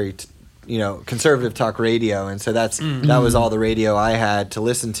 contemporary, conservative talk radio, and so that was all the radio I had to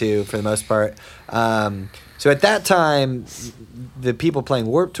listen to for the most part. So at that time, the people playing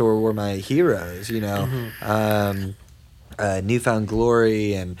Warped Tour were my heroes, Newfound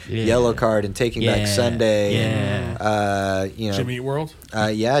Glory and Yellow Card and Taking Back Sunday. And, Jimmy Eat World?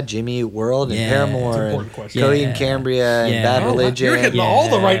 Jimmy Eat World and Yeah. Paramore It's an and important question. Coheed and Cambria and Yeah. Bad Oh, Religion. You're hitting Yeah. all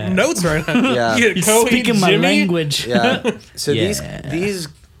the right notes right now. Yeah. You you're Coheed, speaking my Jimmy? language. Yeah. So Yeah. these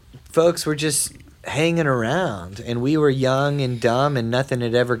folks were just hanging around, and we were young and dumb, and nothing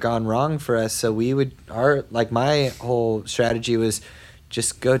had ever gone wrong for us. So my whole strategy was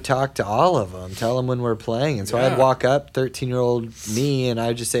just go talk to all of them, tell them when we're playing. And so Yeah. I'd walk up, 13-year-old me, and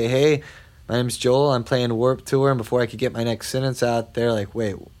I'd just say, "Hey, my name's Joel. I'm playing Warped Tour." And before I could get my next sentence out, they're like,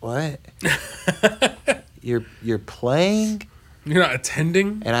 "Wait, what? You're playing?" You're not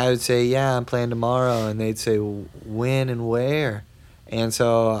attending? And I would say, "Yeah, I'm playing tomorrow." And they'd say, "When and where?" And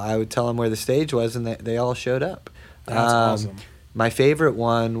so I would tell them where the stage was, and they all showed up. That's awesome. My favorite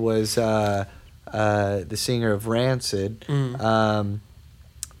one was the singer of Rancid.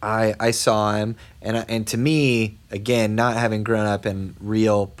 I saw him, and to me, again, not having grown up in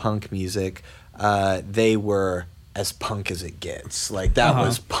real punk music, they were as punk as it gets. Like, that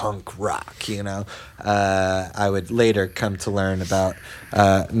was punk rock, I would later come to learn about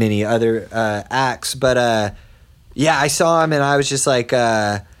many other acts, but yeah, I saw him, and I was just like,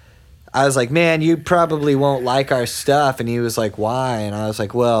 "Man, you probably won't like our stuff." And he was like, "Why?" And I was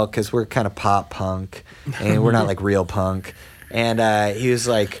like, "Well, because we're kind of pop punk, and we're not like real punk." And he was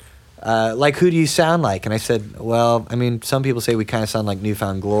like, "Who do you sound like?" And I said, "Well, I mean, some people say we kind of sound like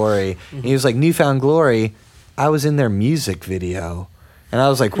Newfound Glory." And he was like, "Newfound Glory? I was in their music video." And I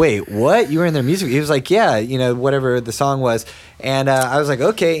was like, "Wait, what? You were in their music?" He was like, "Yeah, whatever the song was." And I was like,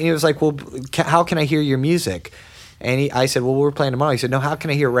 "Okay." And he was like, "Well, how can I hear your music?" And I said, "Well, we're playing tomorrow." He said, "No, how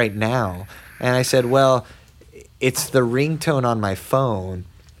can I hear it right now?" And I said, "Well, it's the ringtone on my phone.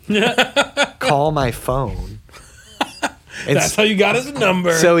 Call my phone." That's how you got his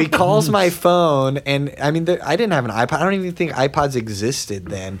number. So he calls my phone, and I mean, I didn't have an iPod. I don't even think iPods existed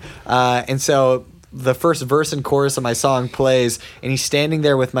then. And so the first verse and chorus of my song plays, and he's standing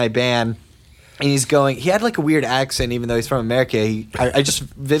there with my band, and he's going. He had like a weird accent, even though he's from America. I just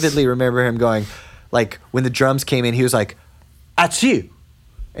vividly remember him going, like when the drums came in, he was like, "At you,"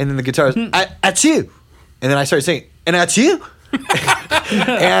 and then the guitar was, "At you," and then I started singing, "And at you,"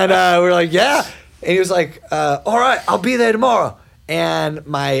 and we're like, "Yeah." And he was like, "All right, I'll be there tomorrow." And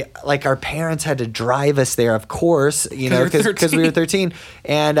our parents had to drive us there, of course, because we were 13.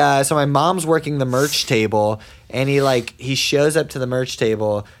 And so my mom's working the merch table, and he shows up to the merch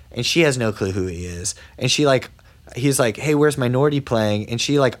table, and she has no clue who he is. And he's like, "Hey, where's Minority playing?" And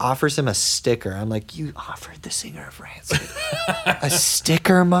she offers him a sticker. I'm like, "You offered the singer of Rancid a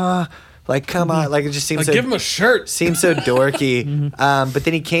sticker, Ma? Like, come on!" Like, it just seems give him a shirt. Seems so dorky. But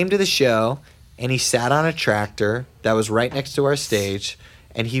then he came to the show, and he sat on a tractor that was right next to our stage,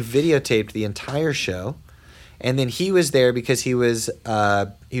 and he videotaped the entire show. And then he was there because he was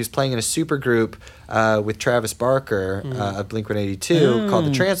playing in a super group with Travis Barker of Blink-182 called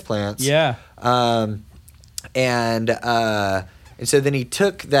the Transplants. Yeah. And so then he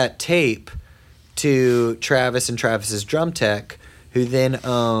took that tape to Travis and Travis's drum tech, who then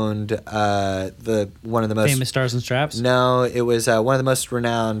owned one of the most Famous Stars and Straps? No, it was one of the most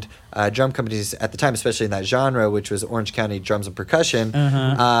renowned drum companies at the time, especially in that genre, which was Orange County Drums and Percussion.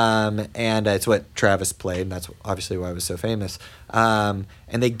 And it's what Travis played, and that's obviously why it was so famous. And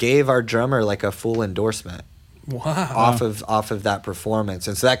they gave our drummer like a full endorsement. Wow. Off of that performance.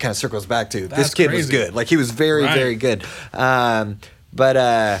 And so that kind of circles back to That's this kid was crazy. good. Like he was very, Right. very good.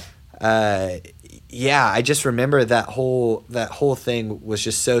 Yeah, I just remember that whole thing was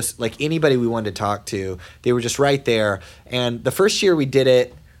just so, like, anybody we wanted to talk to, they were just right there. And the first year we did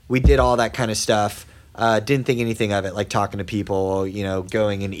it, we did all that kind of stuff. Didn't think anything of it, like talking to people,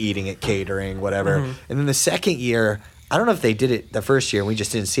 going and eating at catering, whatever. And then the second year, I don't know if they did it the first year and we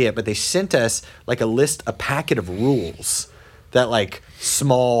just didn't see it, but they sent us like a packet of rules that like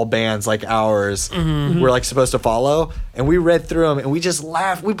small bands like ours were like supposed to follow, and we read through them and we just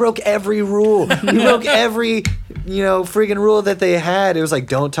laughed. We broke every rule. We broke every friggin' rule that they had. It was like,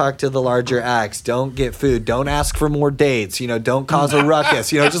 don't talk to the larger acts, don't get food, don't ask for more dates, don't cause a ruckus,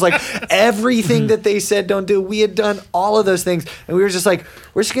 just like everything that they said don't do. We had done all of those things, and we were just like,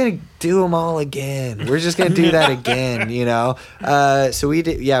 we're just gonna do them all again. We're just gonna do that again, So we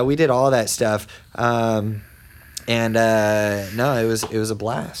did all that stuff. And no, it was a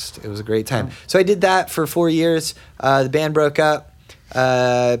blast. It was a great time. So I did that for 4 years. The band broke up.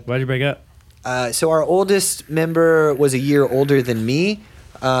 Why'd you break up? So our oldest member was a year older than me.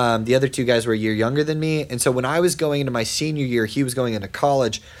 The other two guys were a year younger than me. And so when I was going into my senior year, he was going into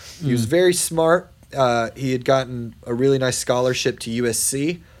college. He was very smart. He had gotten a really nice scholarship to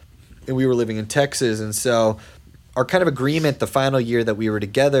USC, and we were living in Texas. And so our kind of agreement the final year that we were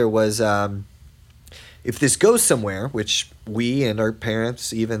together was, if this goes somewhere, which we and our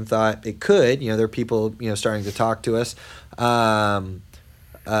parents even thought it could, there are people, starting to talk to us.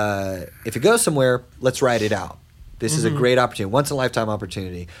 If it goes somewhere, let's ride it out. This is a great opportunity, once in a lifetime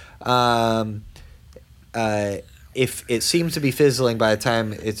opportunity. If it seems to be fizzling by the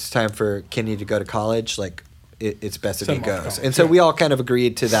time it's time for Kenny to go to college, like it's best if he goes. And so we all kind of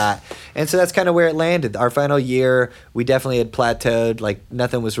agreed to that. And so that's kind of where it landed. Our final year, we definitely had plateaued. Like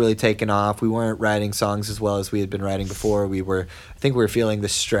nothing was really taking off. We weren't writing songs as well as we had been writing before. I think we were feeling the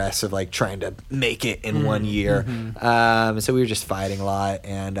stress of like trying to make it in 1 year. So we were just fighting a lot.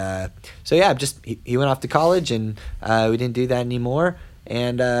 And so yeah, he went off to college, and we didn't do that anymore.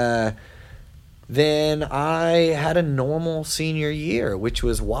 And then I had a normal senior year, which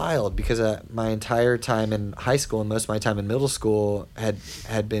was wild because my entire time in high school and most of my time in middle school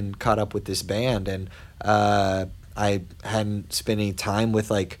had been caught up with this band, and I hadn't spent any time with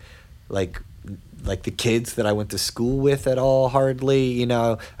like the kids that I went to school with at all, hardly.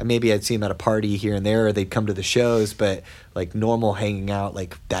 Maybe I'd see them at a party here and there, or they'd come to the shows, but like normal hanging out,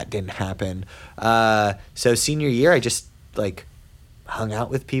 like that didn't happen. So senior year, I just like hung out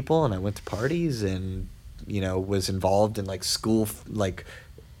with people, and I went to parties, and was involved in like school like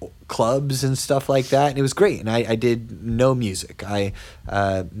clubs and stuff like that, and it was great. And I did no music.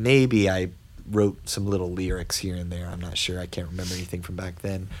 Maybe I wrote some little lyrics here and there. I'm not sure. I can't remember anything from back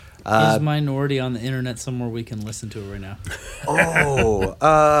then. Is Minority on the internet somewhere we can listen to it right now?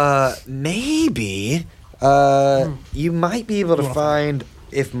 Maybe you might be able to find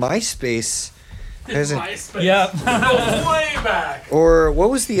if MySpace hasn't. Yep. Way back. Or what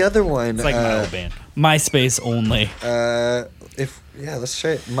was the other one? It's like my old band. MySpace only. Let's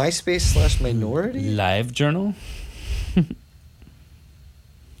try it. MySpace/Minority. Live Journal.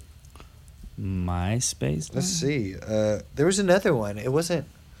 MySpace. Let's see. There was another one. It wasn't.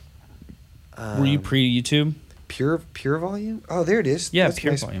 Were you pre-YouTube? Pure Volume? Oh, there it is. Yeah, That's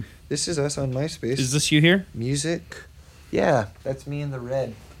Pure Volume. This is us on MySpace. Is this you here? Music? Yeah, that's me in the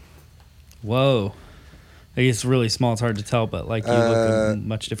red. Whoa. I guess it's really small. It's hard to tell, but like you look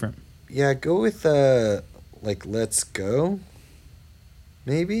much different. Yeah, go with Let's Go.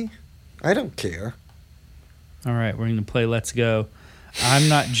 Maybe? I don't care. All right, we're going to play Let's Go. I'm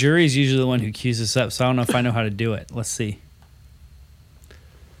not. Jury's usually the one who cues us up, so I don't know if I know how to do it. Let's see.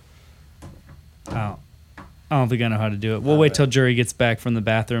 I don't think I know how to do it. We'll wait till Jury gets back from the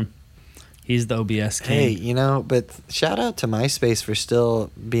bathroom. He's the OBS king. Hey, but shout out to MySpace for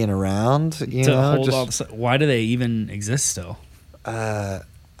still being around. Why do they even exist still?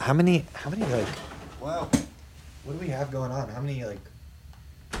 How many like? Wow, what do we have going on? How many like?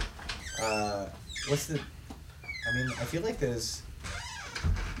 What's the? I mean, I feel like there's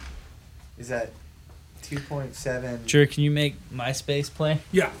Is that 2.7? Sure, can you make MySpace play?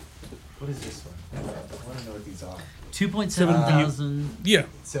 Yeah. What is this one? I want to know what these are. 2.7 thousand Yeah.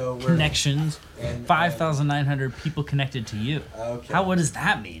 So we're connections, and- 5,900 people connected to you. Okay. What does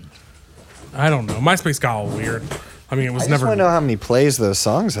that mean? I don't know. MySpace got all weird. I mean, it was I just never. want to know how many plays those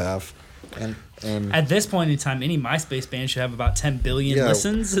songs have. And At this point in time, any MySpace band should have about 10 billion Yeah.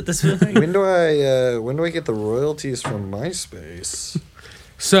 listens at this point. when do I get the royalties from MySpace?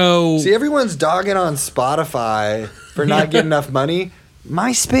 So See, everyone's dogging on Spotify for not getting enough money.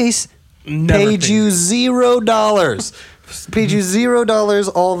 MySpace never paid you $0. Paid you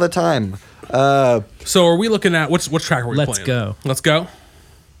 $0 all the time. So are we looking at which track are we Let's playing? go. Let's go.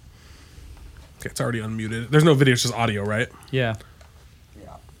 Okay, it's already unmuted. There's no video, it's just audio, right? Yeah. Yeah.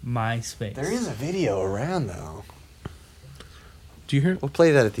 MySpace. There is a video around though. Do you hear it? We'll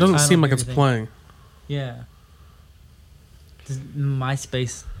play that at the Doesn't I don't seem like hear it's anything. playing. Yeah. Does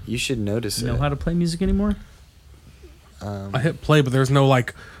MySpace You should notice know it. how to play music anymore? I hit play, but there's no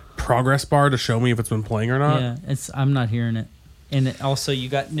like progress bar to show me if it's been playing or not. Yeah, I'm not hearing it. And it also, you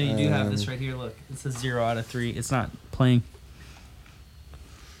do have this right here. Look, it says 0 out of 3. It's not playing.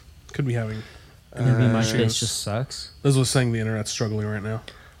 Could be having. Maybe MySpace issues. just sucks. Liz was saying the internet's struggling right now.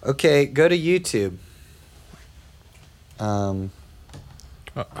 Okay, go to YouTube.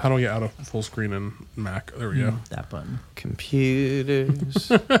 How do I get out of full screen in Mac? There we go. That button. Computers.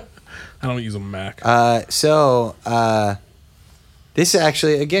 I don't use a Mac. This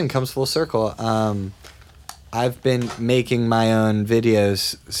actually again comes full circle. I've been making my own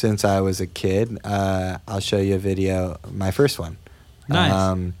videos since I was a kid. I'll show you a video, my first one.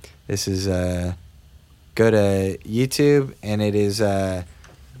 Nice. This is go to YouTube and it is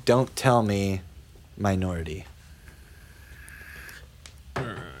Don't Tell Me Minority. All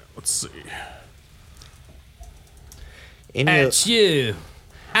right, let's see.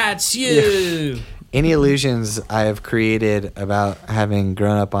 At you. Any illusions I have created about having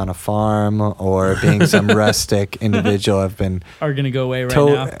grown up on a farm or being some rustic individual have been Are going to go away right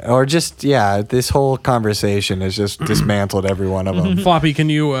now. or just this whole conversation has just dismantled every one of them. Floppy, can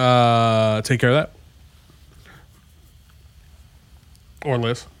you take care of that? Or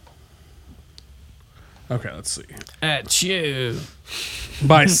Liz? Okay, let's see. At you.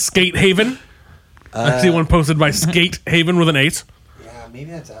 By Skate Haven. I see one posted by Skate Haven with an 8. Yeah,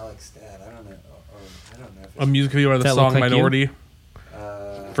 maybe that's Alex Dad. I don't know. I don't know if A music video by the Does that look song like you? Minority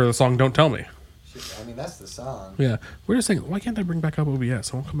for the song Don't Tell Me. I mean, that's the song. Yeah. We're just saying, why can't I bring back up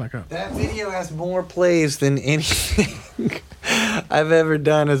OBS? I won't come back up. That video has more plays than anything I've ever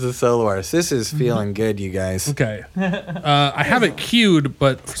done as a solo artist. This is feeling good, you guys. Okay. I have it queued,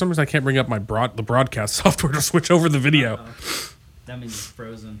 but for some reason I can't bring up the broadcast software to switch over the video. That means it's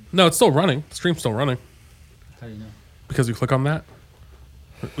frozen. No, it's still running. The stream's still running. How do you know? Because you click on that,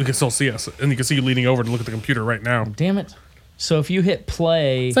 we can still see us. And you can see you leaning over to look at the computer right now. Damn it. So if you hit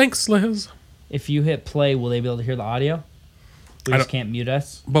play, Thanks, Liz. will they be able to hear the audio? We I just don't- can't mute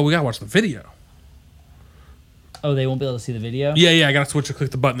us? But we gotta watch the video. Oh, they won't be able to see the video? Yeah, I gotta switch and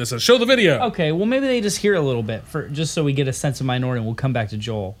click the button that says show the video. Okay, well maybe they just hear a little bit just so we get a sense of minority, and we'll come back to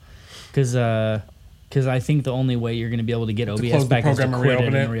Joel, because I think the only way you're going to be able to get OBS close the back is to program and quit it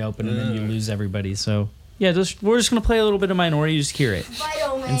reopen and it? reopen, and then you lose everybody. So yeah, we're just going to play a little bit of minority, just hear it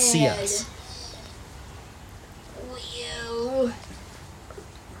and see us. Will.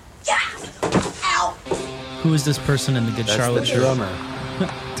 Yeah. Ow. Who is this person in the Good That's Charlotte the shirt? drummer.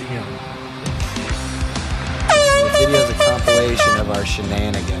 Damn. The video is a compilation of our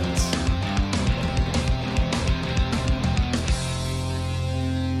shenanigans.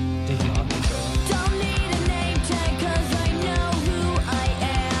 Don't need a name tag 'cause I know who I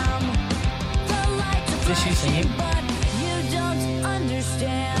am. The lights are Is she singing? flashing, but you don't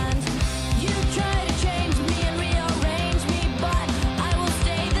understand. You try to change me and rearrange me, but I will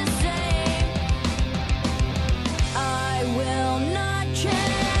stay the same. I will not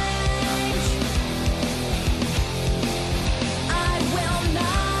change. I will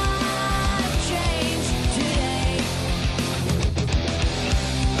not change today.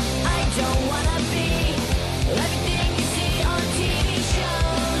 I don't wanna be everything you see on TV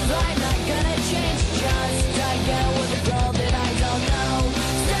shows. I'm not gonna change just to get with a girl that I don't know.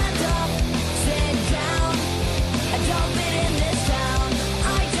 Stand up, sit down. I don't fit in this town.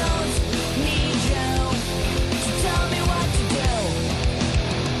 I don't need you to tell me what to do.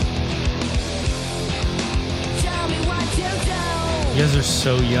 Tell me what to do You guys are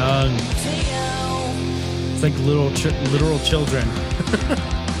so young. to you. It's like literal children.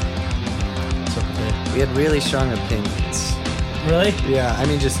 It's okay. We had really strong opinions. Really? Yeah, I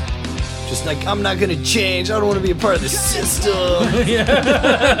mean, just like, I'm not gonna change. I don't want to be a part of the system. Where you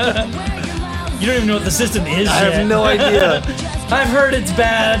You don't even know what the system is I yet. have no idea. I've heard it's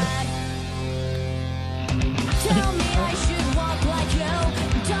bad. Tell me I should walk like you.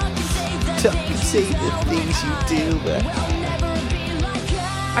 Talk and say the Talk and things say you the know, things you do, but I'll never be like you.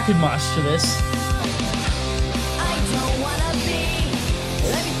 I could mosh to this. I don't wanna be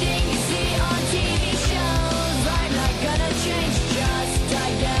everything you see on TV shows. I'm not gonna change just to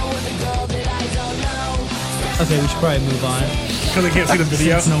get with a girl that I don't know. Okay, we should probably move on. Because they can't see the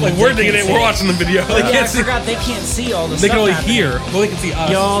video. Since no Like, one- we're they digging can't it. see We're it. watching the video. They Yeah, I can't see. forgot they can't see all the They stuff can only happening. hear. Well, they can see us.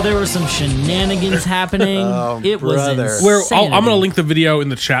 Y'all, there were some shenanigans happening. It was brother. insane. Where I'm going to link the video in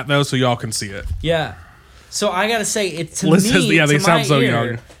the chat, though, so y'all can see it. Yeah. So I gotta say, it to Liz me, says, yeah, they to sound my so ear,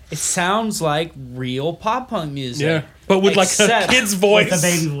 young. It sounds like real pop punk music. Yeah. But with, like, a Except kid's voice. with a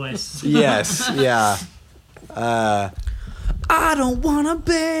baby voice. yes, yeah. I don't wanna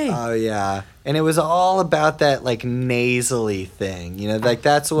be. Oh yeah. And it was all about that like nasally thing, you know, like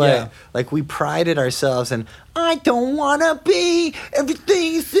that's what Yeah. like we prided ourselves in. I don't wanna be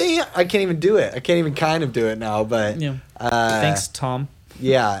everything you see. I can't even do it. I can't even kind of do it now, but Yeah. Thanks, Tom.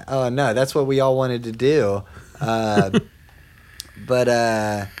 yeah. Oh no, that's what we all wanted to do.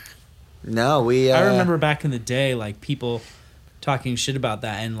 But no, we. I remember back in the day, like people talking shit about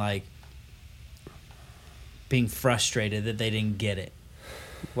that and like being frustrated that they didn't get it.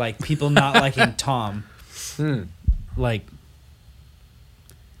 Like people not liking Tom. Like,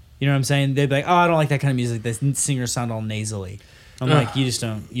 you know what I'm saying? They'd be like, "Oh, I don't like that kind of music. The singers sound all nasally." I'm like, you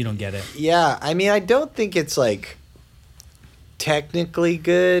don't get it. Yeah, I mean, I don't think it's like technically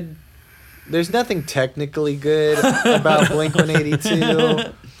good. There's nothing technically good about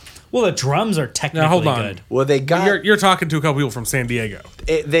Blink-182. Well, the drums are technically hold on. good. Well, they got You're talking to a couple people from San Diego.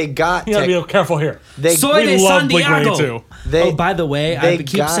 they got You gotta be careful here. they Soy de We love Santiago. Blink-182. They- Oh, by the way, they I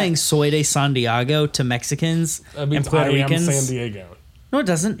keep got- saying Soy de Santiago to Mexicans That and means Puerto I am Ricans. San Diego. No, it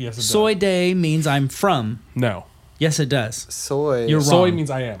doesn't. Yes, it does. Soy de means I'm from. No. Yes, it does. soy. You're Soy wrong.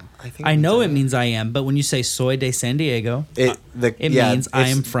 means I am. I think I know it's- it means I am, but when you say Soy de San Diego, it means I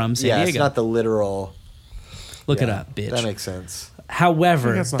it's- am from San yeah, Diego. it's not the literal. look it yeah, up, bitch. That makes sense.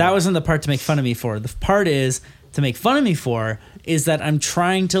 However, that's not that right. wasn't the part to make fun of me for. The part is to make fun of me for is that I'm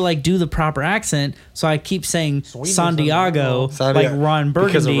trying to like do the proper accent, so I keep saying San Diego, like Ron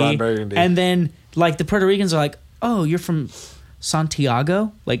Burgundy, Because of Ron Burgundy. and then like the Puerto Ricans are like, "Oh, you're from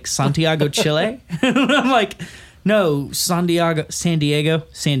Santiago, like Santiago, Chile." I'm like, "No, San Diego. And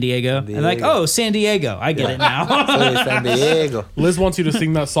they're like, "Oh, San Diego. I get it now." Soy de San Diego. Liz wants you to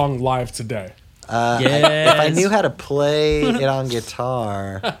sing that song live today. If I knew how to play it on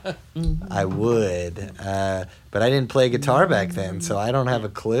guitar, I would. But I didn't play guitar back then, so I don't have a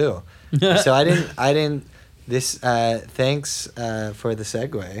clue. So I didn't. This. Thanks for the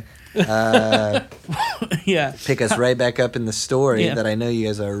segue. yeah. Pick us right back up in the story Yeah. that I know you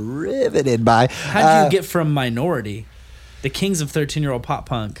guys are riveted by. How did you get from Minority, the kings of 13-year-old pop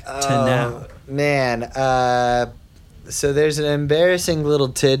punk, to now? Man, so there's an embarrassing little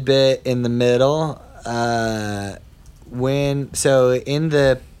tidbit in the middle. In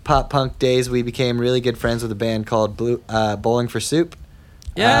the pop punk days, we became really good friends with a band called Bowling for Soup.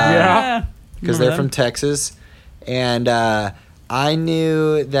 Yeah. Because they're from Texas. And I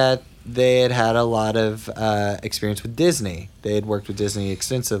knew that they had a lot of experience with Disney. They had worked with Disney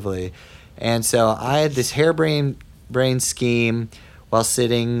extensively. And so I had this harebrained scheme while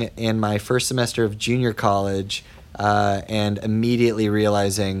sitting in my first semester of junior college and immediately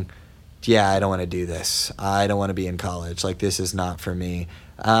realizing, yeah, I don't want to do this. I don't want to be in college. Like, this is not for me.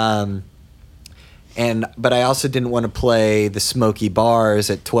 But I also didn't want to play the smoky bars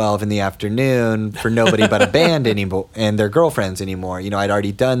at 12 in the afternoon for nobody but a band anymore and their girlfriends anymore. You know, I'd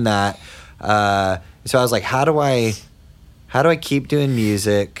already done that. So I was like, how do I keep doing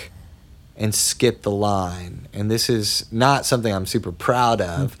music and skip the line? And this is not something I'm super proud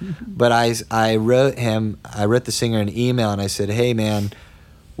of, but I wrote the singer an email and I said, hey man,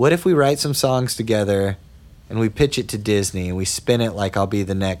 what if we write some songs together and we pitch it to Disney and we spin it like I'll be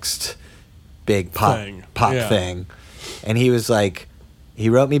the next big pop Yeah. thing? And he was like, he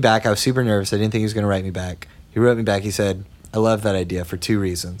wrote me back. I was super nervous. I didn't think he was going to write me back. He wrote me back. He said, I love that idea for two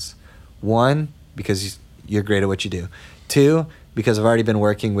reasons. One, because you're great at what you do. Two, because I've already been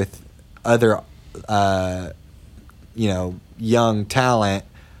working with other, young talent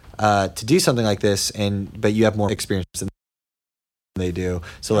to do something like this, but you have more experience than they do.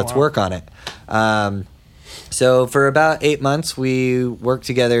 So let's work on it. So for about 8 months, we worked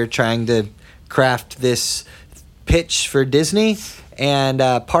together trying to craft this pitch for Disney, and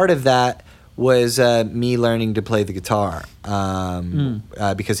part of that was me learning to play the guitar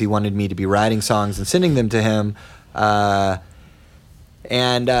because he wanted me to be writing songs and sending them to him.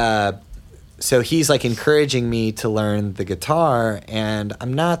 so he's like encouraging me to learn the guitar, and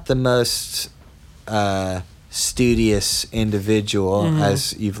I'm not the most studious individual,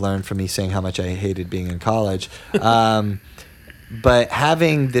 as you've learned from me saying how much I hated being in college. But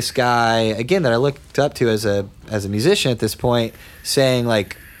having this guy again that I looked up to as a musician at this point, saying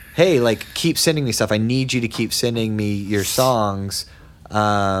like, "Hey, like keep sending me stuff. I need you to keep sending me your songs."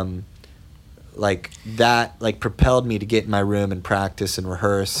 Like that, like propelled me to get in my room and practice and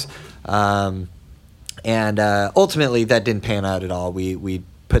rehearse. And ultimately, that didn't pan out at all. We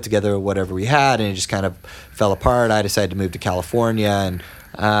put together whatever we had, and it just kind of fell apart. I decided to move to California, and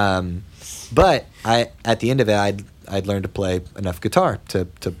but at the end of it, I'd learned to play enough guitar to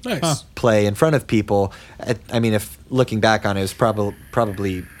Nice. play in front of people. I mean, if looking back on it, it was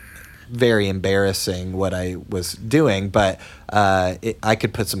probably very embarrassing what I was doing, but I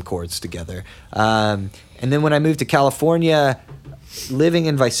could put some chords together. And then when I moved to California, living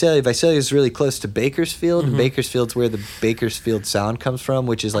in Visalia is really close to Bakersfield, and Bakersfield's where the Bakersfield sound comes from,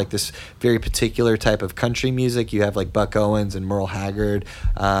 which is like this very particular type of country music. You have like Buck Owens and Merle Haggard.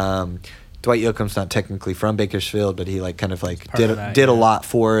 Dwight Yoakam's not technically from Bakersfield, but he like kind of like did a lot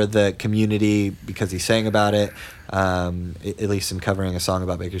for the community because he sang about it, at least in covering a song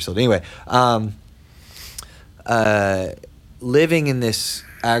about Bakersfield. Anyway, living in this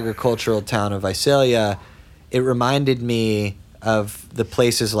agricultural town of Visalia, it reminded me of the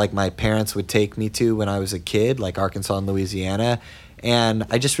places like my parents would take me to when I was a kid, like Arkansas and Louisiana. And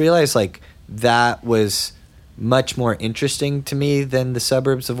I just realized like that was much more interesting to me than the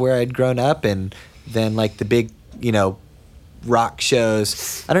suburbs of where I'd grown up, and then like the big, rock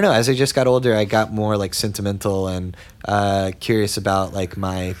shows. I don't know, as I just got older, I got more like sentimental and curious about like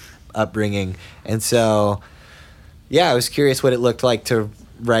my upbringing. And so, yeah, I was curious what it looked like to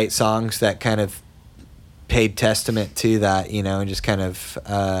write songs that kind of paid testament to that, and just kind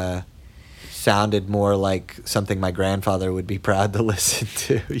of sounded more like something my grandfather would be proud to listen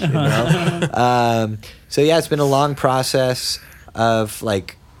to, So yeah, it's been a long process of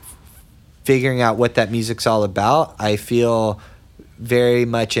like figuring out what that music's all about. I feel very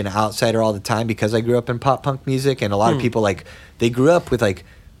much an outsider all the time because I grew up in pop punk music, and a lot of people like they grew up with like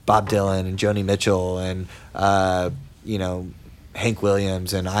Bob Dylan and Joni Mitchell and Hank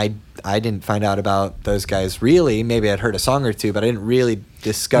Williams, and I didn't find out about those guys really. Maybe I'd heard a song or two, but I didn't really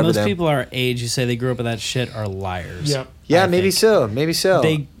discover Most them. people our age who say they grew up with that shit are liars. Yep. Yeah, I maybe think. so.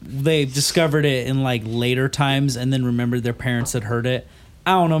 They discovered it in like later times and then remembered their parents had heard it.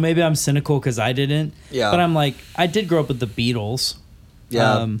 I don't know. Maybe I'm cynical because I didn't. Yeah. But I'm like, I did grow up with the Beatles.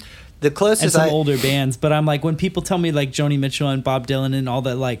 Yeah. The And closest some older bands. But I'm like, when people tell me like Joni Mitchell and Bob Dylan and all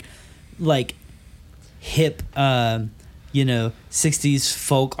that like hip, 60s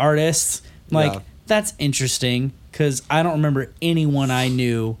folk artists, like Yeah. that's interesting because I don't remember anyone I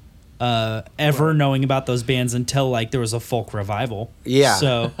knew ever knowing about those bands until like there was a folk revival. Yeah.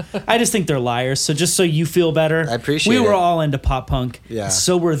 So I just think they're liars. So just so you feel better, I appreciate we were it. all into pop punk. Yeah.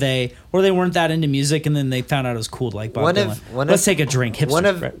 So were they, or they weren't that into music, and then they found out it was cool to like Bob Dylan. Let's take a drink.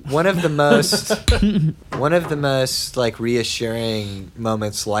 Hipster. One of the most like reassuring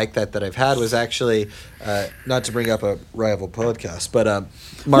moments like that I've had was actually not to bring up a rival podcast, but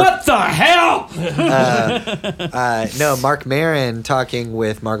What the hell? Mark Maron talking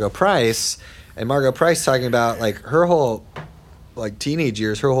with Margot Price, and Margot Price talking about like her whole like teenage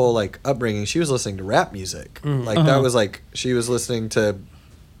years, her whole like upbringing. She was listening to rap music. Like that was like she was listening to,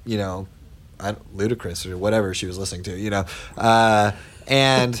 Ludacris or whatever she was listening to,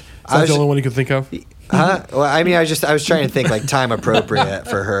 and Is that the only one you could think of? Huh? Well, I mean, I was trying to think like time appropriate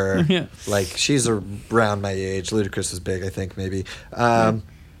for her. Yeah. Like she's around my age. Ludacris is big, I think maybe. But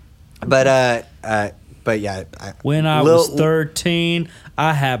yeah. When I was 13,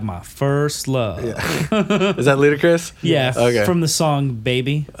 I had my first love. Yeah. Is that Ludacris? Yeah, Okay. from the song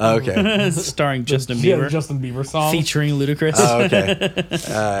 "Baby," Okay. starring Justin Yeah, Bieber, the Justin Bieber song. featuring Ludacris. Oh,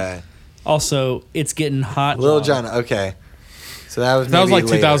 okay. Also, "It's Getting Hot." Lil Jon. Okay. So that was That was maybe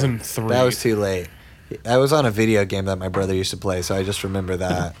like later. 2003. That was too late. I was on a video game that my brother used to play, so I just remember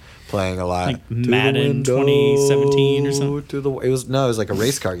that playing a lot. Like Madden 2017 or something? It was like a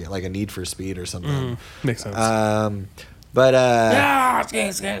race car game, like a Need for Speed or something. Makes sense. But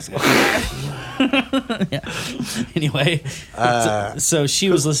Anyway, so she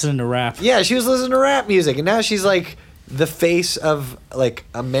was listening to rap. yeah, she was listening to rap music, and now she's like the face of like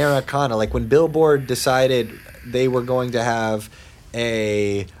Americana. Like when Billboard decided they were going to have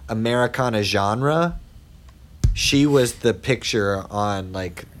a Americana genre, she was the picture on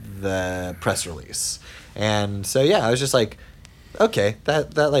like the press release. And so yeah, I was just like, okay,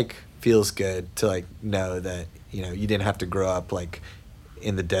 that like feels good to like know that you didn't have to grow up like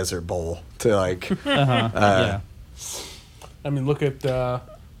in the Desert Bowl to like. Yeah. I mean, look at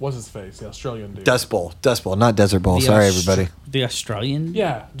what's his face, the Australian dude. Dust Bowl, not Desert Bowl. Sorry, everybody. The Australian.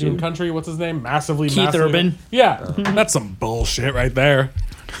 Yeah, doing country. What's his name? Massively. Keith Urban. Yeah, that's some bullshit right there.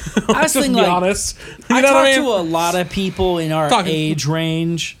 I was Just thinking, be like, honest. I know talk what I mean? to a lot of people in our Talking- age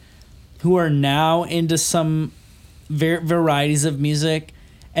range who are now into some varieties of music,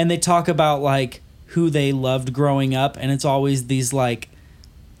 and they talk about like who they loved growing up, and it's always these like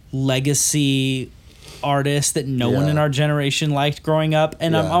legacy artists that no one Yeah. in our generation liked growing up,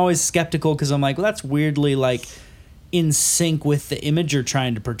 and I'm Yeah. always skeptical because I'm like, well, that's weirdly like in sync with the image you're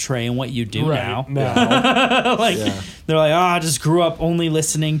trying to portray and what you do now. now. Like Yeah. they're like, I just grew up only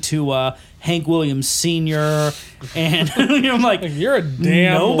listening to Hank Williams Sr. and I'm like, You're a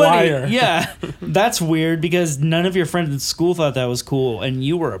damn liar. Yeah, that's weird because none of your friends in school thought that was cool, and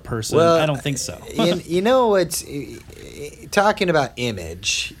you were a person. Well, I don't think so. You know what's talking about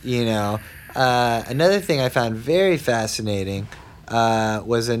image, you know, another thing I found very fascinating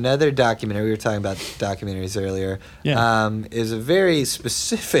was another documentary. We were talking about documentaries earlier. Yeah. Is a very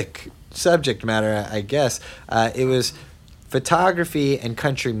specific subject matter, I guess. It was photography and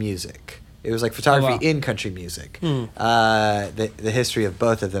country music. It was like photography wow. in country music. The history of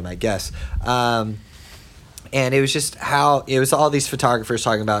both of them, I guess. And it was just how it was all these photographers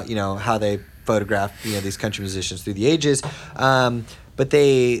talking about, you know, how they photographed, you know, these country musicians through the ages. But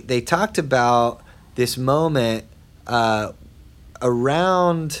they talked about this moment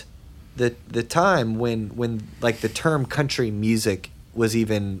around the time when like the term country music was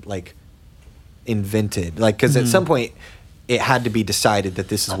even like invented, like because at some point it had to be decided that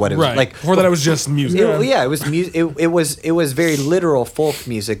this is what it was Right. like. Before that, it was just music. It was music. It was very literal folk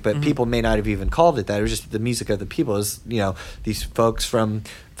music, but people may not have even called it that. It was just the music of the people. It was, you know, these folks from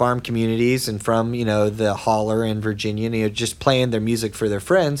farm communities and from, you know, the holler in Virginia, you know, just playing their music for their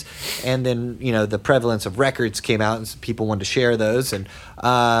friends. And then, you know, the prevalence of records came out, and so people wanted to share those, and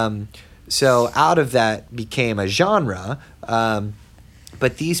so out of that became a genre.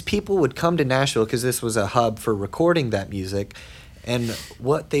 But these people would come to Nashville because this was a hub for recording that music. And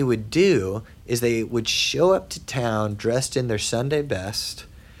what they would do is they would show up to town dressed in their Sunday best,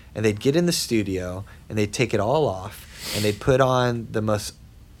 and they'd get in the studio, and they'd take it all off, and they'd put on the most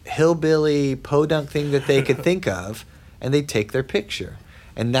hillbilly podunk thing that they could think of, and they'd take their picture.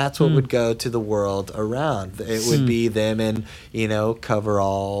 And that's what would go to the world around. It would be them in, you know,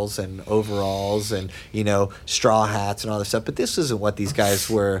 coveralls and overalls and, you know, straw hats and all this stuff. But this isn't what these guys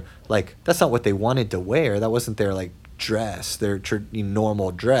were, like, that's not what they wanted to wear. That wasn't their, like, dress, their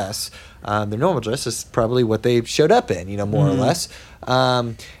normal dress. Their normal dress is probably what they showed up in, you know, more or less.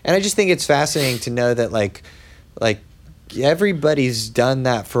 And I just think it's fascinating to know that, like everybody's done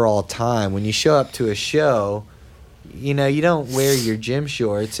that for all time. When you show up to a show, you know, you don't wear your gym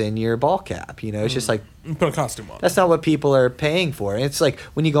shorts and your ball cap. You know, it's just like, You put a costume on. that's not what people are paying for. And it's like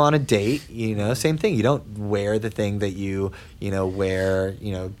when you go on a date, you know, same thing. You don't wear the thing that you know, wear,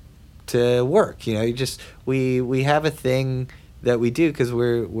 you know, to work. You know, you just we have a thing that we do because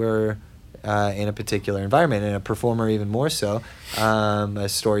we're in a particular environment, and a performer even more so, a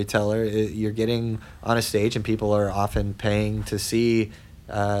storyteller. You're getting on a stage, and people are often paying to see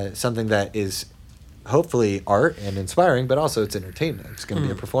something that is hopefully art and inspiring, but also it's entertainment. It's going to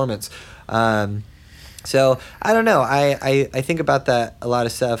be a performance. So I don't know. I think about that a lot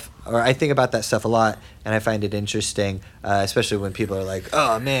of stuff, or I think about that stuff a lot, and I find it interesting, especially when people are like,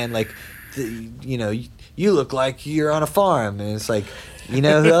 "Oh man, like, you know, you look like you're on a farm," and it's like, you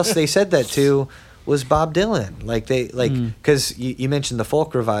know, who else they said that to was Bob Dylan. Like because you mentioned the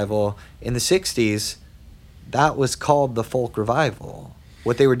folk revival in the '60s, that was called the folk revival.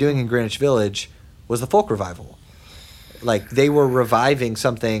 What they were doing in Greenwich Village was the folk revival. Like they were reviving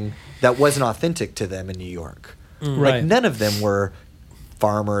something that wasn't authentic to them in New York. Right. Like none of them were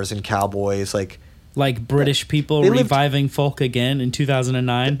farmers and cowboys. Like British people They lived- reviving folk again in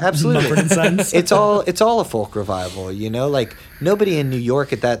 2009. absolutely, Mumford and Sons. it's all a folk revival. You know, like nobody in New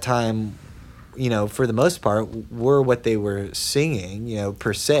York at that time, you know, for the most part, were what they were singing. You know,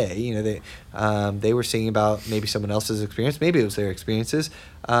 per se. You know, they were singing about maybe someone else's experience. Maybe it was their experiences.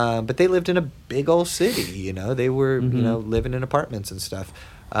 But they lived in a big old city. You know, they were you know, living in apartments and stuff.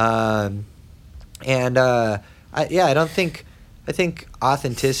 I think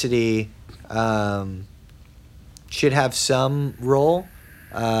authenticity should have some role,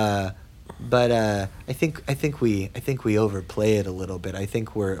 but I think we overplay it a little bit. I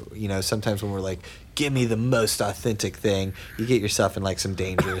think we're, you know, sometimes when we're like, give me the most authentic thing, you get yourself in like some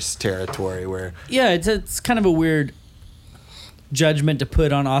dangerous territory where Yeah, it's kind of a weird judgment to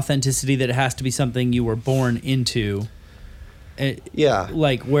put on authenticity, that it has to be something you were born into. Yeah.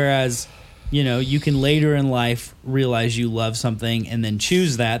 Like, whereas, you know, you can later in life realize you love something and then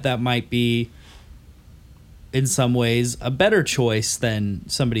choose that. That might be, in some ways, a better choice than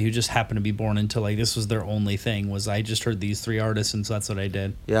somebody who just happened to be born into, like, this was their only thing, was I just heard these 3 artists and so that's what I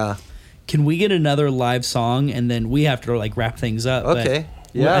did. Yeah. Can we get another live song and then we have to, like, wrap things up? Okay.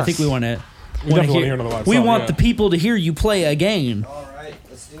 But Yeah. I think we want to. We definitely wanna hear another live We song, want yeah. the people to hear you play again. All right,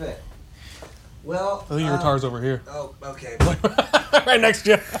 let's do it. Well, I think your guitar's over here. Oh, okay. Right next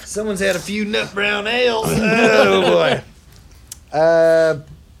to you. Someone's had a few nut brown ales. Oh boy.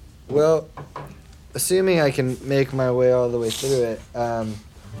 Well, assuming I can make my way all the way through it.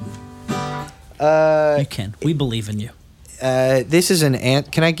 You can. We believe in you. This is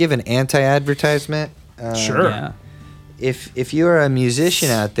can I give an anti-advertisement? Sure. Yeah. If you are a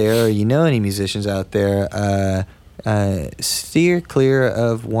musician out there, or you know any musicians out there, steer clear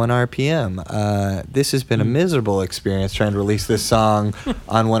of 1 RPM. This has been a miserable experience trying to release this song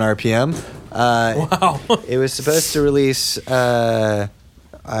on 1 RPM. Wow. It was supposed to release, I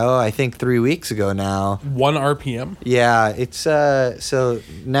think 3 weeks ago now. 1 RPM? Yeah, it's so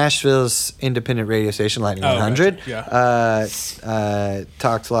Nashville's independent radio station, Lightning Oh, 100, gotcha.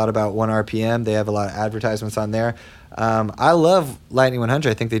 talks a lot about 1 RPM. They have a lot of advertisements on there. I love Lightning 100.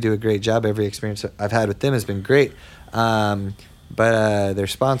 I think they do a great job. Every experience I've had with them has been great. But their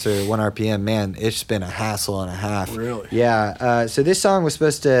sponsor, 1 RPM, man, it's been a hassle and a half. Really? Yeah. So this song was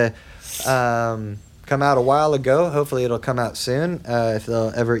supposed to come out a while ago. Hopefully it'll come out soon if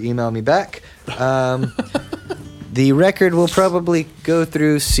they'll ever email me back. The record will probably go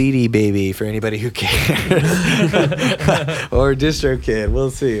through CD Baby for anybody who cares. Or DistroKid.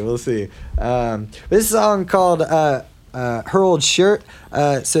 We'll see. This song called Her Old Shirt.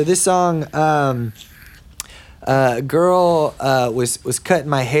 So this song, a girl was cutting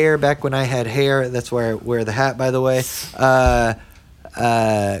my hair back when I had hair. That's where I wear the hat, by the way.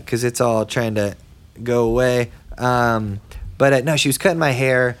 Because it's all trying to go away. But no, she was cutting my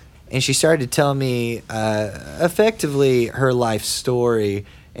hair. And she started to tell me effectively her life story.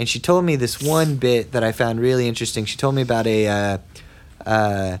 And she told me this one bit that I found really interesting. She told me about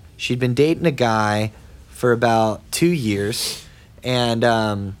she'd been dating a guy for about 2 years. And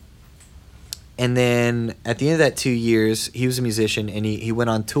then at the end of that 2 years, he was a musician and he went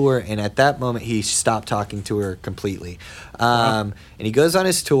on tour. And at that moment, he stopped talking to her completely. And he goes on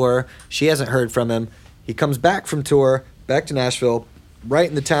his tour. She hasn't heard from him. He comes back from tour, back to Nashville, right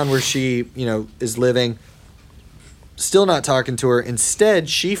in the town where she, is living, still not talking to her. Instead,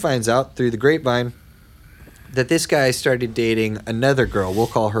 she finds out through the grapevine that this guy started dating another girl. We'll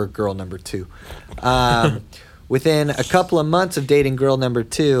call her girl number 2. Within a couple of months of dating girl number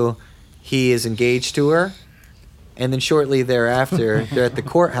 2, he is engaged to her. And then shortly thereafter, they're at the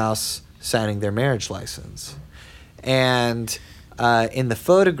courthouse signing their marriage license. And in the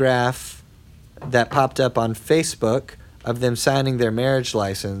photograph that popped up on Facebook of them signing their marriage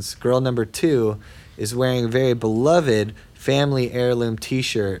license, girl number 2 is wearing a very beloved family heirloom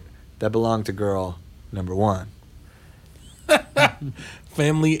T-shirt that belonged to girl number 1.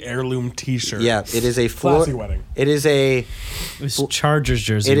 Family heirloom T-shirt. Yeah, it is a Classy wedding. It is a It was Chargers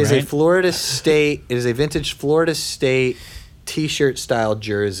jersey, it is right? a Florida State. It is a vintage Florida State T-shirt style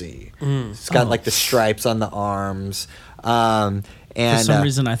jersey. It's got like the stripes on the arms. For And some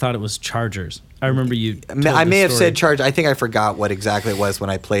reason, I thought it was Chargers. I remember you. Told I may the have story. said Charge. I think I forgot what exactly it was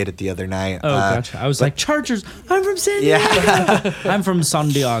when I played it the other night. Oh, gotcha. I was like, Chargers. I'm from San Diego. Yeah. I'm from San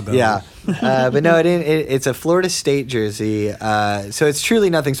Diego. Yeah, but no, it's a Florida State jersey, so it's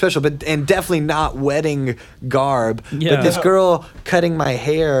truly nothing special, and definitely not wedding garb. Yeah. But this girl cutting my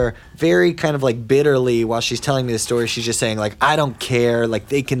hair very kind of like bitterly while she's telling me the story. She's just saying like, I don't care, like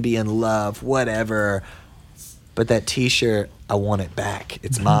they can be in love, whatever. But that T-shirt, I want it back.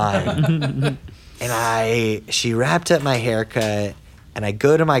 It's mine. And she wrapped up my haircut, and I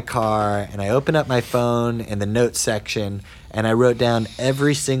go to my car, and I open up my phone in the notes section, and I wrote down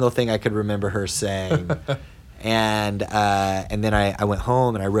every single thing I could remember her saying. and then I went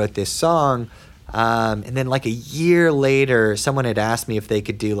home, and I wrote this song. And then like a year later, someone had asked me if they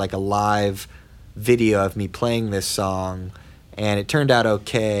could do like a live video of me playing this song, and it turned out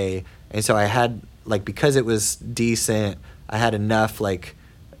okay. And so I had, like, because it was decent, I had enough like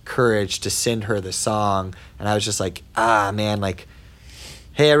courage to send her the song. And I was just like, man, like,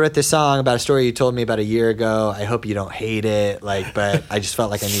 hey, I wrote this song about a story you told me about a year ago. I hope you don't hate it, like, but I just felt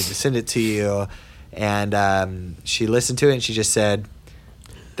like I needed to send it to you. And she listened to it and she just said,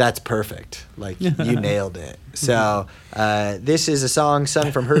 that's perfect, like, you nailed it. So this is a song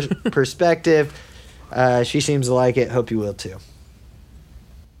sung from her perspective. She seems to like it. Hope you will too.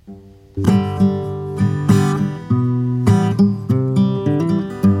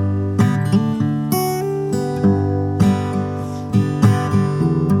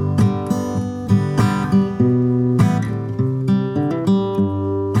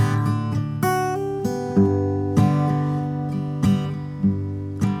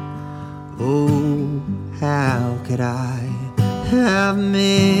 could I have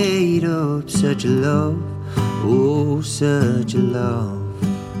made up such a love? Oh, such a love.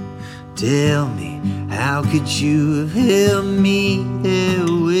 Tell me, how could you have held me that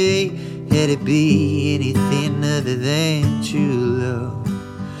way? Had it be anything other than true love?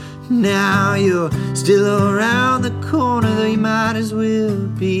 Now you're still around the corner, though you might as well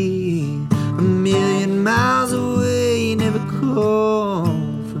be a million miles away. You never call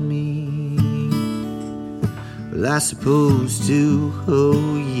for me. Well, I suppose 2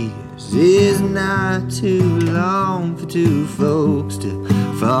 whole years is not too long for two folks to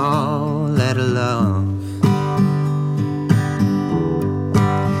fall out of love.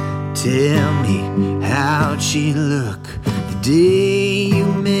 Tell me, how'd she look the day you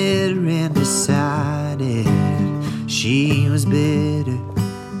met her and decided she was better?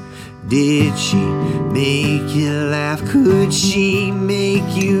 Did she make you laugh? Could she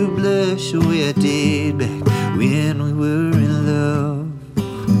make you blush? Oh, I did back when we were in love.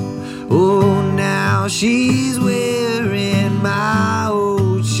 Oh, now she's wearing my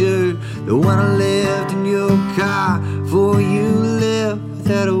old shirt, the one I left in your car before you left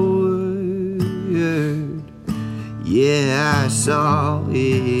without a word. Yeah, I saw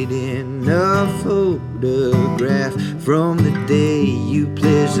it in a photograph from the day you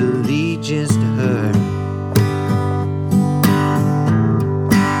pledged allegiance to her.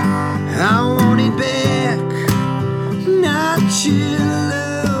 I want it back, not your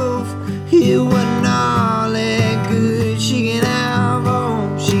love. It wasn't all that good. She can have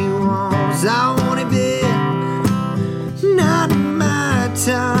all she wants. I want it back, not my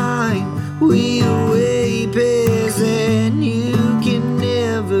time. We're way past and you can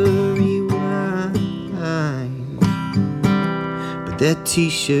never rewind. But that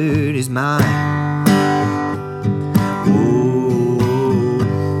t-shirt is mine.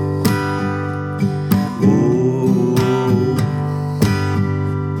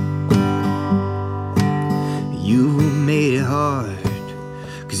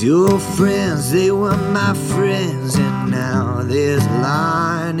 Your friends, they were my friends, and now there's a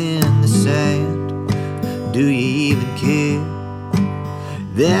line in the sand. Do you even care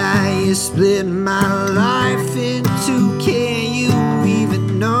that you split my life in two? Can you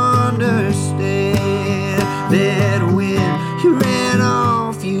even understand that when you ran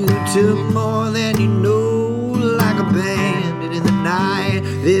off you took more than you know? Like a bandit in the night,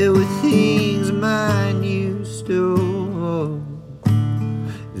 there were things of mine you stole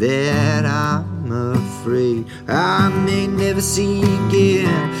that I'm afraid I may never see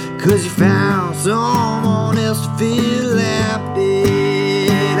again, 'cause you found someone else to fill that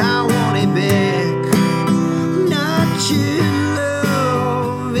bed. I want it back, not your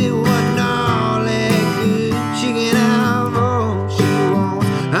love. It wasn't all that good. She can have all she wants.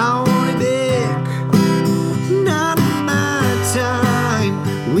 I want it back, not my time.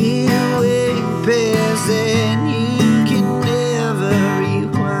 We're way past and you can never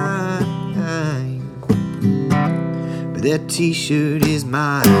that t-shirt is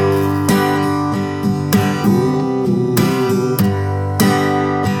mine. Ooh.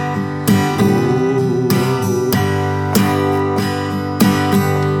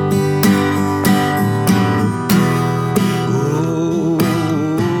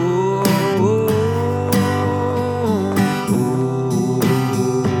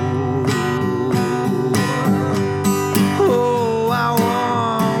 Oh, I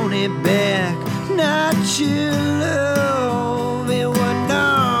want it back, not you.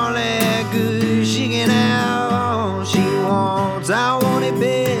 I want it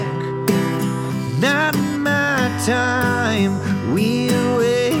back, not my time. We're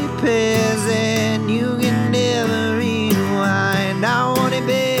way past and you can never rewind. I want it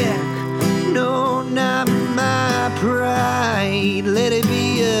back, no, not my pride. Let it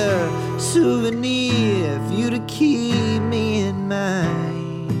be a souvenir for you to keep me in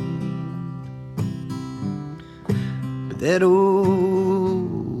mind. But that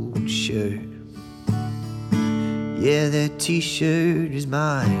old shirt, yeah, that t-shirt is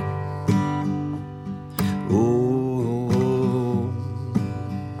mine. Oh, oh,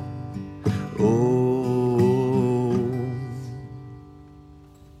 oh.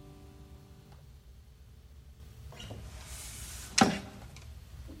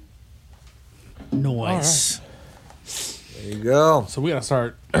 Noise. There you go. So we gotta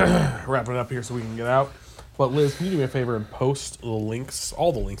start wrapping it up here so we can get out. But Liz, can you do me a favor and post the links,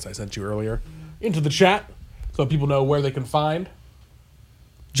 all the links I sent you earlier, into the chat so people know where they can find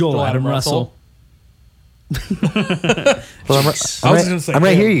Joel Adam Russell. Well, I'm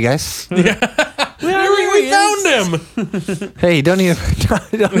right here, you guys. we found him. Hey, you don't need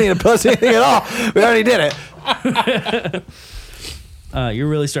to post anything at all. We already did it. You're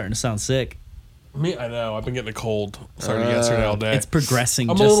really starting to sound sick. Me, I know. I've been getting a cold. Started yesterday all day. It's progressing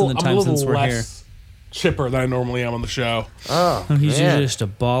I'm just a in little, the I'm a time little since we're here. less chipper than I normally am on the show. Oh, He's man. just a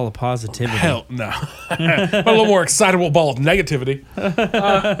ball of positivity. Hell no. A little more excitable ball of negativity.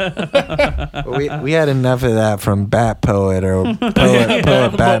 We had enough of that from Bat Poet or Poet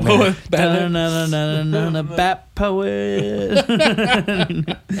Batman. Da-na-na-na-na-na, Bat poet.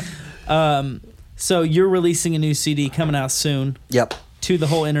 So you're releasing a new CD coming out soon Yep. to the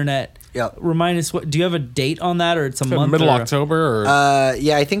whole internet. Yep. Remind us, what do you have a date on that, or it's a month? Middle or- October or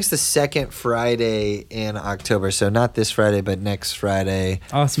Yeah, I think it's the second Friday in October. So not this Friday, but next Friday.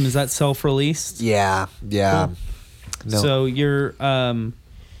 Awesome. Is that self-released? Yeah. No. So you're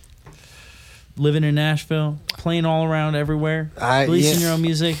living in Nashville, playing all around everywhere, releasing your own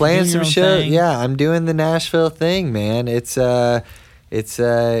music, playing doing your some own shows. thing. Yeah, I'm doing the Nashville thing, man. It's a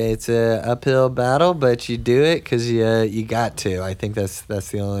uphill battle, but you do it because you got to. I think that's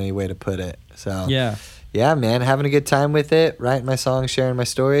the only way to put it. So Yeah. yeah, man, having a good time with it, writing my songs, sharing my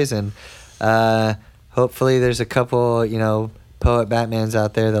stories, and hopefully there's a couple, Poet Batmans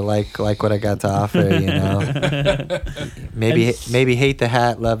out there that like what I got to offer, maybe hate the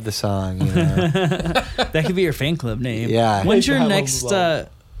hat, love the song, That could be your fan club name. Yeah. When's your Hate the next?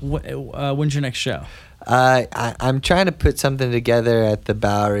 hat, When's your next show? I'm trying to put something together at the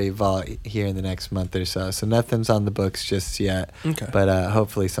Bowery Vault here in the next month or so. So nothing's on the books just yet. Okay. But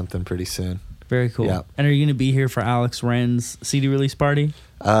hopefully something pretty soon. Very cool. Yeah. And are you going to be here for Alex Wren's CD release party?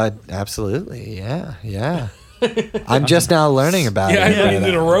 Absolutely. Yeah. I'm just now learning about yeah, it. I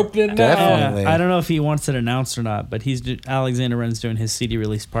needed a rope in now. Definitely. I don't know if he wants it announced or not, but Alexander Wren's doing his CD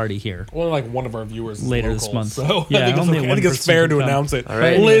release party here. Well, like one of our viewers is Later local, this month. So Yeah, I think only it's, one it's person fair can to come. announce it. All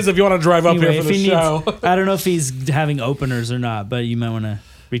right. Liz, if you want to drive up Anyway, here for if the he show. needs, I don't know if he's having openers or not, but you might want to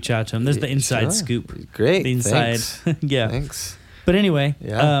reach out to him. There's the inside Sure. scoop. Great. The inside. Thanks. Yeah. Thanks. But anyway,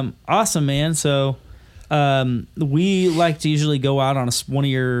 Yeah. awesome, man. So we like to usually go out on one of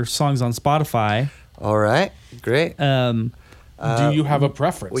your songs on Spotify. All right. Great. Do you have a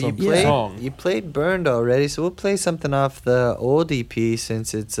preference Well, of the song? you played Burned already, so we'll play something off the old EP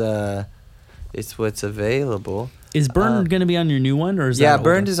since it's what's available. Is Burned going to be on your new one, or is Yeah, that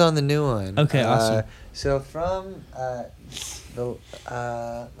Burned older? is on the new one. Okay, awesome. So from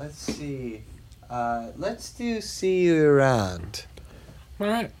let's see, let's do "See You Around." All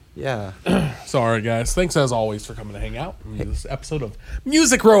right. Yeah. Sorry, guys. Thanks as always for coming to hang out in this episode of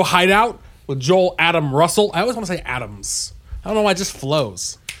Music Row Hideout with Joel Adam Russell. I always want to say Adams. I don't know why it just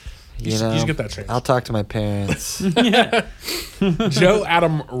flows. You should get that changed. I'll talk to my parents. Joe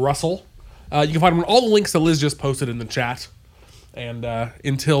Adam Russell. You can find him on all the links that Liz just posted in the chat. And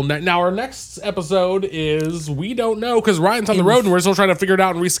until now, our next episode is we don't know because Ryan's on the road and we're still trying to figure it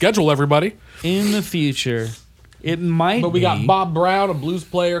out and reschedule everybody. In the future, it might. But we be. got Bob Brown, a blues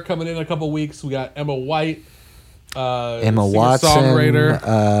player, coming in a couple weeks. We got Emma White, Emma Watson. songwriter.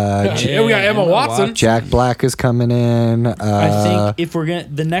 Yeah, we got Emma Watson. Jack Black is coming in. I think if we're gonna,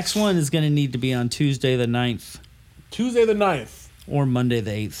 the next one is gonna need to be on Tuesday the 9th Tuesday the 9th. or Monday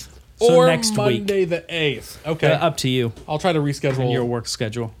the 8th. So Or next week, Monday the 8th. Okay. up to you I'll try to reschedule and your work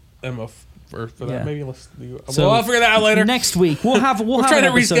schedule. Emma for that. Yeah. Maybe let's do. So well, I'll figure that out later. Next week we'll have We're have trying to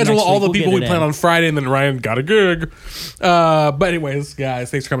an episode reschedule next all week. the We'll people get we it planned in. on Friday, and then Ryan got a gig. But anyways,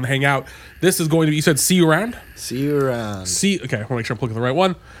 guys, thanks for coming to hang out. This is going to be, you said See You Around? See You Around. Okay, I want to make sure I'm clicking the right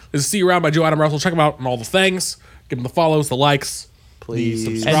one. This is See You Around by Joe Adam Russell. Check him out on all the things. Give him the follows, the likes, Please.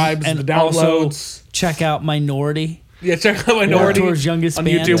 the subscribes, and the also downloads. check out Minority. Yeah, check out Minority Tour's youngest on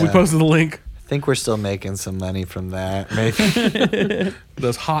band. YouTube. We Yeah. posted the link. I think we're still making some money from that. Maybe.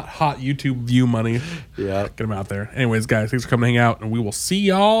 Those hot YouTube view money. Yeah. Get them out there. Anyways, guys, thanks for coming to hang out, and we will see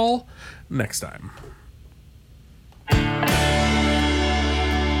y'all next time.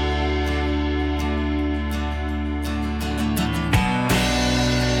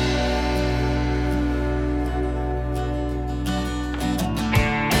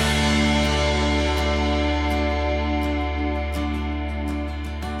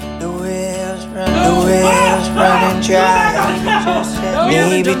 The wheels running dry. We haven't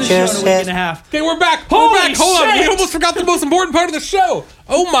Maybe done the show in a just week and a said, half. Okay, we're back. Holy We're back. Hold on. We shit! almost forgot the most important part of the show.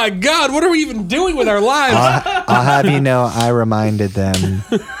 Oh my God, what are we even doing with our lives? I'll have you know, I reminded them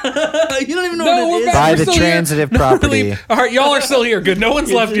You don't even know No, what we're it is. back. by We're the still here. transitive No, property. really. All right, y'all are still here. Good. No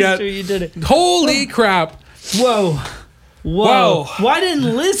one's left It's yet. true, you did it. Holy crap. Whoa. Whoa. Why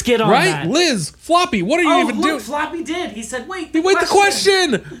didn't Liz get on Right? that? Liz, Floppy, what are you Oh, even look, doing? Floppy did. He said, wait, Wait, the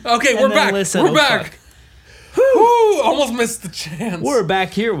question. Okay, we're then back. Liz said, We're "Oh, back. fuck." Whew, almost missed the chance. We're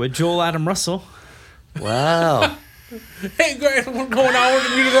back here with Joel Adam Russell. Wow. Hey, guys, what's going on? We're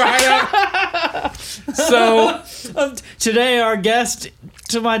the Music Row Hideout. So Today, our guest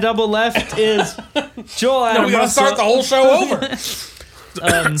to my double left is Joel Adam we gotta Russell. start the whole show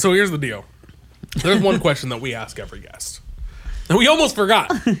over. So here's the deal. There's one question that we ask every guest. And we almost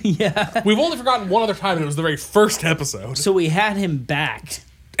forgot. Yeah. We've only forgotten one other time, and it was the very first episode. So we had him back.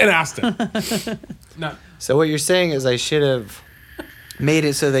 And asked him. No. So what you're saying is I should have made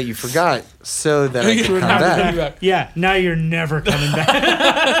it so that you forgot, so that I could come back. Yeah, now you're never coming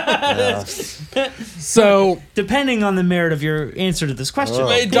back. So Depending on the merit of your answer to this question.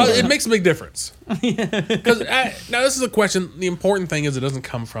 it makes a big difference. Because now this is a question. The important thing is it doesn't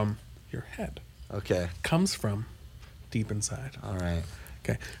come from your head. Okay. It comes from deep inside. All right.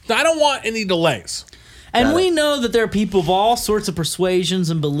 Okay. Now I don't want any delays. And Got we it. know that there are people of all sorts of persuasions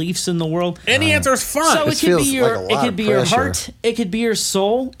and beliefs in the world. Any answer is fine. So it This could feels be your, like a it lot could of be your pressure. heart, it could be your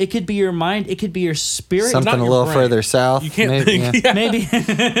soul, it could be your mind, it could be your spirit. Something not a your little brain. further south. You can't maybe, think. yeah. Yeah. Maybe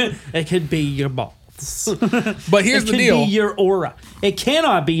it could be your balls. But here's It the could deal. be your aura. It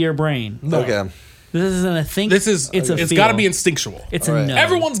cannot be your brain. Okay. This isn't a think. It's a got to feel. be instinctual. It's All a right. know.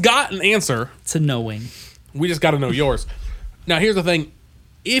 Everyone's got an answer. It's a knowing. We just got to know yours. Now here's the thing.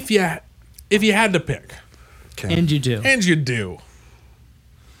 If you had to pick, Okay. And you do. and you do.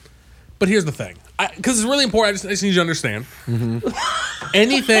 But here's the thing. Because it's really important. I just need you to understand.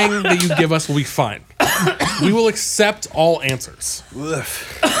 Anything that you give us will be fine. We will accept all answers.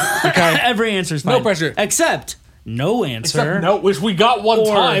 Okay? Every answer's No fine. pressure. Except no answer. Except no, which we got one Or-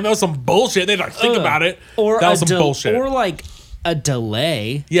 time. That was some bullshit. They like think about it. Or that was a some bullshit. Or like a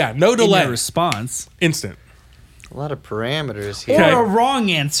delay Yeah, no in delay. your response. Instant. A lot of parameters Or here. Okay. a wrong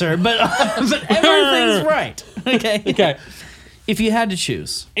answer, but everything's right. Okay. Okay. If you had to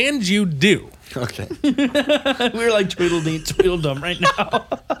choose, And you do. Okay. we're like Tweedledum right now.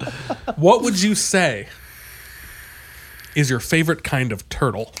 What would you say is your favorite kind of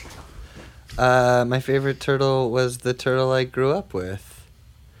turtle? My favorite turtle was the turtle I grew up with.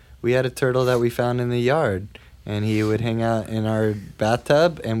 We had a turtle that we found in the yard, and he would hang out in our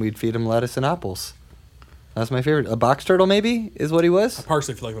bathtub, and we'd feed him lettuce and apples. That's my favorite. A box turtle, maybe, is what he was? I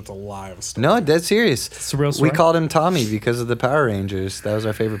partially feel like that's a lie of a story. No, dead serious. It's a real We story. called him Tommy because of the Power Rangers. That was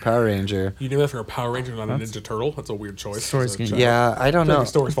our favorite Power Ranger. You knew that for a Power Ranger, not a Ninja Turtle? That's a weird choice. Story's As a getting- child. Yeah, I don't I feel like know. the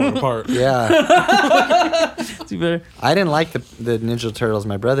story's falling apart. Yeah, See better? I didn't like the Ninja Turtles.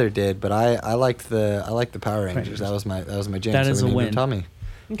 My brother did, but I liked the Power Rangers. That was my jam. That so is we a named him win. Tommy.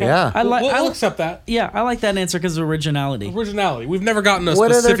 Okay. Yeah. I like. We'll accept that. Yeah, I like that answer because of originality. Originality. We've never gotten a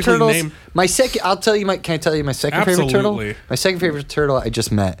What other specifically turtles? named. My second. I'll tell you. Can I tell you my second favorite turtle? Absolutely. My second favorite turtle I just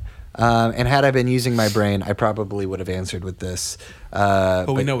met. And had I been using my brain, I probably would have answered with this.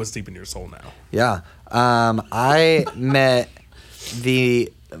 But we know what's deep in your soul now. Yeah. I met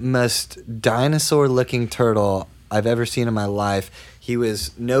the most dinosaur-looking turtle I've ever seen in my life. He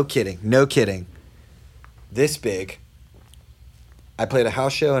was no kidding, this big. I played a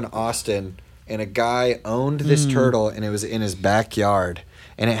house show in Austin, and a guy owned this turtle, and it was in his backyard,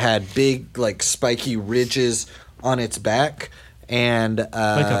 and it had big, like, spiky ridges on its back, and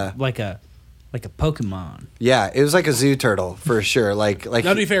like a Pokemon. yeah, it was like a zoo turtle for sure. Like Now,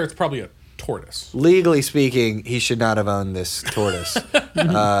 to be fair, it's probably a tortoise. legally speaking, he should not have owned this tortoise.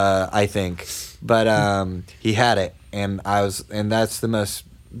 I think, but he had it, and that's the most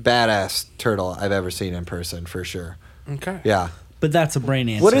badass turtle I've ever seen in person for sure. Okay. Yeah. But that's a brain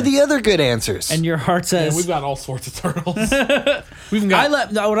answer. What are the other good answers? And your heart Yeah, says. we've got all sorts of turtles. We've got.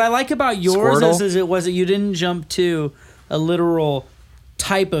 What I like about yours Squirtle? is you didn't jump to a literal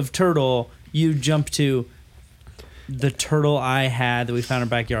type of turtle. You jumped to the turtle I had that we found in our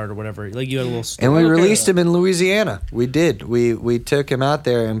backyard or whatever. Like you had a little story. and we Okay. released him in Louisiana. We did. We took him out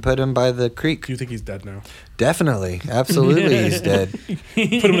there and put him by the creek. Do you think he's dead now? Definitely, absolutely, he's dead. Put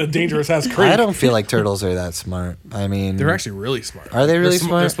him in a dangerous ass creek. I don't feel like turtles are that smart. I mean, They're actually really smart. Are they really They're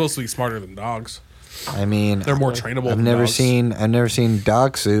smart? They're supposed to be smarter than dogs. I mean, They're more trainable. I've than never dogs. seen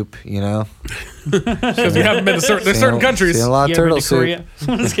dog soup. You know, Because we haven't been to certain. There's certain countries. Seen a lot of You ever turtle been to soup.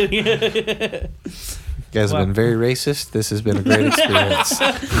 Korea? Just kidding. You guys have been very racist. This has been a great experience.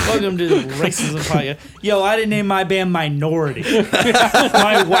 Welcome to the Racism Podcast. Yo, I didn't name my band Minority.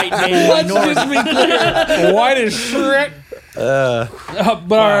 My white band Let's Minority. just be clear. White as Shrek.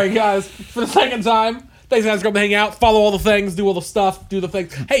 But all right, guys, for the second time, thanks guys for coming to hang out. Follow all the things, do all the stuff, do the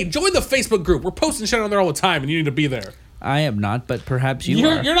things. Hey, join the Facebook group. We're posting shit on there all the time, and you need to be there. I am not, but perhaps you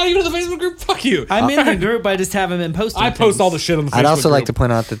are. You're not even in the Facebook group. Fuck you. I'm in the group. I just haven't been posting. I post all the shit on the Facebook I'd also group. like to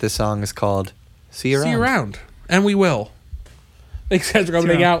point out that this song is called "See You Around." See you around, and we will. Thanks guys for coming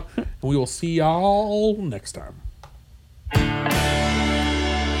to See hang you out, and we will see y'all next time.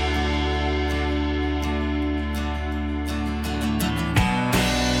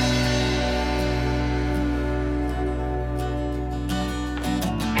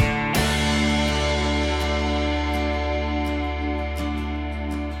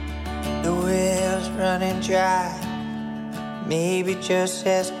 dry. Maybe just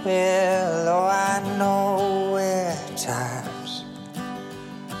as well. Oh, I know at times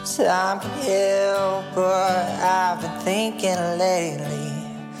time can help, but I've been thinking lately,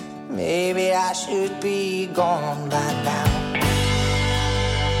 maybe I should be gone by now.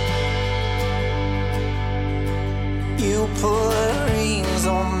 You put rings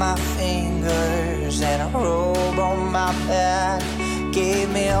on my fingers and a robe on my back. Gave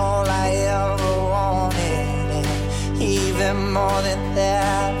me all I ever wanted and even more than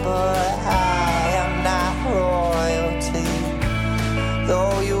that. But I am not royalty,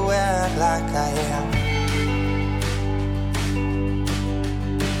 though you act like I am.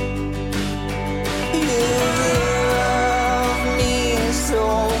 You love me so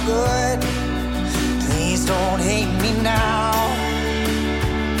good, please don't hate me now.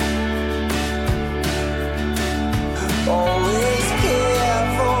 Always care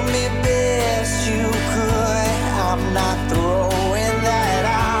for me best you could. I'm not throwing that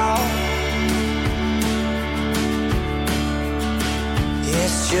out.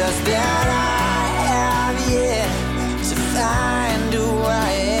 It's just that I have yet to find who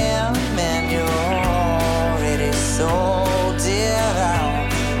I am, and you're already so devout.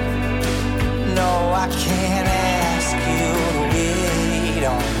 No, I can't ask you to wait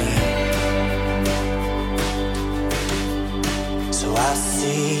on me, so I'll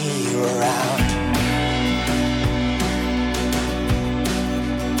see you around.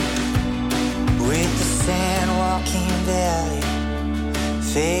 With the sand walking valley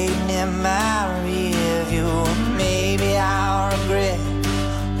fading in my rear view, maybe I'll regret.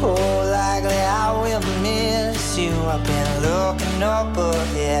 Oh, likely I will miss you. I've been looking up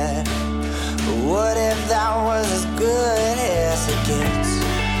ahead. What if that was as good as it gets?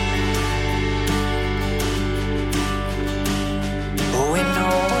 When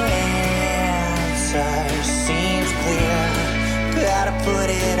no answer seems clear, gotta put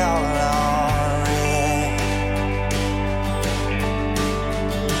it all on red.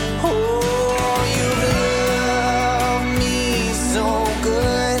 Oh, you love me so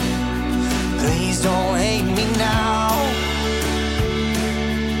good, please don't hate me now.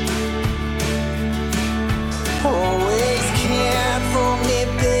 Always cared for me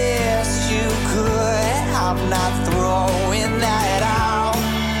best you could. I'm not throwing that out.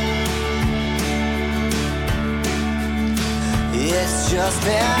 It's just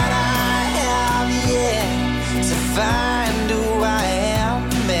that I have yet to find who I am,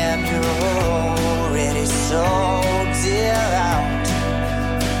 and you're already so devout.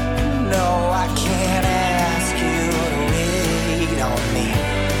 No, I can't ask you to wait on me,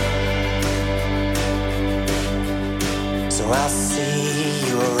 so I'll see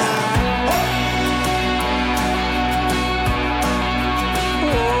you around.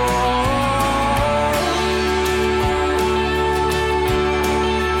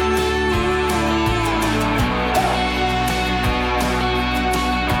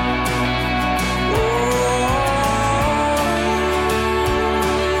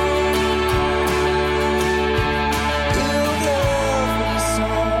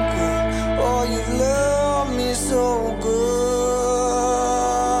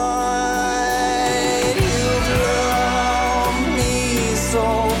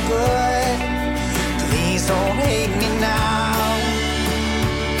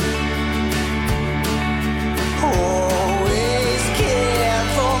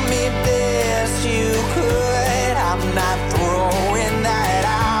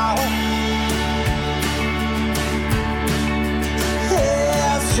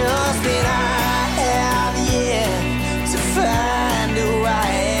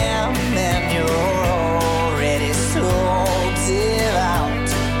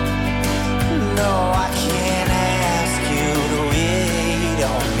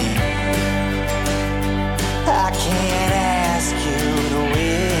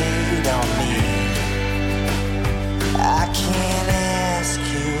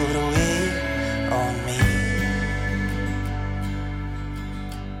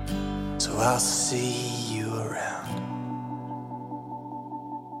 I'll see you around.